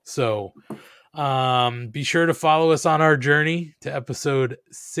 So be sure to follow us on our journey to episode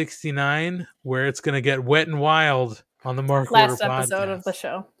 69, where it's going to get wet and wild on the Mark Order podcast. Last episode of the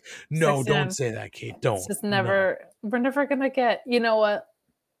show. No, 69. don't say that, Kate. Don't. It's just never. No. We're never going to get. You know what?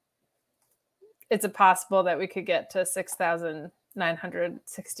 It's possible that we could get to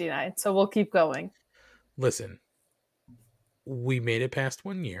 6,969. So we'll keep going. Listen, we made it past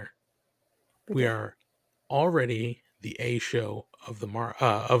 1 year. We are already the A show of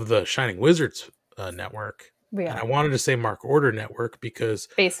the Shining Wizards network. We are. And I wanted to say Mark Order Network because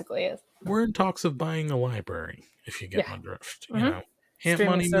basically is. We're in talks of buying a library. If you get my drift, you know, Ant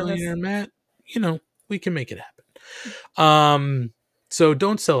Money, Millionaire Matt, you know, we can make it happen. So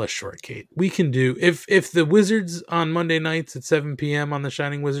don't sell us short, Kate. We can do if the Wizards on Monday nights at 7 p.m. on the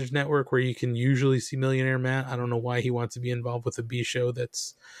Shining Wizards Network, where you can usually see Millionaire Matt. I don't know why he wants to be involved with a B show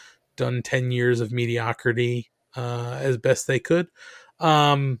that's done 10 years of mediocrity as best they could.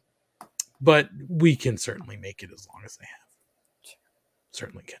 But we can certainly make it as long as they have.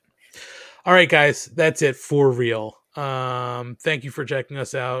 Certainly can. All right, guys, that's it for real. Thank you for checking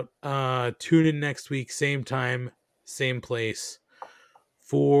us out. Tune in next week, same time, same place,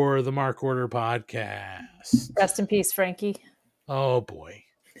 for the Mark Order podcast. Rest in peace, Frankie. Oh boy.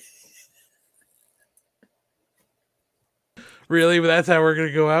 Really? But that's how we're going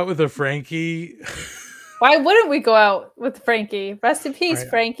to go out with a Frankie? Why wouldn't we go out with Frankie? Rest in peace,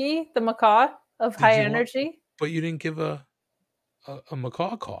 Frankie, the macaw of high energy. But you didn't give a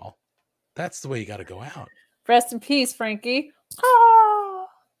macaw call. That's the way you got to go out. Rest in peace, Frankie. Ah!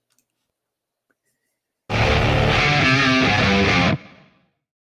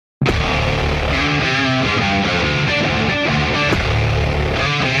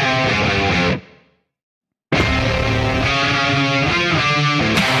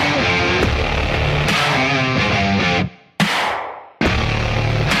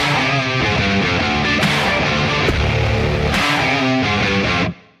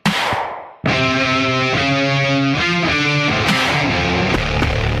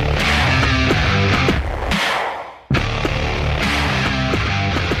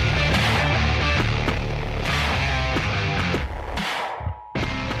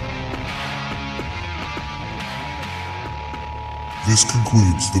 This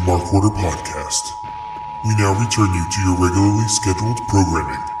concludes the Mark Order podcast. We now return you to your regularly scheduled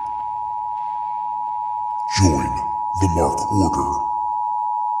programming. Join the Mark Order.